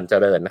สุวรรณเจ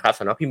ริญนะครับ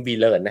สำนักพิมพ์บี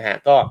เลิร์นนะฮะ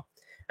ก็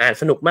อ่าน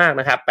สนุกมาก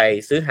นะครับไป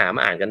ซื้อหาม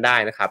าอ่านกันได้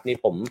นะครับนี่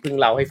ผมเพิ่ง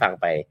เล่าให้ฟัง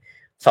ไป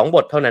2บ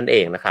ทเท่านั้นเอ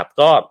งนะครับ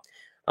ก็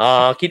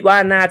คิดว่า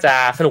น่าจะ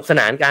สนุกส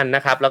นานกันน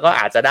ะครับแล้วก็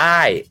อาจจะได้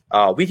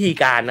วิธี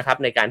การนะครับ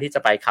ในการที่จะ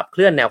ไปขับเค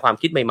ลื่อนแนวความ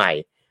คิดใหม่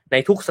ๆใน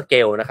ทุกสเก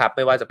ลนะครับไ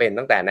ม่ว่าจะเป็น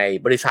ตั้งแต่ใน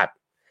บริษัท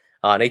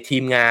ในที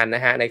มงานน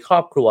ะฮะในครอ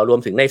บครัวรวม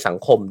ถึงในสัง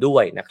คมด้ว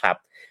ยนะครับ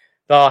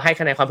ก็ให้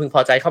คะแนนความพึงพ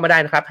อใจเข้ามาได้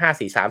นะครับ5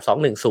 4 3 2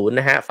 1 0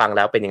นะฮะฟังแ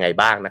ล้วเป็นยังไง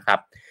บ้างนะครับ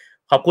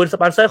ขอบคุณส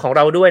ปอนเซอร์ของเ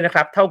ราด้วยนะค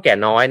รับเท่าแก่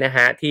น้อยนะฮ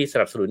ะที่ส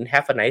นับสนุน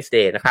Have a nice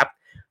day นะครับ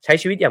ใช้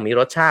ชีวิตอย่างมี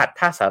รสชาติ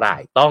ถ้าสาหร่า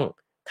ยต้อง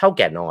เท่าแ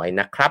ก่น้อย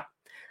นะครับ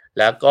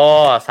แล้วก็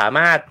สาม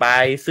ารถไป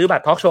ซื้อบั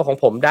ตรทอล์กโชว์ของ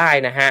ผมได้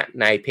นะฮะ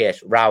ในเพจ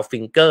Round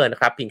Finger นะ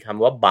ครับพิมพ์ค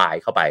ำว่า buy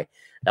เข้าไป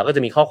แล้วก็จ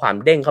ะมีข้อความ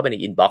เด้งเข้าไปใน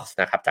inbox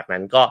นะครับจากนั้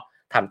นก็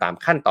ทำตาม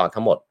ขั้นตอน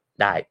ทั้งหมด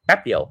ได้แป๊บ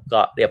เดียวก็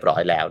เรียบร้อ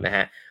ยแล้วนะฮ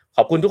ะข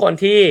อบคุณทุกคน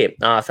ที่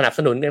สนับส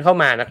นุนกันเข้า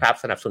มานะครับ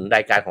สนับสนุนร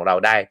ายการของเรา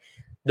ได้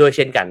ด้วยเ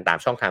ช่นกันตาม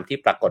ช่องทางที่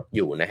ปรากฏอ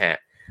ยู่นะฮะ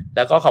แ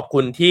ล้วก็ขอบคุ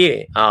ณที่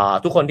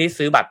ทุกคนที่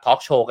ซื้อบัตรทอล์ก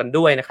โชว์กัน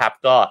ด้วยนะครับ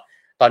ก็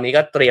ตอนนี้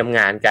ก็เตรียมง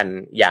านกัน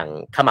อย่าง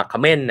ขมักเข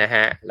ม้นนะฮ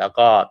ะแล้ว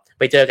ก็ไ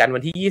ปเจอกันวั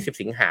นที่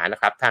20สิงหานะ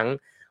ครับทั้ง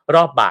ร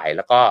อบบ่ายแ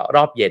ล้วก็ร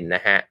อบเย็นน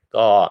ะฮะ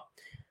ก็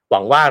หวั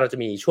งว่าเราจะ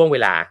มีช่วงเว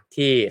ลา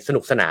ที่สนุ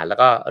กสนานแล้ว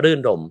ก็รื่น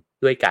รม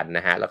ด้วยกันน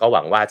ะฮะแล้วก็ห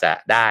วังว่าจะ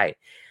ได้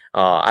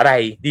อะไร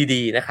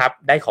ดีๆนะครับ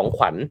ได้ของข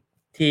วัญ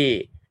ที่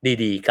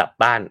ดีๆกลับ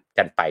บ้าน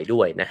กันไปด้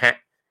วยนะฮะ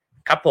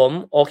ครับผม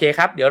โอเคค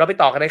รับเดี๋ยวเราไป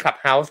ต่อกันใน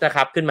Clubhouse นะค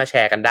รับขึ้นมาแช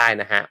ร์กันได้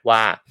นะฮะว่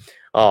า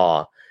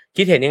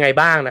คิดเห็นยังไง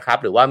บ้างนะครับ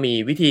หรือว่ามี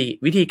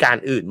วิธีการ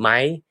อื่นไหม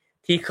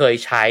ที่เคย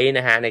ใช้น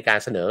ะฮะในการ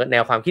เสนอแน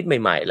วความคิดใ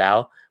หม่ๆแล้ว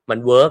มัน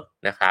เวิร์ก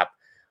นะครับ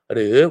ห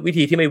รือวิ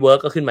ธีที่ไม่เวิร์ก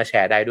ก็ขึ้นมาแช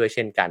ร์ได้ด้วยเ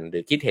ช่นกันหรื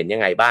อคิดเห็นยั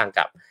งไงบ้าง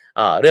กับ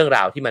เรื่องร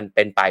าวที่มันเ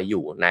ป็นไปอ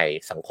ยู่ใน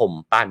สังคม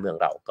บ้านเมือง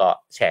เราก็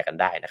แชร์กัน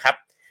ได้นะครับ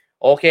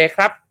โอเคค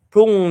รับพ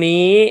รุ่ง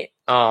นี้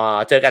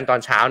เจอกันตอน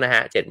เช้านะฮ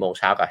ะ 7:00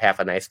 นกับ Have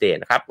a nice day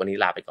นะครับวันนี้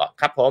ลาไปก่อน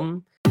ครับผม